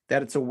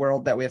 that it's a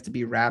world that we have to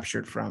be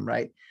raptured from,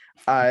 right?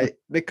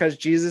 Because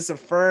Jesus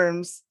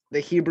affirms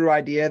the Hebrew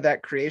idea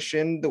that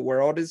creation, the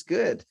world is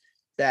good,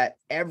 that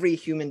every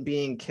human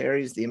being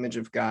carries the image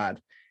of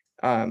God.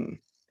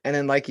 And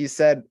then, like you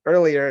said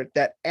earlier,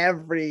 that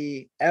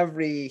every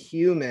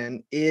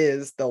human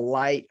is the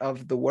light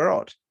of the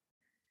world,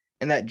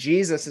 and that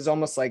Jesus is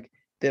almost like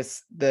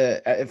this.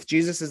 If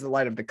Jesus is the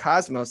light of the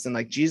cosmos, then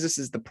like Jesus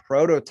is the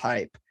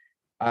prototype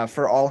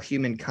for all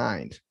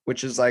humankind,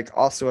 which is like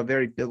also a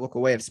very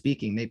biblical way of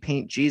speaking. They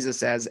paint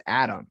Jesus as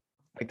Adam,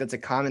 like that's a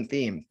common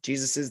theme.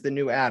 Jesus is the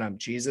new Adam.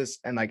 Jesus,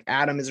 and like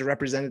Adam is a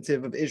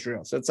representative of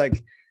Israel. So it's like,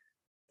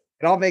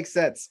 it all makes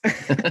sense.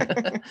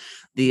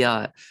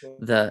 The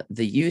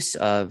use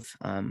of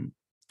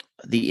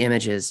the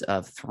images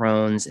of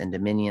thrones and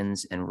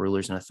dominions and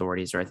rulers and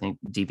authorities, or I think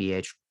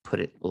DBH put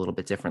it a little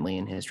bit differently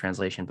in his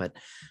translation, but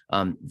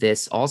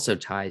this also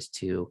ties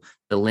to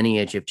the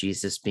lineage of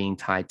Jesus being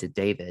tied to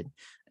David,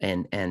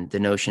 and the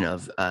notion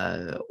of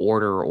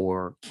order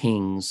or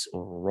kings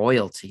or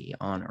royalty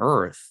on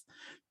earth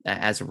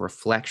as a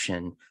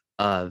reflection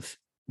of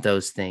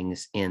those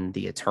things in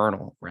the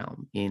eternal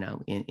realm,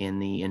 in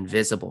the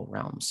invisible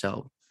realm.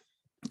 So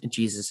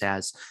Jesus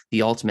has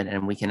the ultimate,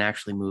 and we can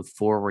actually move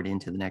forward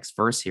into the next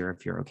verse here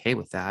if you're okay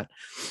with that.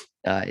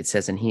 It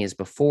says, and he is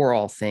before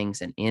all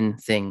things, and in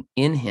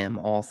him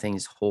all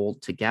things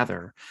hold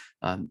together.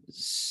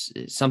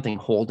 Something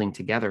holding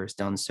together is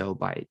done so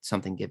by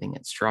something giving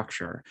it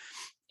structure.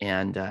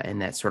 And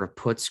that sort of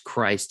puts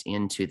Christ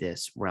into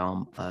this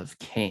realm of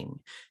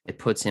king. It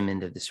puts him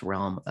into this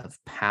realm of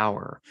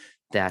power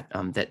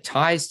that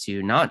ties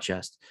to not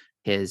just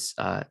his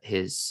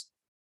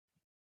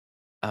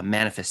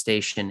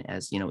manifestation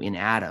as, in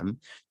Adam,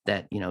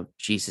 that,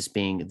 Jesus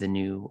being the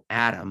new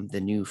Adam,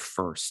 the new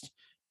first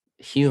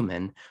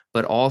human,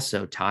 but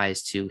also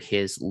ties to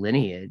his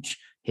lineage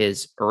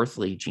his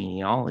earthly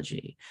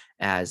genealogy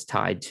as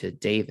tied to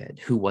David,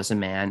 who was a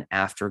man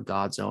after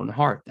God's own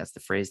heart. That's the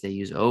phrase they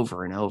use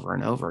over and over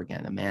and over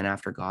again, a man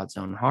after God's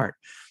own heart.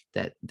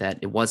 That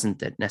it wasn't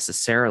that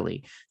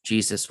necessarily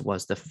Jesus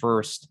was the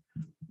first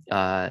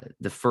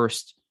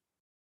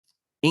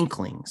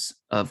inklings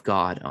of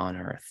God on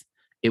earth.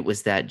 It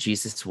was that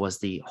Jesus was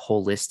the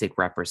holistic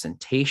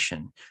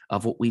representation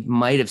of what we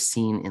might have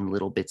seen in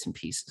little bits and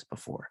pieces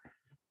before.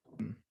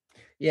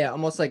 Yeah,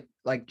 almost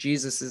like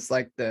Jesus is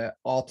like the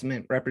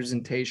ultimate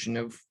representation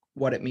of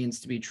what it means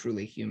to be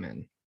truly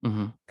human.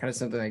 Mm-hmm. Kind of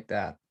something like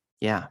that.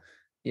 Yeah.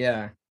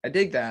 Yeah, I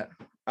dig that.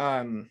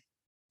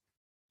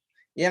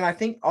 Yeah, and I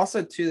think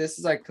also too, this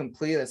is like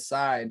complete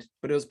aside,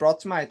 but it was brought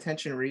to my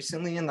attention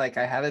recently, and like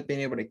I haven't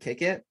been able to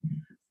kick it.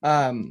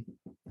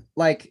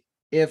 Like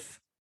if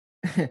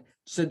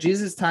so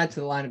Jesus tied to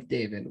the line of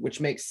David,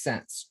 which makes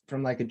sense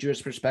from like a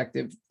Jewish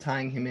perspective,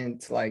 tying him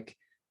into like,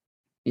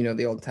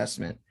 the Old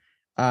Testament,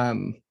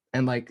 and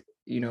like,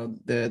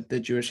 the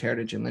Jewish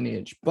heritage and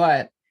lineage.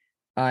 But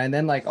and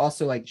then like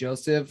also like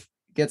Joseph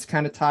gets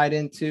kind of tied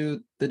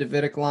into the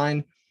Davidic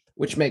line,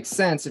 which makes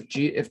sense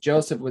if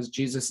Joseph was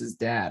Jesus's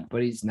dad,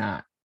 but he's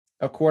not,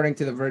 according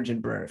to the virgin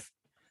birth.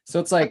 So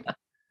it's like,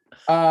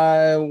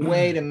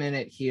 wait a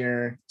minute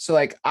here. So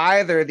like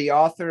either the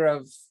author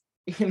of,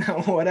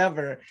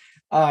 whatever,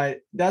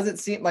 doesn't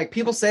seem like,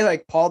 people say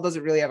like Paul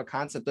doesn't really have a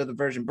concept of the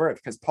virgin birth,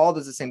 because Paul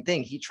does the same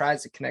thing. He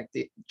tries to connect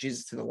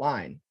Jesus to the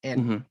line,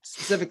 and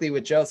specifically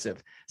with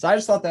Joseph. So I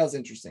just thought that was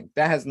interesting.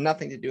 That has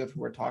nothing to do with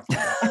what we're talking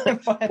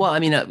about. But, well, I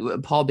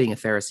mean, Paul being a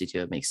Pharisee too,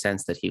 it makes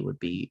sense that he would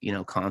be,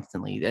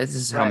 constantly. This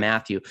is how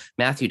Matthew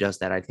does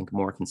that, I think,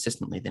 more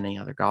consistently than any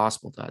other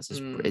gospel does,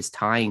 is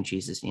tying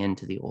Jesus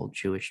into the old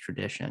Jewish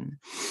tradition.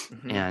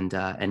 And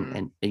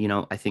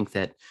I think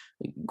that,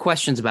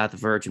 questions about the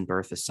virgin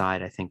birth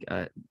aside, I think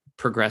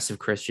progressive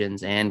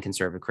Christians and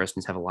conservative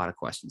Christians have a lot of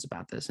questions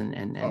about this,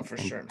 and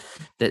sure,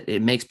 that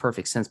it makes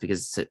perfect sense,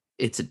 because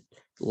it's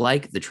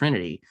like the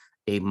Trinity,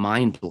 a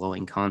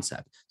mind-blowing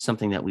concept,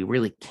 something that we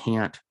really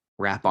can't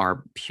wrap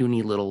our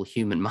puny little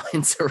human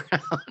minds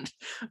around.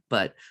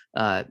 But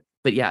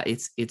yeah,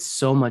 it's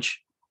so much.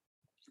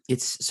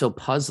 It's so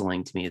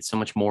puzzling to me. It's so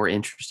much more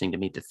interesting to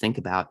me to think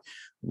about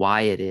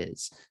why it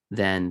is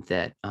then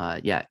that,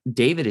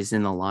 David is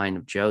in the line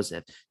of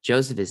Joseph.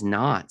 Joseph is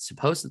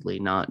supposedly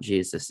not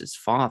Jesus's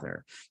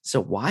father.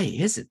 So why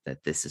is it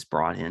that this is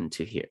brought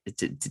into here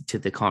to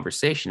the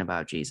conversation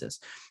about Jesus?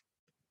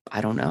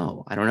 I don't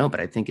know, but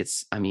I think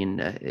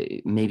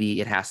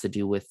maybe it has to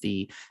do with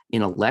the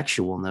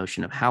intellectual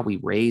notion of how we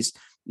raise.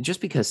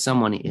 Just because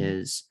someone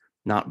is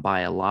not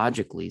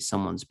biologically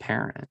someone's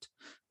parent,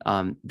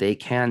 they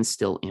can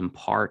still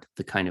impart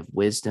the kind of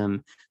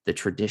wisdom, the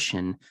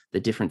tradition, the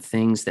different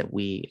things that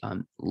we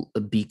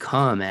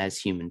become as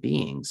human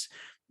beings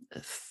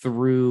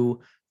through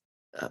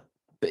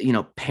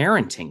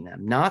parenting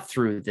them, not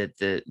through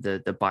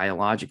the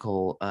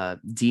biological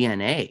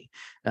DNA,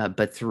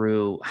 but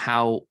through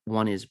how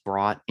one is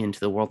brought into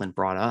the world and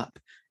brought up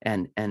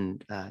and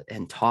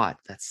taught.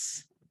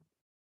 That's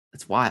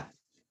wild.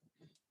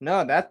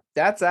 No,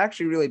 that's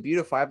actually really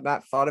beautiful. I've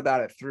not thought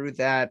about it through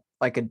that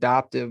like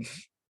adoptive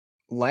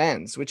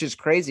lens, which is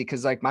crazy,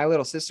 because like my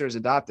little sister is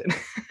adopted.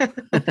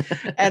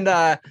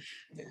 And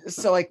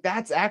so like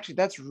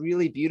that's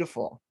really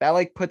beautiful. That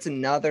like puts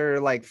another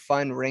like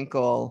fun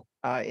wrinkle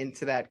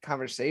into that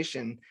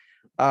conversation,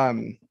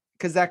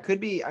 because that could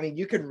be, I mean,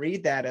 you could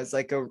read that as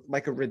like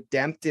a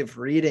redemptive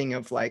reading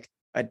of like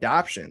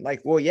adoption.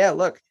 Like, well, yeah,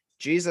 look,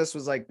 Jesus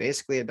was like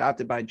basically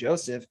adopted by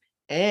Joseph,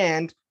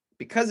 and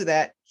because of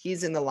that,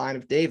 he's in the line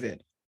of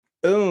David.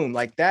 Boom.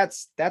 Like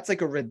that's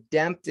like a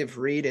redemptive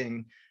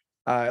reading,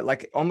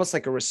 like almost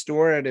like a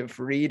restorative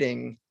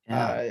reading.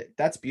 Yeah.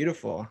 That's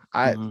beautiful.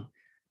 And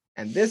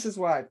this is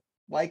why I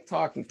like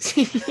talking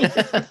to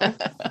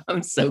you.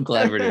 I'm so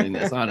glad we're doing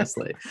this,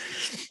 honestly.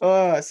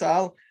 So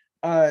I'll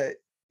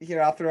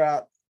throw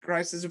out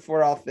Christ is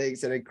before all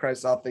things, and in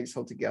Christ all things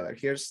hold together.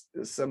 Here's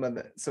some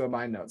of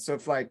my notes. So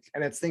if like,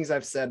 and it's things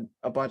I've said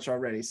a bunch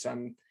already, so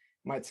I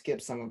might skip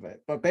some of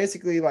it, but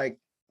basically like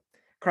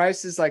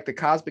Christ is like the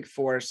cosmic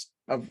force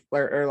of,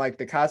 or like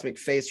the cosmic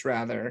face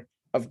rather,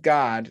 of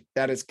God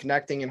that is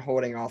connecting and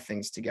holding all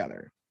things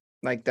together.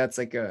 Like that's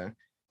like a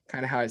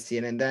kind of how I see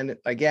it. And then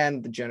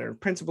again, the generative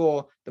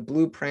principle, the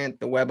blueprint,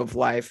 the web of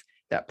life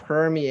that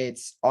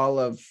permeates all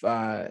of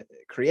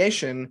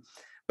creation.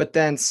 But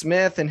then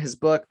Smith, in his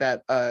book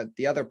that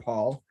the other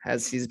Paul,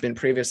 as he's been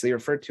previously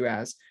referred to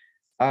as,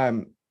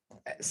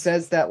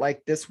 says that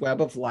like this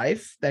web of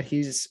life that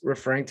he's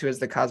referring to as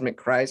the cosmic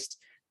Christ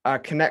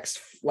connects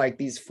like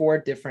these four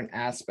different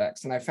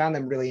aspects. And I found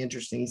them really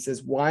interesting. He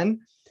says one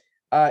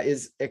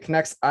is it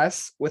connects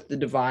us with the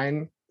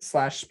divine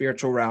 /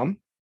 spiritual realm.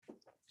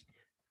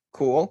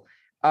 Cool.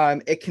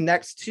 It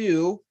connects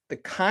to the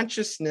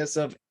consciousness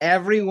of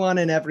everyone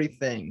and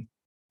everything.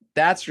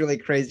 That's really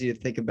crazy to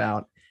think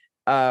about.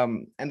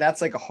 And that's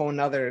like a whole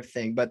nother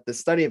thing, but the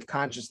study of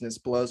consciousness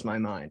blows my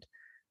mind.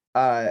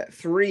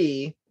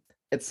 3,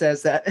 it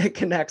says that it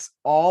connects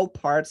all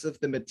parts of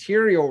the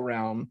material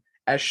realm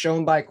as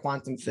shown by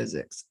quantum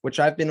physics, which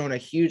I've been on a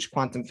huge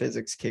quantum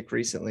physics kick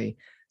recently.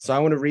 So I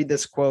want to read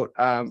this quote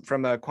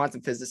from a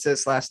quantum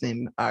physicist, last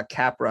name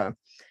Capra.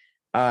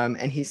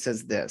 And he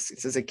says this. It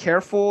says, a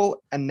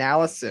careful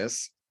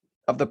analysis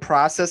of the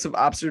process of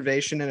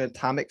observation in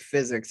atomic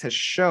physics has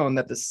shown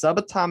that the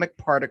subatomic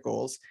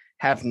particles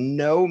have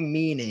no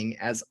meaning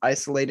as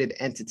isolated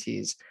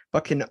entities,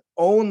 but can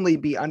only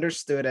be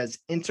understood as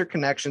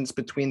interconnections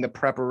between the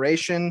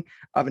preparation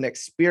of an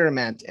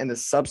experiment and the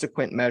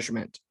subsequent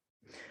measurement.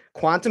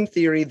 Quantum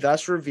theory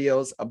thus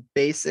reveals a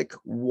basic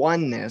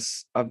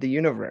oneness of the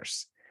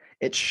universe.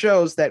 It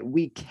shows that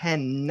we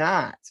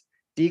cannot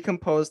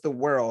decompose the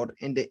world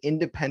into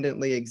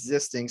independently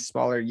existing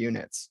smaller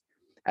units.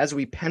 As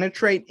we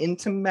penetrate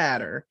into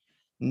matter,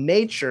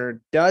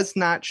 nature does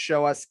not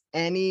show us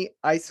any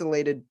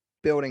isolated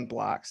building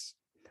blocks,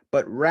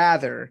 but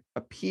rather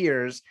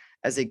appears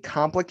as a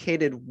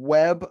complicated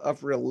web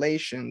of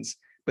relations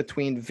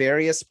between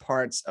various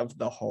parts of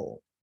the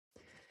whole.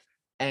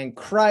 And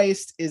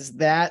Christ is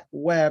that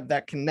web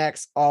that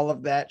connects all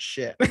of that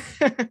shit.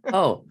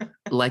 Oh,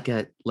 like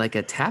a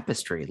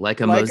tapestry, like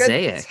a like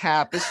mosaic. A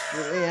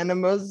tapestry and a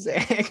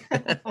mosaic.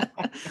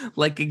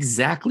 Like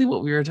exactly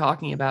what we were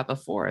talking about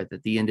before,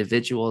 that the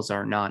individuals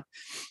are not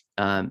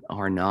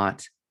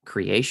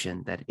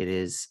creation, that it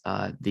is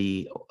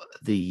the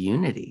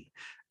unity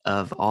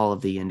of all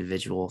of the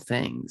individual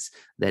things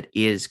that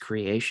is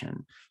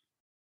creation.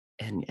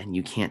 And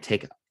you can't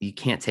take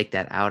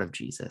that out of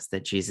Jesus,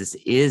 that Jesus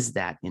is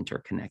that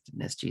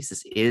interconnectedness.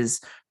 Jesus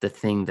is the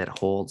thing that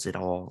holds it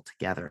all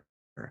together.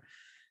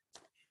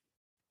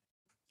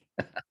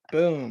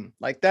 Boom.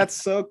 Like, that's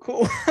so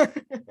cool.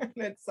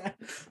 And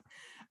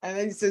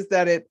then he says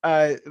that it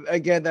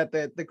again, that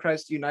the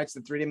Christ unites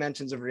the three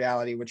dimensions of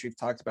reality, which we've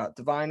talked about: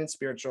 divine and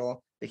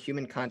spiritual, the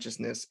human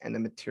consciousness, and the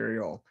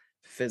material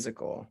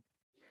physical.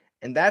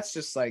 And that's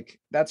just like,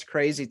 that's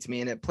crazy to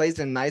me. And it plays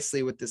in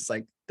nicely with this,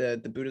 like the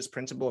Buddhist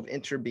principle of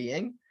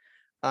interbeing,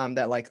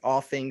 that like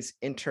all things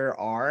inter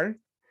are.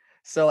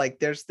 So like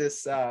there's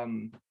this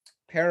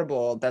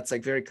parable that's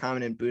like very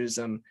common in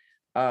Buddhism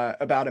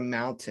about a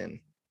mountain.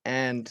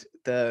 And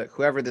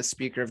whoever the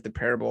speaker of the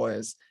parable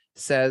is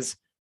says,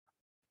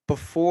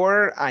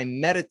 before I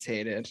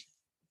meditated,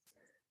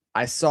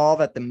 I saw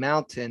that the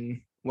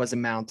mountain was a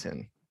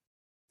mountain.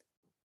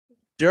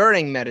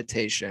 During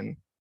meditation,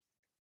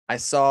 I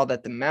saw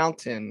that the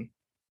mountain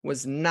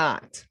was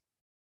not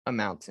a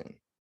mountain.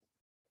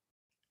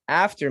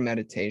 After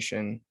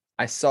meditation,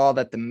 I saw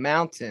that the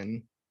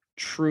mountain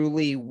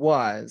truly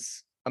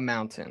was a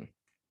mountain.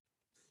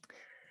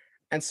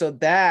 And so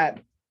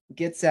that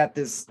gets at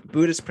this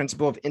Buddhist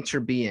principle of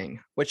interbeing,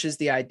 which is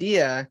the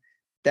idea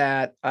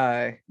that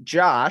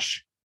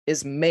Josh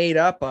is made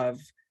up of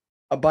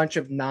a bunch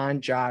of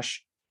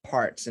non-Josh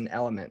parts and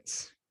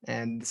elements.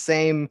 And the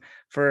same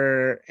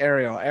for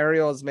Ariel.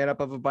 Ariel is made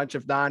up of a bunch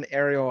of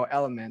non-Ariel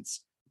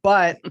elements,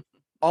 but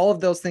all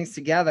of those things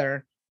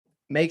together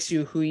makes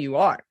you who you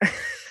are.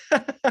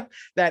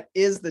 That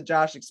is the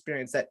Josh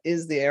experience. That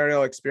is the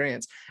Ariel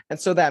experience. And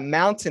so that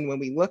mountain, when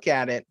we look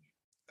at it,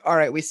 all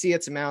right, we see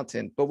it's a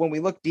mountain, but when we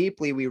look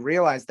deeply, we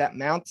realize that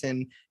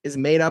mountain is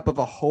made up of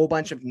a whole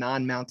bunch of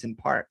non-mountain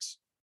parts.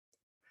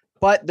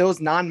 But those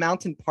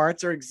non-mountain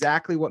parts are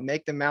exactly what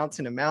make the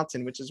mountain a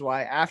mountain, which is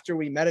why after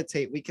we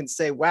meditate, we can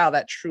say, wow,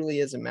 that truly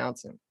is a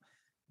mountain.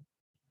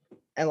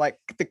 And like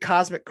the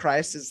cosmic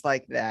Christ is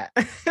like that.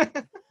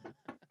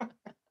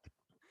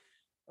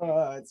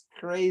 Oh, it's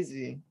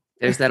crazy.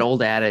 There's that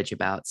old adage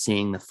about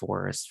seeing the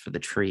forest for the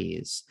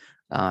trees,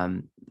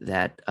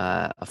 that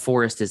a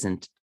forest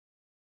isn't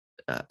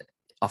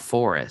a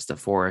forest. A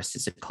forest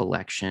is a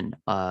collection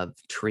of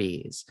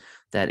trees.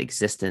 That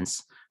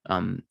existence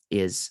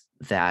is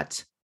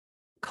that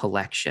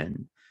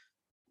collection.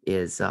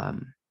 Is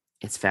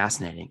it's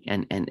fascinating,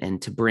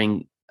 and to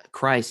bring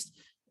Christ,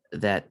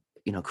 that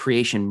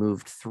creation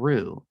moved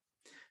through,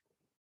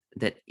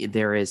 that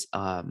there is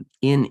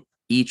in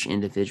each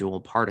individual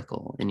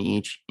particle, in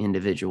each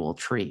individual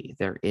tree,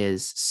 there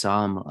is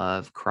some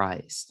of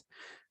Christ,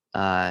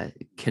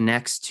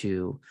 connects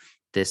to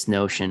this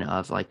notion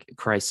of like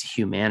Christ's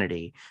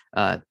humanity.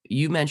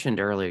 You mentioned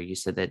earlier, you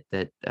said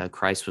that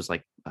Christ was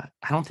like,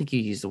 I don't think you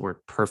used the word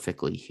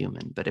perfectly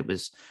human, but it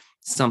was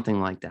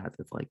something like that.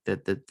 That like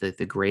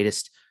the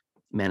greatest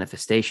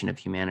manifestation of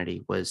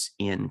humanity was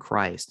in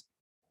Christ.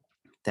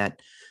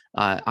 That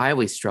I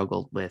always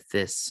struggled with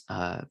this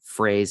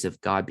phrase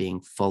of God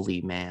being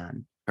fully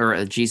man,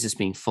 or Jesus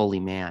being fully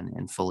man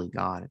and fully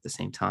God at the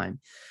same time.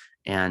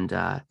 And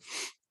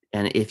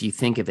if you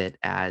think of it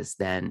as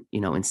then,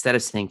 instead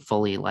of saying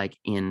fully like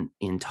in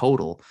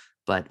total,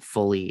 but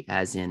fully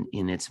as in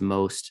its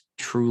most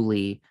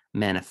truly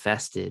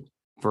manifested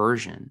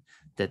version,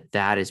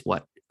 that is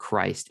what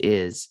Christ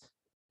is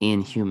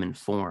in human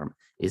form,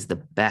 is the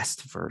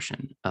best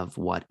version of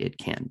what it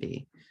can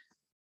be.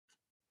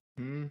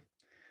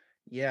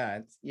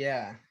 Yeah,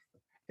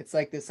 it's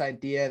like this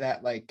idea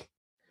that like,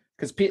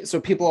 because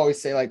so people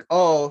always say like,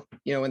 oh,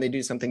 when they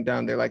do something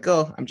dumb, they're like,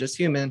 oh, I'm just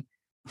human.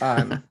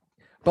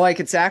 But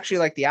like, it's actually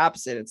like the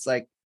opposite. It's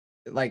like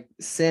like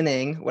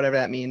sinning, whatever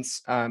that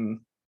means. And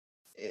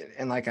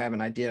like I have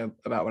an idea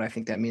about what I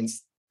think that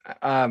means.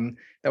 That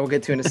we'll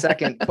get to in a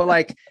second. But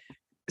like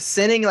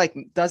sinning like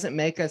doesn't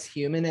make us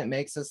human, it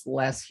makes us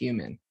less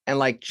human. And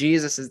like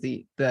Jesus is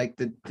the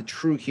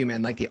true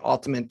human, like the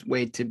ultimate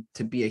way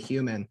to be a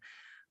human.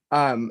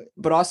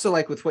 But also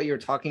like with what you were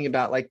talking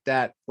about, like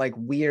that like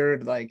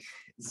weird, like,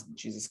 is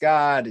Jesus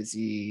God? Is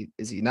he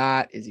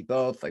not? Is he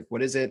both? Like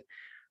what is it?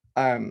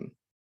 um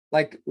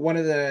like one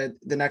of the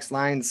next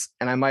lines,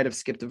 and I might have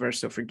skipped a verse,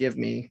 so forgive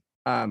me,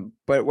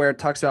 but where it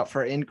talks about,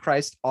 for in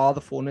Christ all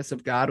the fullness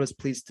of God was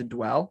pleased to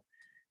dwell.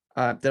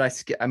 Did I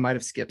skip? I might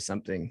have skipped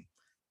something.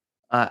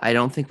 I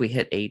don't think we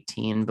hit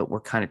 18, but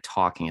we're kind of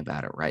talking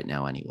about it right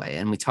now anyway.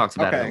 And we talked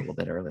about it a Okay. little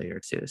bit earlier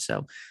too.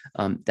 So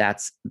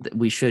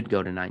we should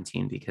go to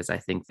 19 because I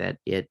think that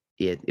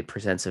it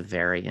presents a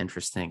very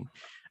interesting,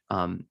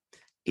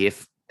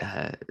 if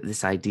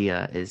this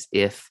idea is,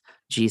 if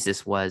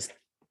Jesus was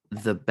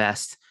the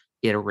best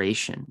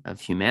iteration of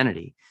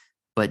humanity,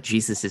 but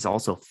Jesus is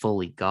also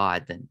fully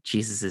God, then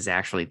Jesus is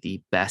actually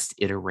the best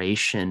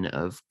iteration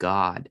of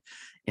God.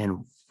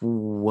 And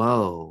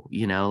whoa,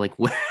 like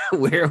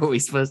where are we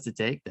supposed to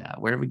take that?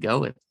 Where do we go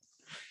with it?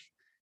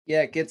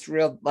 Yeah, it gets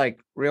real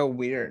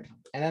weird.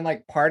 And then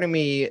like part of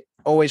me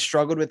always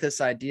struggled with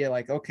this idea,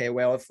 like, okay,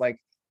 well, if like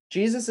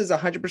Jesus is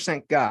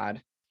 100%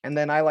 God, and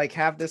then I like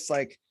have this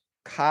like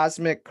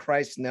cosmic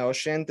Christ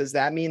notion, does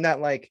that mean that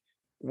like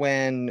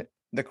when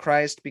the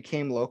Christ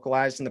became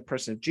localized in the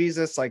person of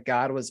Jesus, like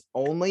God was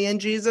only in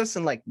Jesus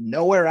and like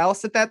nowhere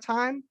else at that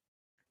time?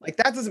 Like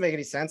that doesn't make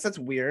any sense. That's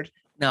weird.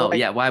 But No, like,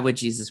 yeah, why would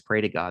Jesus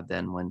pray to God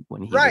then when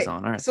he was right.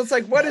 on earth? So it's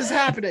like, what is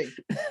happening?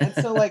 And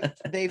so like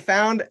they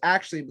found,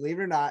 actually, believe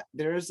it or not,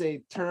 there is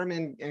a term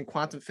in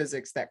quantum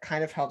physics that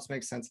kind of helps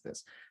make sense of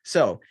this.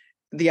 So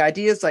the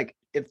idea is like,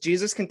 if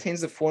Jesus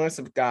contains the fullness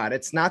of God,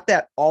 it's not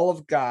that all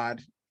of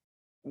God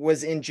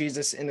was in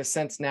Jesus in the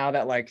sense now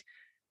that like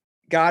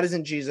God is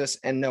in Jesus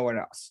and nowhere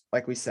else,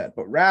 like we said,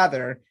 but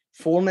rather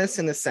fullness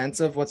in the sense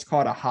of what's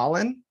called a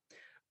holon,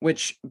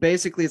 which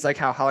basically is like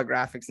how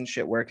holographics and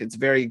shit work. It's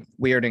very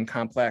weird and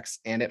complex,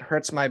 and it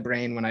hurts my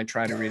brain when I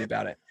try to read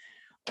about it.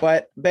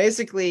 But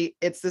basically,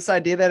 it's this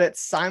idea that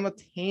it's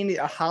simultaneous.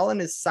 A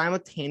holon is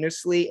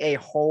simultaneously a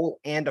whole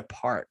and a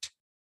part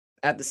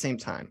at the same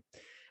time.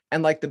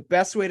 And like the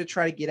best way to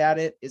try to get at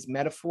it is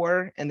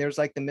metaphor. And there's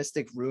like the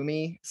mystic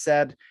Rumi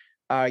said,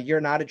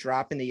 "You're not a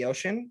drop in the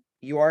ocean.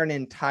 You are an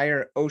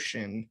entire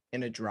ocean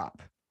in a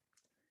drop."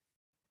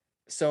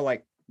 So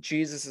like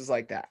Jesus is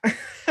like that.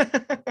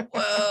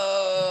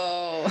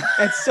 Whoa.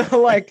 And so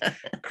like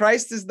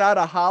Christ is not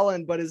a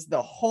holon, but is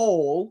the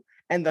whole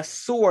and the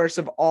source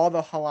of all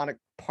the holonic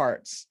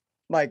parts.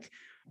 Like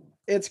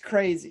it's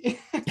crazy.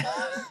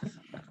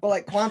 But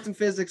like quantum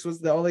physics was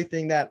the only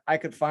thing that I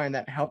could find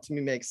that helped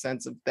me make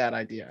sense of that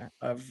idea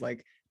of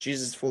like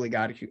Jesus fully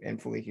God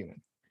and fully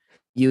human.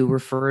 You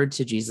referred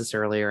to Jesus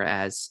earlier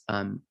as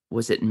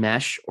was it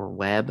mesh or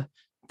web?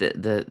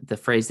 The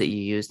phrase that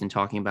you used in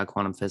talking about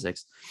quantum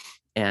physics.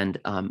 And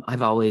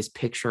I've always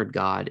pictured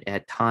God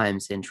at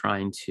times in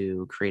trying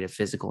to create a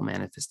physical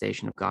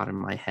manifestation of God in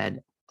my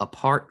head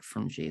apart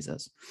from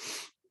Jesus.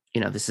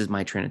 This is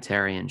my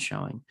Trinitarian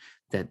showing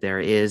that there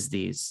is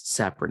these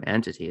separate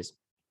entities,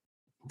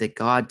 that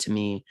God to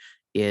me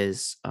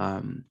is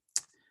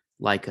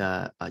like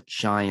a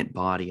giant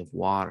body of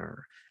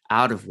water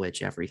out of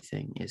which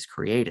everything is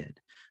created,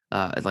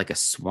 like a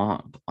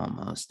swamp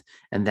almost.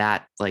 And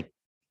that like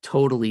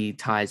totally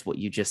ties what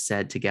you just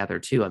said together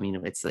too. I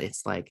mean,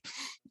 it's like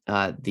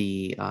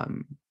the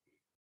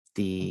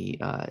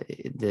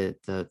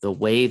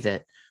way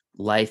that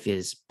life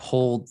is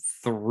pulled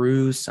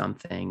through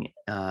something.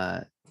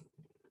 Oh,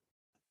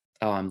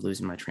 I'm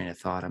losing my train of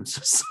thought. I'm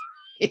so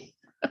sorry.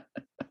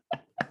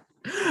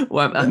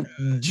 Well, I'm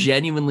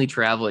genuinely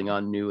traveling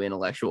on new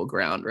intellectual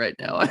ground right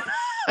now.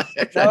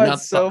 No,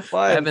 it's so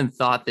fun. I haven't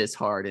thought this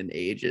hard in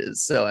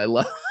ages, so I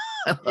love.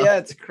 Yeah,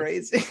 it's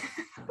crazy.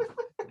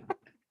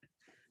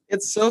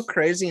 It's so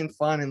crazy and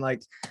fun, and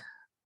like,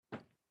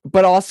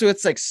 but also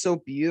it's like so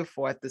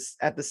beautiful at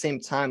the same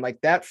time. Like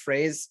that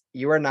phrase,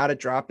 "You are not a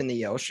drop in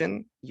the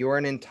ocean. You're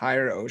an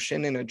entire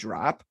ocean in a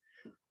drop."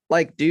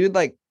 Like, dude,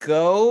 like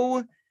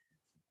go.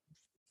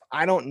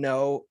 I don't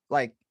know,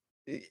 like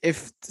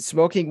if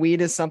smoking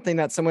weed is something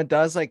that someone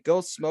does, like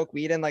go smoke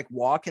weed and like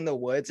walk in the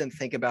woods and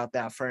think about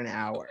that for an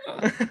hour.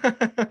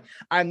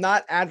 I'm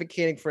not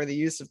advocating for the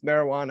use of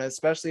marijuana,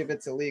 especially if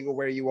it's illegal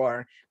where you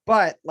are,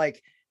 but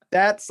like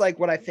that's like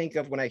what I think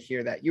of when I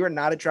hear that. You are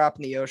not a drop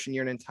in the ocean,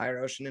 you're an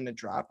entire ocean in a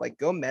drop. Like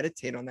go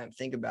meditate on that and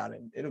think about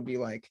it. It'll be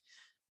like,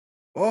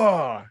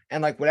 oh,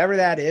 and like whatever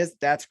that is,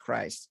 that's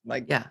Christ.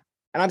 Like, Yeah.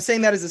 And I'm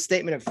saying that as a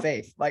statement of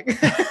faith. Like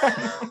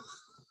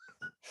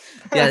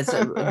yeah,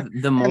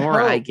 the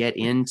more I get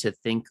into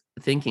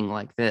thinking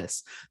like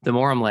this, the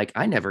more I'm like,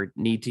 I never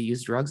need to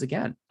use drugs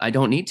again. I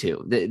don't need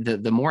to.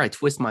 The more I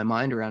twist my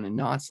mind around in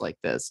knots like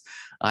this,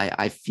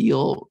 I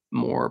feel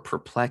more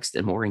perplexed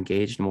and more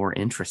engaged, more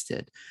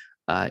interested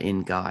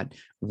in God.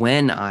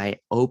 when I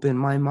open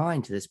my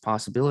mind to this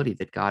possibility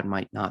that God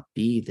might not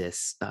be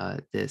this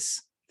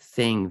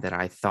thing that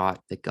I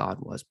thought that God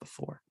was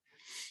before.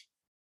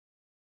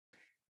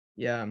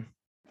 Yeah.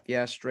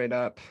 Yeah, straight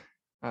up.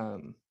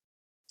 Um,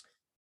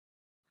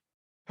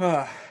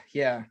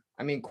 yeah.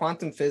 I mean,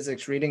 quantum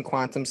physics, reading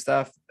quantum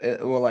stuff,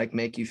 it will like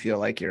make you feel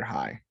like you're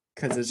high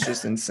because it's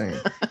just insane.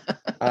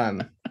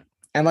 Um,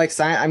 and like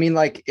science, I mean,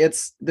 like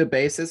it's the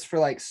basis for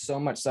like so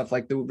much stuff.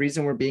 Like the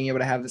reason we're being able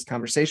to have this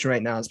conversation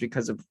right now is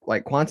because of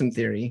like quantum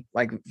theory,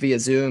 like via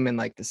Zoom and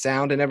like the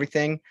sound and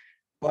everything.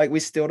 Like we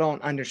still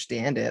don't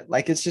understand it.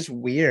 Like it's just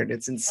weird.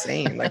 It's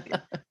insane. Like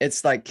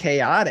it's like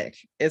chaotic.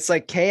 It's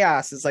like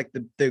chaos is like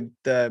the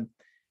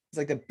it's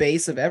like the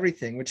base of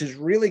everything, which is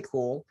really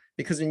cool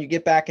because when you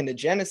get back into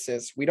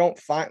Genesis, we don't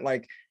find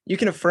like you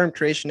can affirm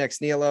creation ex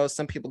nihilo.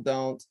 Some people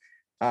don't.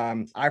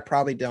 I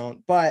probably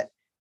don't, but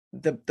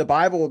the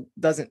Bible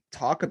doesn't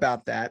talk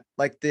about that.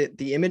 Like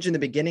the image in the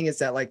beginning is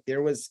that like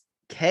there was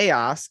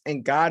chaos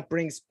and God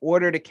brings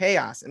order to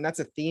chaos. And that's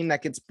a theme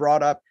that gets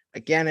brought up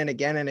again and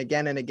again and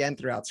again and again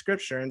throughout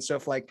scripture. And so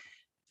if like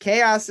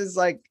chaos is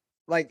like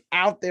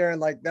out there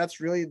and like that's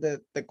really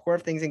the core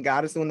of things, and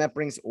God is the one that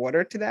brings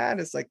order to that,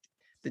 it's like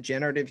the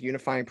generative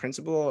unifying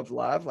principle of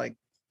love. Like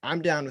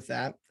I'm down with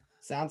that.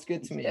 Sounds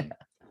good to me. Yeah.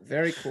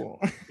 Very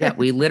cool. Yeah,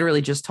 we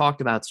literally just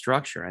talked about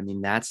structure. I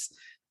mean, that's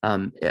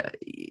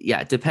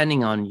yeah,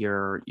 depending on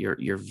your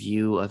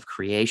view of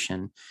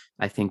creation,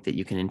 I think that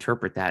you can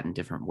interpret that in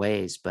different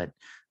ways, but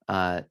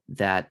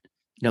that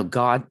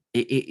God,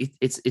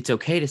 it's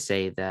okay to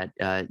say that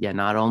yeah,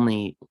 not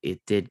only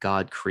did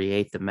God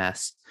create the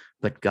mess,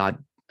 but God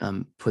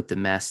put the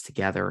mess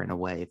together in a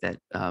way that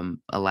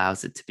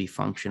allows it to be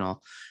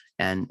functional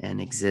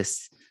and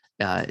exists,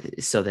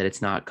 so that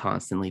it's not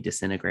constantly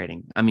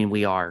disintegrating. I mean,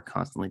 we are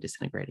constantly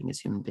disintegrating as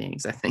human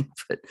beings, I think,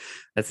 but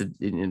that's a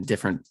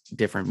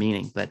different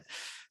meaning. But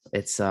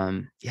it's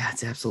yeah,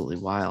 it's absolutely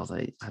wild.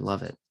 I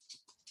love it.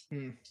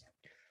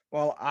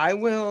 Well, I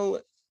will,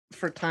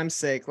 for time's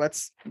sake,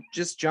 let's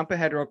just jump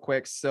ahead real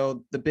quick.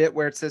 So the bit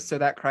where it says, so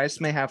that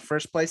Christ may have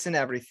first place in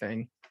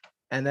everything,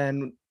 and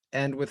then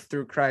end with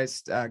through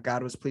Christ,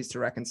 God was pleased to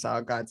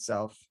reconcile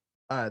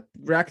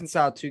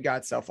reconcile to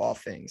God's self all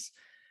things.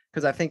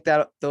 Because I think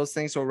that those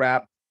things will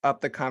wrap up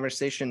the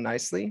conversation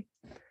nicely.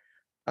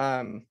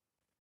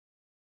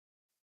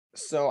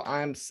 So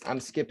I'm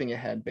skipping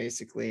ahead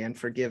basically, and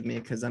forgive me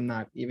because I'm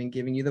not even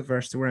giving you the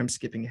verse to where I'm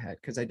skipping ahead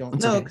because I don't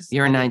know. Okay.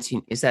 You're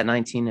 19. Is that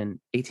 19 and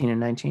 18 and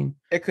 19?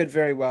 It could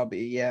very well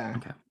be, yeah.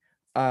 Okay.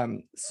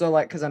 So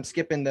like because I'm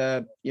skipping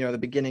the the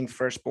beginning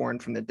firstborn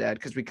from the dead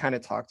because we kind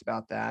of talked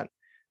about that.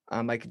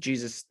 Like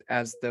Jesus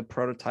as the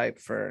prototype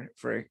for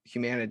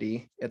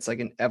humanity. It's like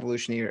an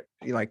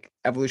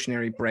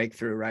evolutionary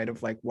breakthrough, right?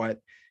 Of like what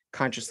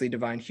consciously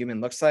divine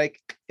human looks like.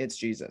 It's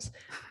Jesus.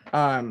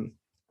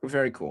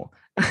 Very cool.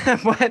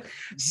 But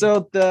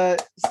so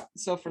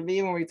for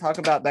me, when we talk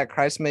about that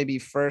Christ may be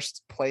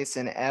first place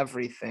in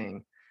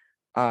everything,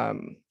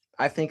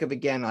 I think of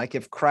again, like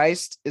if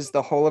Christ is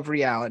the whole of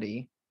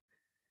reality,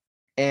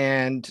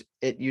 and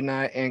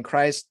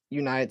Christ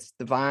unites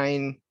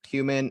divine,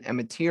 human, and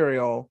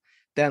material,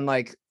 then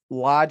like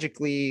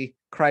logically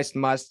Christ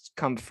must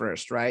come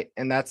first, right?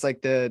 And that's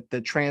like the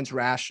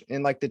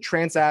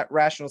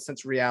rational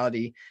sense of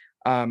reality.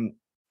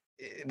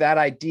 That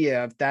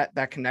idea of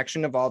that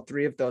connection of all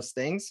three of those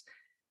things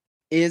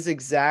is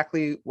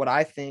exactly what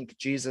I think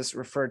Jesus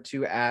referred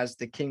to as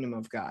the kingdom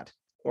of God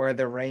or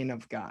the reign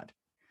of God.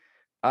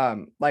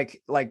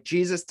 Like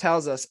Jesus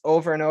tells us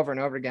over and over and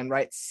over again,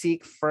 right?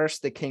 Seek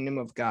first the kingdom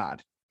of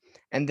God.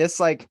 And this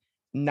like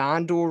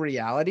non-dual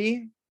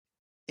reality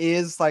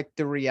is like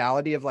the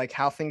reality of like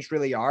how things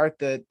really are,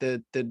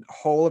 the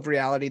whole of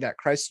reality that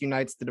Christ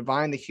unites the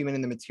divine, the human,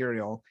 and the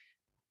material.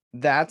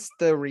 That's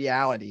the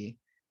reality.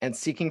 And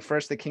seeking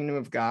first the kingdom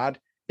of God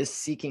is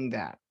seeking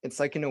that. It's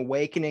like an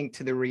awakening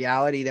to the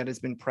reality that has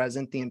been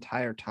present the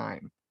entire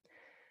time.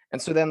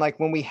 And so then like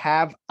when we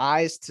have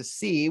eyes to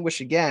see, which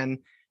again,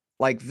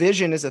 like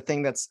vision is a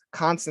thing that's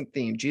constant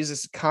theme.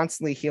 Jesus is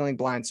constantly healing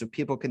blind so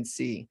people can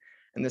see.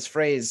 And this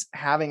phrase,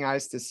 having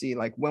eyes to see,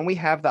 like when we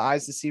have the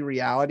eyes to see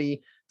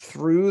reality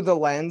through the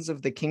lens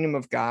of the kingdom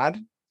of God,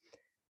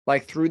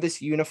 like through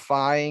this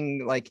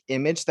unifying like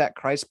image that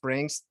Christ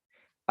brings,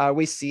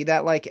 we see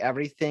that like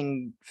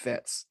everything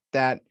fits,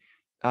 that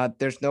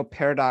there's no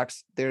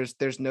paradox,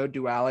 there's no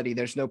duality,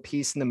 there's no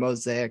piece in the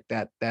mosaic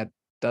that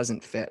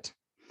doesn't fit.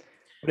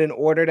 But in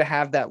order to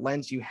have that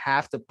lens, you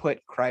have to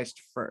put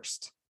Christ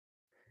first.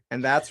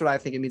 And that's what I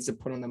think it means to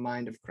put on the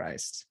mind of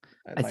Christ.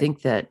 I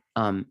think that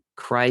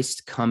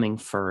Christ coming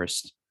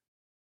first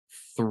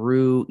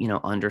through,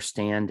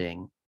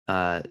 understanding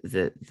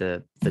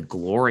the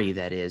glory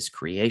that is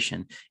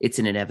creation, it's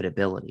an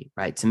inevitability,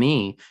 right? To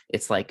me,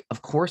 it's like,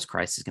 of course,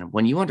 Christ is going to,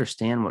 when you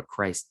understand what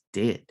Christ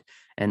did,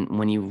 and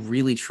when you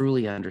really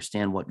truly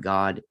understand what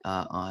God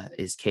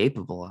is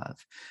capable of,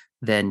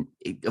 then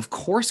of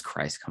course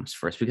Christ comes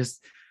first, because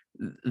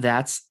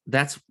that's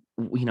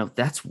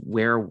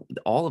where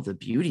all of the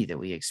beauty that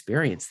we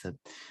experience,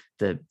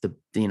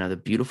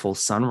 the beautiful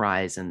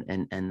sunrise and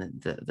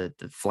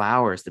the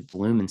flowers that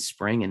bloom in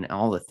spring and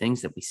all the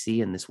things that we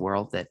see in this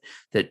world that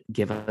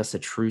give us a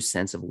true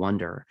sense of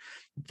wonder,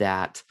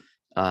 that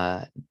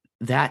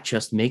that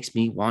just makes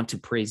me want to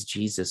praise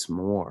Jesus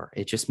more.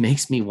 It just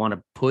makes me want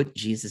to put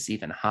Jesus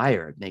even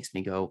higher. It makes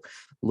me go,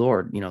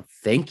 Lord,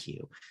 thank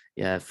you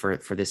for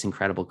this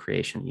incredible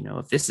creation.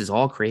 If this is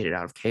all created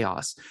out of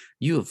chaos,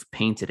 you have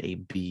painted a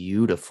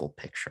beautiful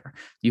picture.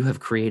 You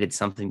have created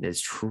something that is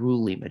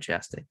truly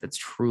majestic, that's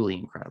truly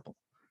incredible.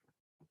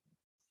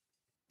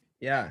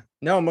 Yeah,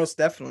 no, most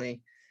definitely.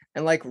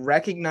 And like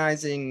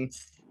recognizing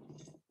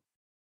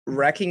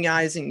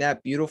that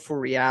beautiful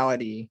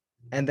reality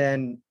and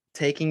then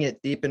taking it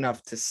deep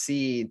enough to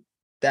see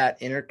that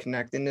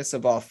interconnectedness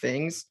of all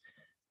things,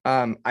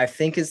 I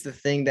think is the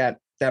thing that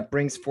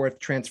brings forth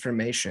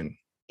transformation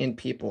in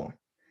people.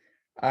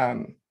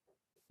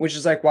 Which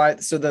is like why,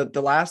 so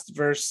the last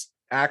verse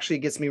actually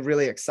gets me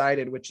really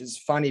excited, which is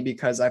funny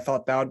because I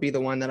thought that would be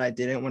the one that I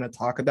didn't want to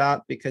talk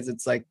about because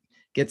it's like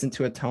gets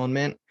into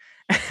atonement.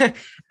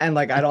 And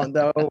like I don't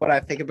know what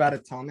I think about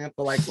atonement,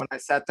 but like when I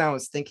sat down, I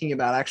was thinking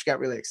about it, I actually got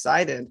really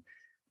excited.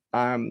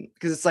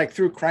 Because it's like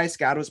through Christ,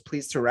 God was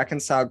pleased to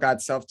reconcile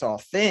God's self to all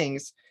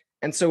things.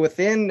 And so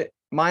within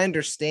my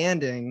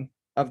understanding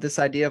of this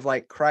idea of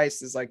like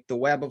Christ is like the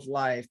web of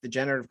life, the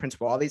generative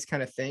principle, all these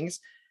kind of things,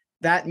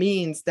 that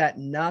means that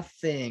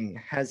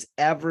nothing has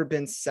ever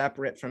been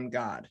separate from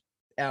God,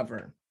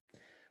 ever.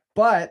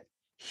 But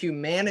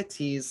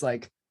humanity's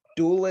like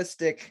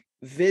dualistic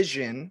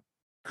vision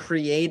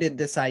created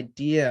this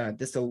idea,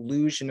 this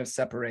illusion of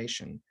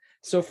separation.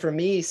 So for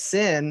me,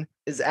 sin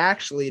is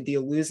actually the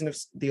illusion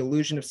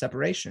of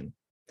separation.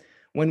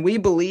 When we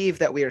believe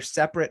that we are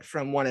separate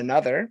from one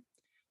another,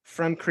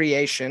 from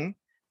creation,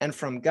 and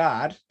from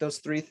God, those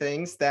three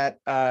things that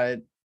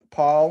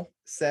Paul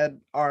said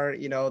are,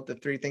 the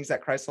three things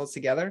that Christ holds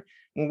together.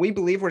 When we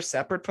believe we're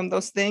separate from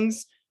those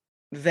things,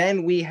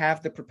 then we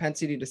have the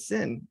propensity to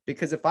sin.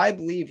 Because if I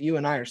believe you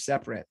and I are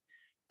separate,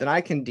 then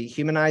I can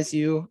dehumanize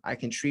you. I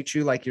can treat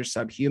you like you're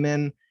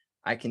subhuman.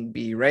 I can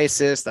be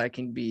racist. I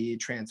can be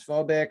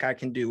transphobic. I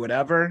can do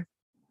whatever.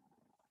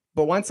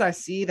 But once I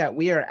see that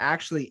we are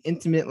actually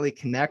intimately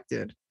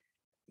connected,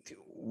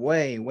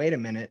 wait a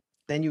minute.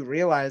 Then you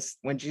realize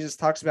when Jesus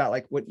talks about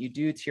like what you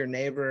do to your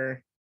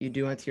neighbor, you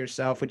do unto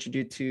yourself. What you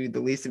do to the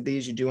least of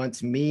these, you do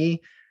unto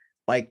me.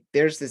 Like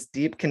there's this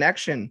deep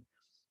connection.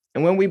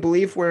 And when we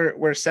believe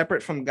we're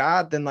separate from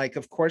God, then like,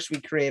 of course,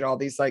 we create all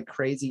these like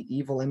crazy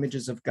evil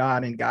images of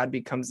God, and God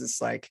becomes this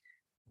like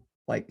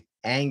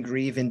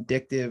angry,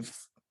 vindictive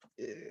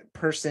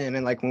person.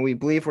 And like when we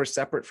believe we're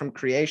separate from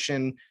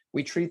creation,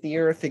 we treat the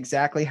earth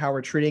exactly how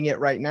we're treating it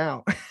right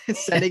now,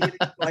 sending it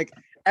like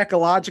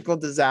ecological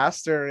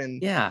disaster.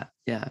 And yeah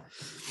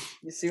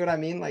you see what I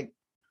mean? Like,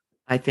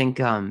 I think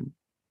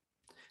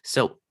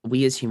so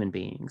we as human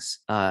beings,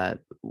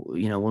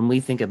 when we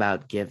think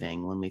about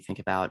giving, when we think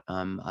about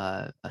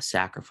a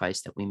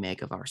sacrifice that we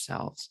make of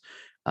ourselves,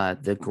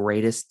 the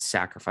greatest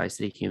sacrifice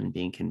that a human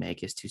being can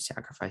make is to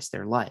sacrifice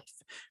their life,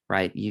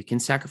 right? You can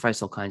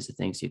sacrifice all kinds of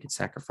things. You can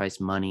sacrifice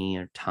money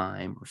or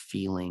time or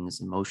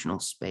feelings, emotional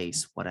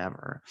space,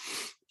 whatever.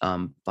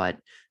 But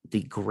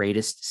the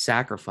greatest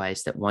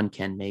sacrifice that one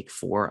can make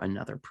for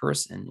another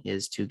person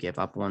is to give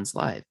up one's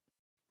life.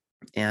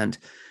 And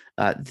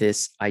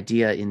this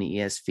idea in the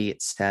ESV,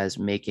 it says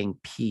making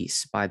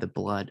peace by the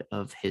blood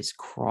of his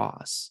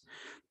cross,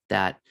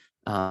 that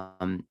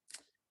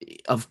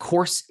of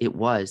course it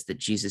was that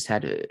Jesus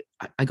had to,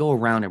 I go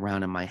around and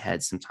around in my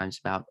head sometimes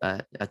about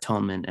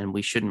atonement, and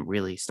we shouldn't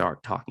really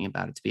start talking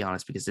about it, to be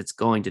honest, because it's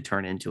going to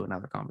turn into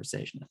another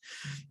conversation.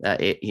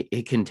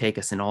 It can take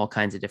us in all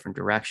kinds of different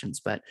directions,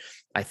 but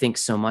I think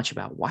so much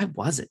about why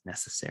was it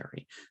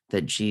necessary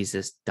that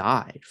Jesus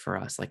died for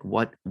us? Like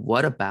what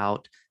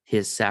about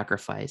his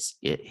sacrifice,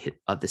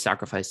 of the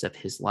sacrifice of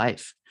his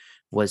life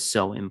was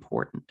so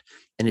important?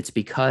 And it's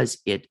because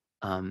it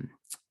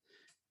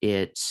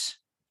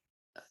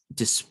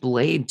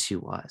displayed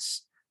to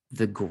us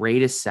the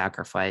greatest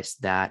sacrifice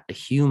that a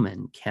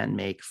human can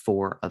make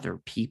for other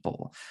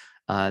people.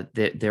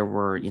 There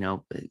were,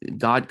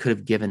 God could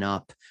have given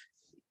up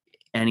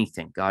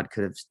anything. God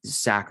could have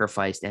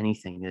sacrificed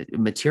anything.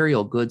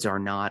 Material goods are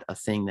not a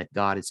thing that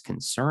God is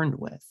concerned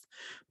with,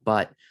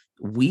 but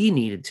we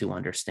needed to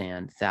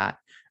understand that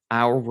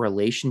our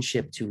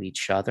relationship to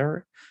each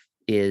other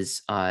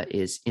is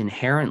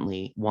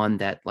inherently one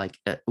that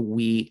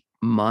we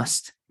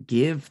must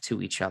give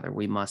to each other.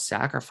 We must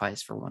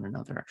sacrifice for one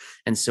another.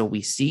 And so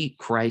we see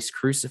Christ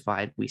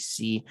crucified. We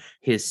see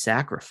his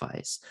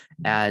sacrifice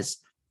as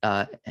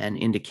an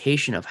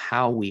indication of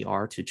how we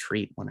are to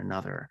treat one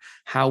another,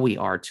 how we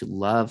are to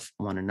love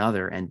one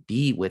another and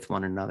be with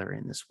one another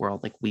in this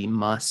world. Like we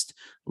must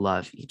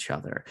love each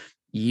other.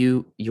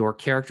 Your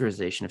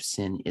characterization of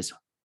sin is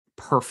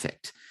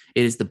perfect.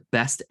 It is the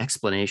best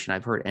explanation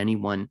I've heard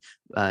anyone,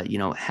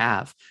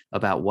 have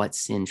about what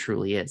sin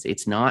truly is.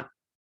 It's not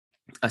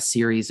a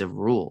series of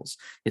rules.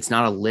 It's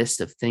not a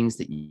list of things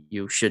that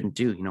you shouldn't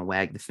do,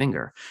 wag the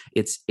finger.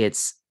 It's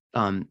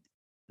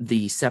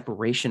the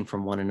separation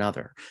from one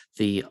another,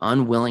 the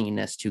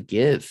unwillingness to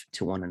give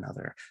to one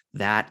another,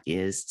 that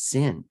is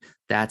sin.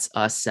 That's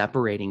us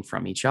separating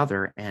from each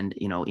other, and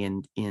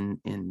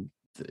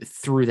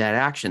through that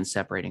action,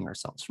 separating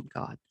ourselves from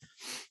God.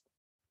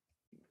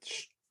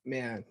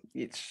 Man,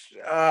 it's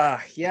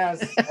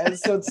yes. And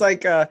so it's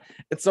like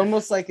it's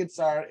almost like it's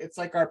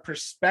like our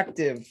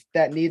perspective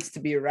that needs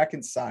to be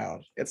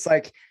reconciled. It's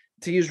like,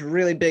 to use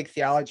really big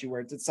theology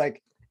words, it's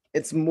like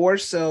it's more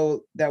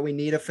so that we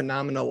need a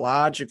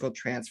phenomenological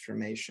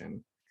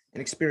transformation, an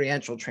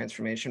experiential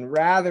transformation,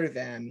 rather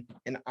than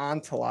an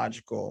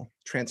ontological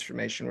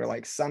transformation where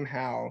like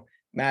somehow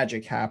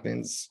magic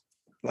happens,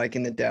 like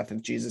in the death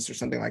of Jesus or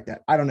something like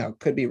that. I don't know,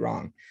 could be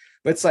wrong.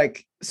 But it's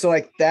like, so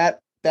like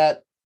that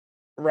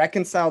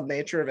reconciled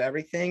nature of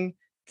everything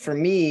for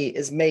me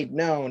is made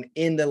known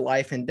in the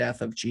life and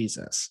death of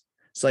Jesus.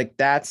 So like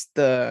that's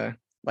the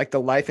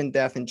life and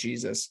death in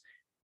Jesus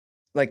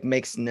like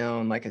makes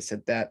known, like I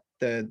said, that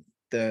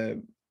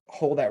the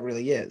whole that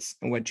really is,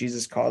 and what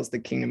Jesus calls the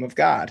kingdom of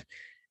God.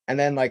 And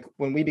then like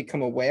when we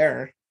become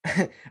aware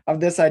of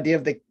this idea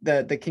of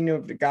the kingdom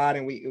of God,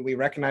 and we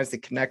recognize the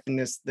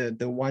connectedness,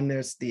 the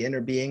oneness, the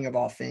inner being of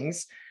all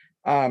things,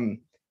 and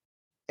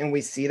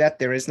we see that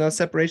there is no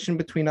separation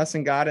between us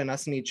and God and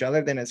us and each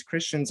other, then as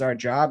Christians, our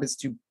job is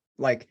to,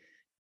 like,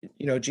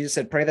 Jesus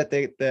said, pray that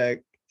the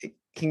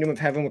kingdom of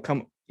heaven will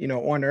come,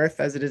 on earth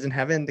as it is in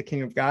heaven, the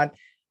kingdom of God.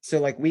 So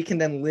like we can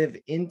then live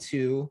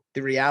into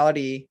the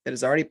reality that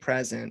is already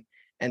present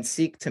and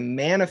seek to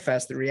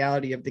manifest the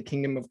reality of the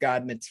kingdom of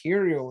God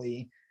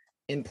materially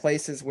in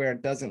places where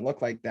it doesn't look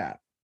like that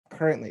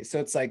currently. So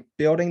it's like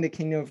building the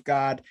kingdom of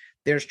God.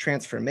 There's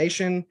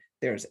transformation,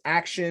 there's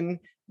action,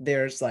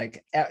 there's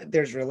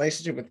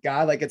relationship with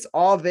God. Like it's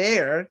all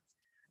there.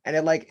 And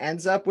it like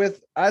ends up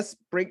with us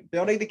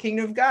building the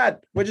kingdom of God,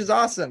 which is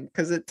awesome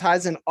because it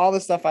ties in all the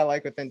stuff I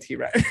like within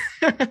T-Rex.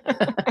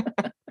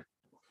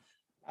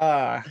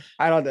 I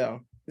don't know.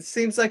 It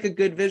seems like a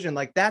good vision.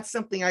 Like that's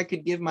something I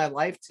could give my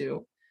life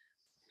to.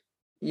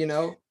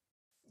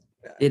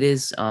 It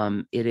is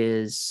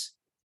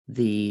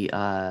the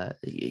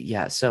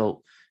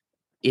so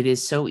it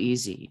is so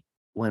easy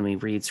when we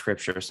read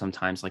scripture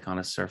sometimes, like on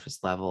a surface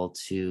level,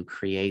 to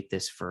create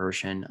this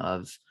version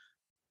of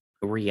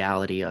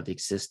reality of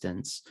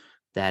existence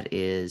that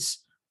is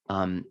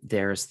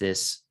there's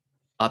this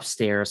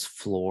upstairs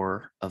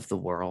floor of the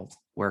world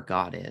where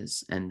God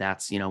is, and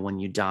that's when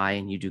you die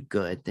and you do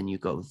good, then you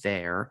go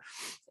there,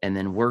 and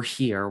then we're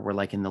here, we're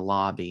like in the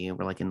lobby,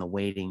 we're like in the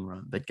waiting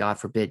room, but God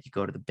forbid you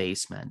go to the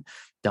basement.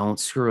 Don't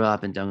screw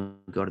up and don't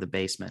go to the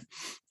basement.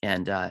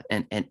 And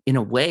in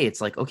a way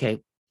it's like, okay,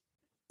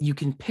 you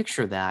can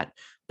picture that,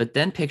 but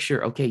then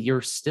picture, okay,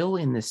 you're still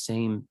in the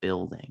same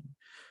building,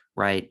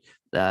 right?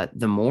 The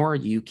more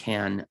you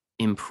can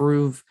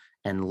improve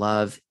and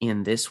love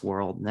in this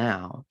world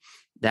now,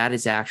 that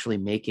is actually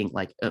making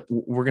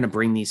we're going to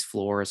bring these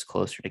floors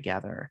closer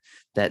together.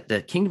 That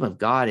the kingdom of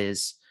God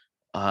is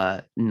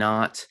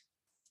not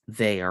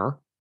there.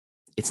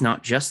 It's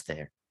not just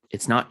there.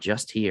 It's not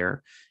just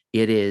here.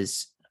 It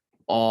is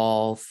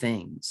all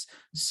things.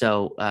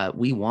 So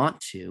we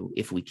want to,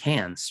 if we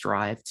can,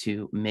 strive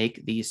to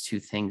make these two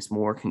things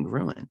more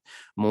congruent,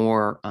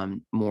 more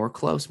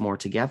close, more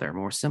together,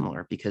 more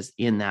similar, because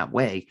in that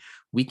way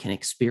we can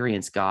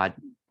experience God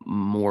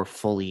more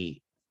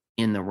fully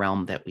in the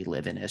realm that we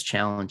live in, as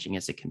challenging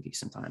as it can be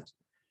sometimes.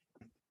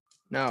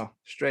 No,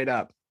 straight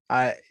up.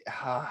 And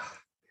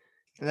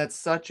that's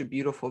such a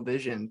beautiful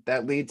vision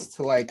that leads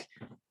to like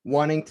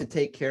wanting to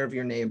take care of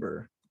your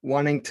neighbor,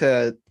 wanting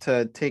to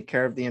take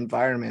care of the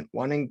environment,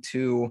 wanting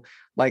to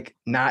like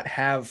not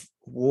have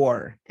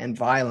war and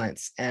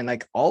violence and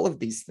like all of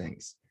these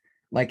things.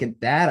 Like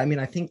at that, I mean,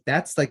 I think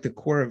that's like the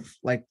core of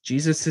like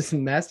Jesus's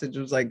message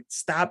was like,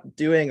 stop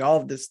doing all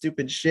of this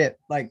stupid shit.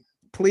 Like,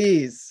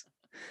 please.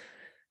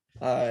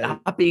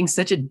 Stop being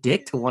such a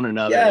dick to one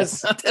another.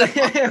 Yes.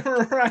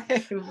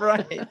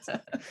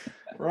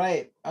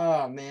 right.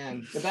 Oh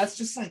man. But that's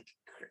just like,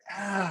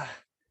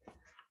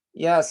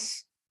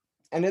 yes.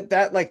 And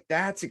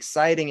that's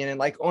exciting. And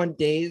like on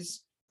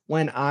days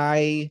when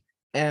I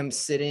am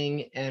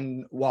sitting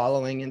and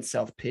wallowing in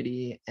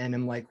self-pity and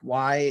I'm like,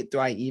 why do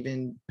I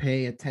even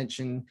pay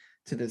attention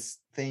to this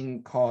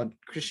thing called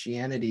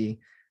Christianity?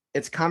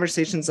 It's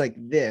conversations like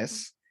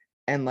this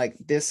and like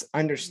this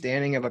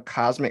understanding of a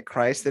cosmic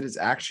Christ that is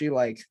actually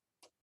like,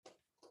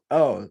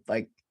 oh,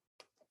 like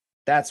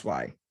that's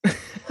why.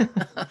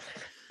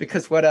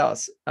 Because what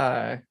else?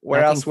 Where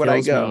nothing else would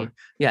I go?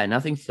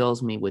 Nothing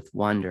fills me with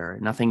wonder.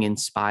 Nothing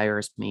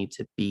inspires me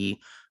to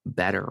be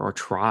better or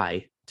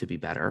try to be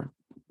better,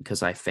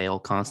 because I fail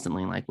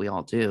constantly, like we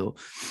all do.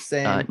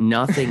 Same.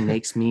 Nothing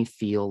makes me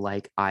feel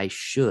like I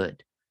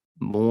should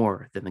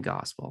more than the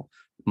gospel,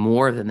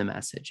 more than the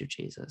message of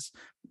Jesus,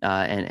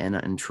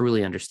 and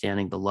truly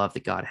understanding the love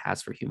that God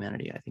has for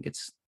humanity. I think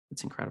it's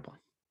incredible.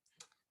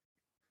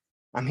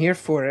 I'm here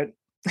for it.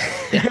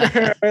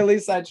 Or at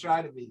least I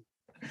try to be.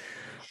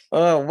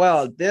 Oh,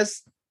 well,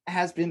 this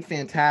has been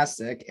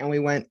fantastic, and we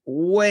went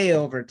way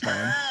over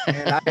time.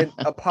 And I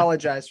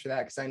apologize for that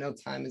because I know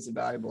time is a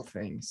valuable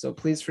thing. So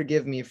please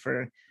forgive me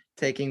for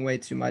taking way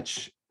too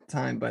much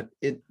time, but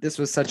this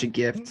was such a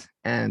gift,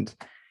 and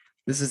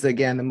this is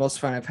again the most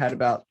fun I've had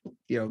about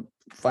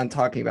fun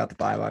talking about the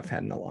Bible I've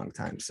had in a long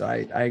time. So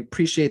I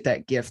appreciate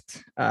that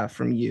gift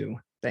from you.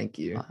 Thank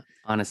you.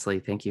 Honestly,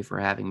 thank you for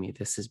having me.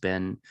 This has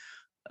been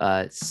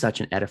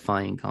such an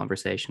edifying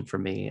conversation for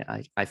me.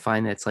 I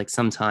find that it's like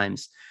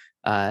sometimes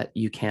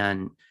you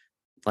can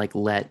like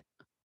let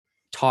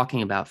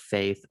talking about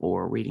faith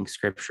or reading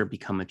scripture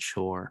become a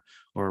chore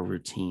or a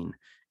routine.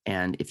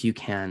 And if you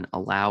can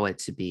allow it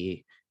to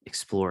be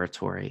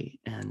exploratory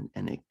and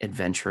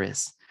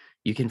adventurous,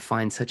 you can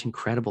find such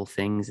incredible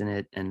things in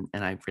it. And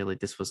I really,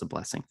 this was a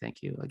blessing.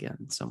 Thank you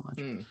again so much.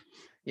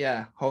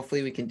 Yeah,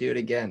 hopefully we can do it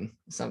again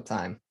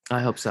sometime. I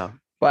hope so.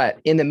 But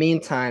in the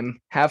meantime,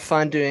 have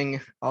fun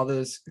doing all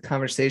those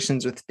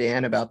conversations with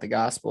Dan about the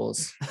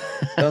Gospels.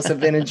 Those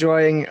have been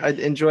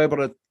enjoyable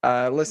to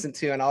listen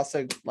to, and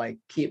also like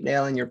keep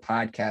nailing your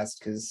podcast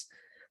because,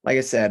 like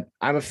I said,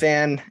 I'm a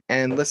fan.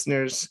 And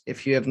listeners,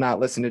 if you have not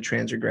listened to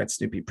Transregret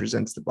Snoopy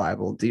Presents the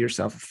Bible, do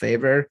yourself a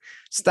favor,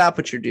 stop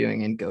what you're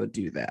doing and go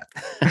do that.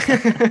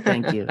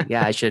 Thank you.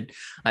 Yeah, I should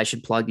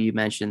plug. You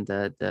mentioned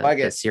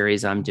the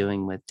series I'm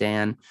doing with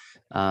Dan.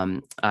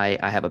 I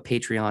have a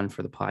Patreon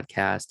for the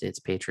podcast. It's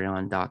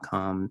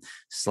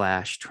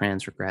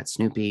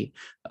patreon.com/transregretsnoopy.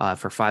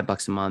 For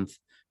 $5 a month,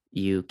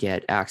 you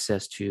get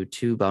access to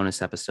 2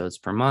 bonus episodes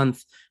per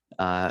month.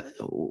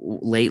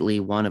 Lately,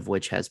 one of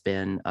which has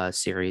been a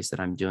series that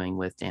I'm doing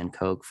with Dan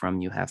Koch from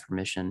You Have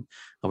Permission.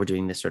 We're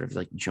doing this sort of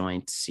like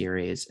joint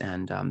series,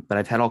 and but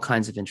I've had all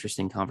kinds of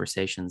interesting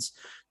conversations,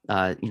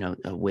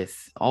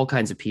 with all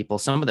kinds of people.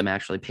 Some of them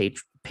actually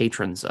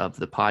patrons of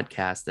the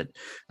podcast that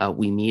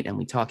we meet and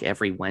we talk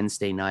every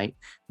Wednesday night.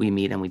 We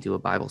meet and we do a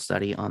Bible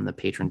study on the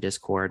patron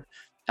Discord.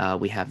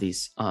 We have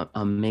these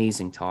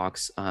amazing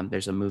talks.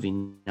 There's a movie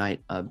night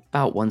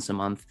about once a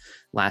month.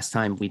 Last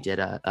time we did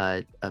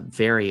a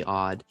very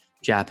odd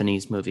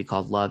Japanese movie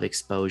called Love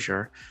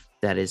Exposure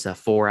that is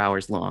 4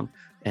 hours long.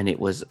 And it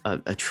was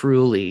a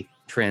truly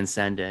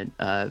transcendent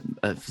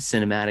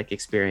cinematic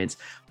experience.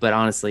 But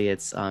honestly,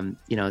 it's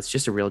it's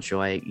just a real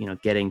joy,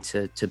 getting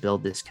to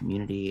build this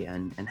community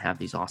and have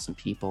these awesome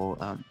people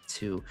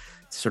to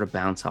sort of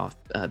bounce off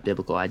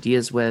biblical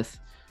ideas with.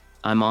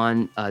 I'm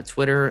on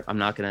Twitter. I'm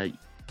not going to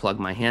plug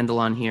my handle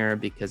on here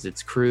because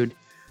it's crude,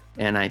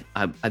 and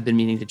I've been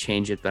meaning to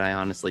change it, but I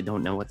honestly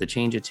don't know what to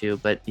change it to.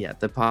 But yeah,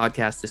 the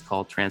podcast is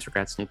called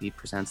Transregret Snoopy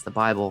Presents the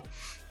Bible.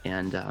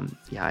 And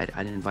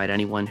I'd invite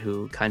anyone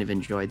who kind of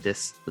enjoyed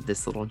this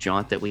little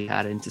jaunt that we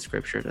had into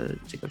scripture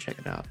to go check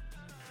it out.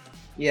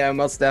 Yeah,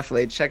 most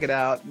definitely. Check it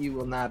out. You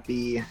will not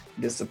be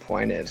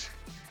disappointed.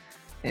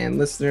 And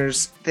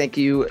listeners, thank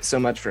you so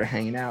much for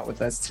hanging out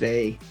with us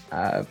today.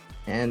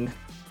 And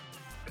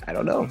I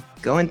don't know,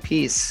 go in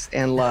peace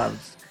and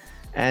love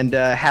and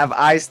have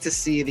eyes to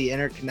see the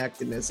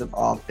interconnectedness of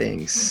all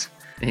things.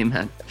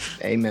 Amen.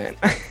 Amen.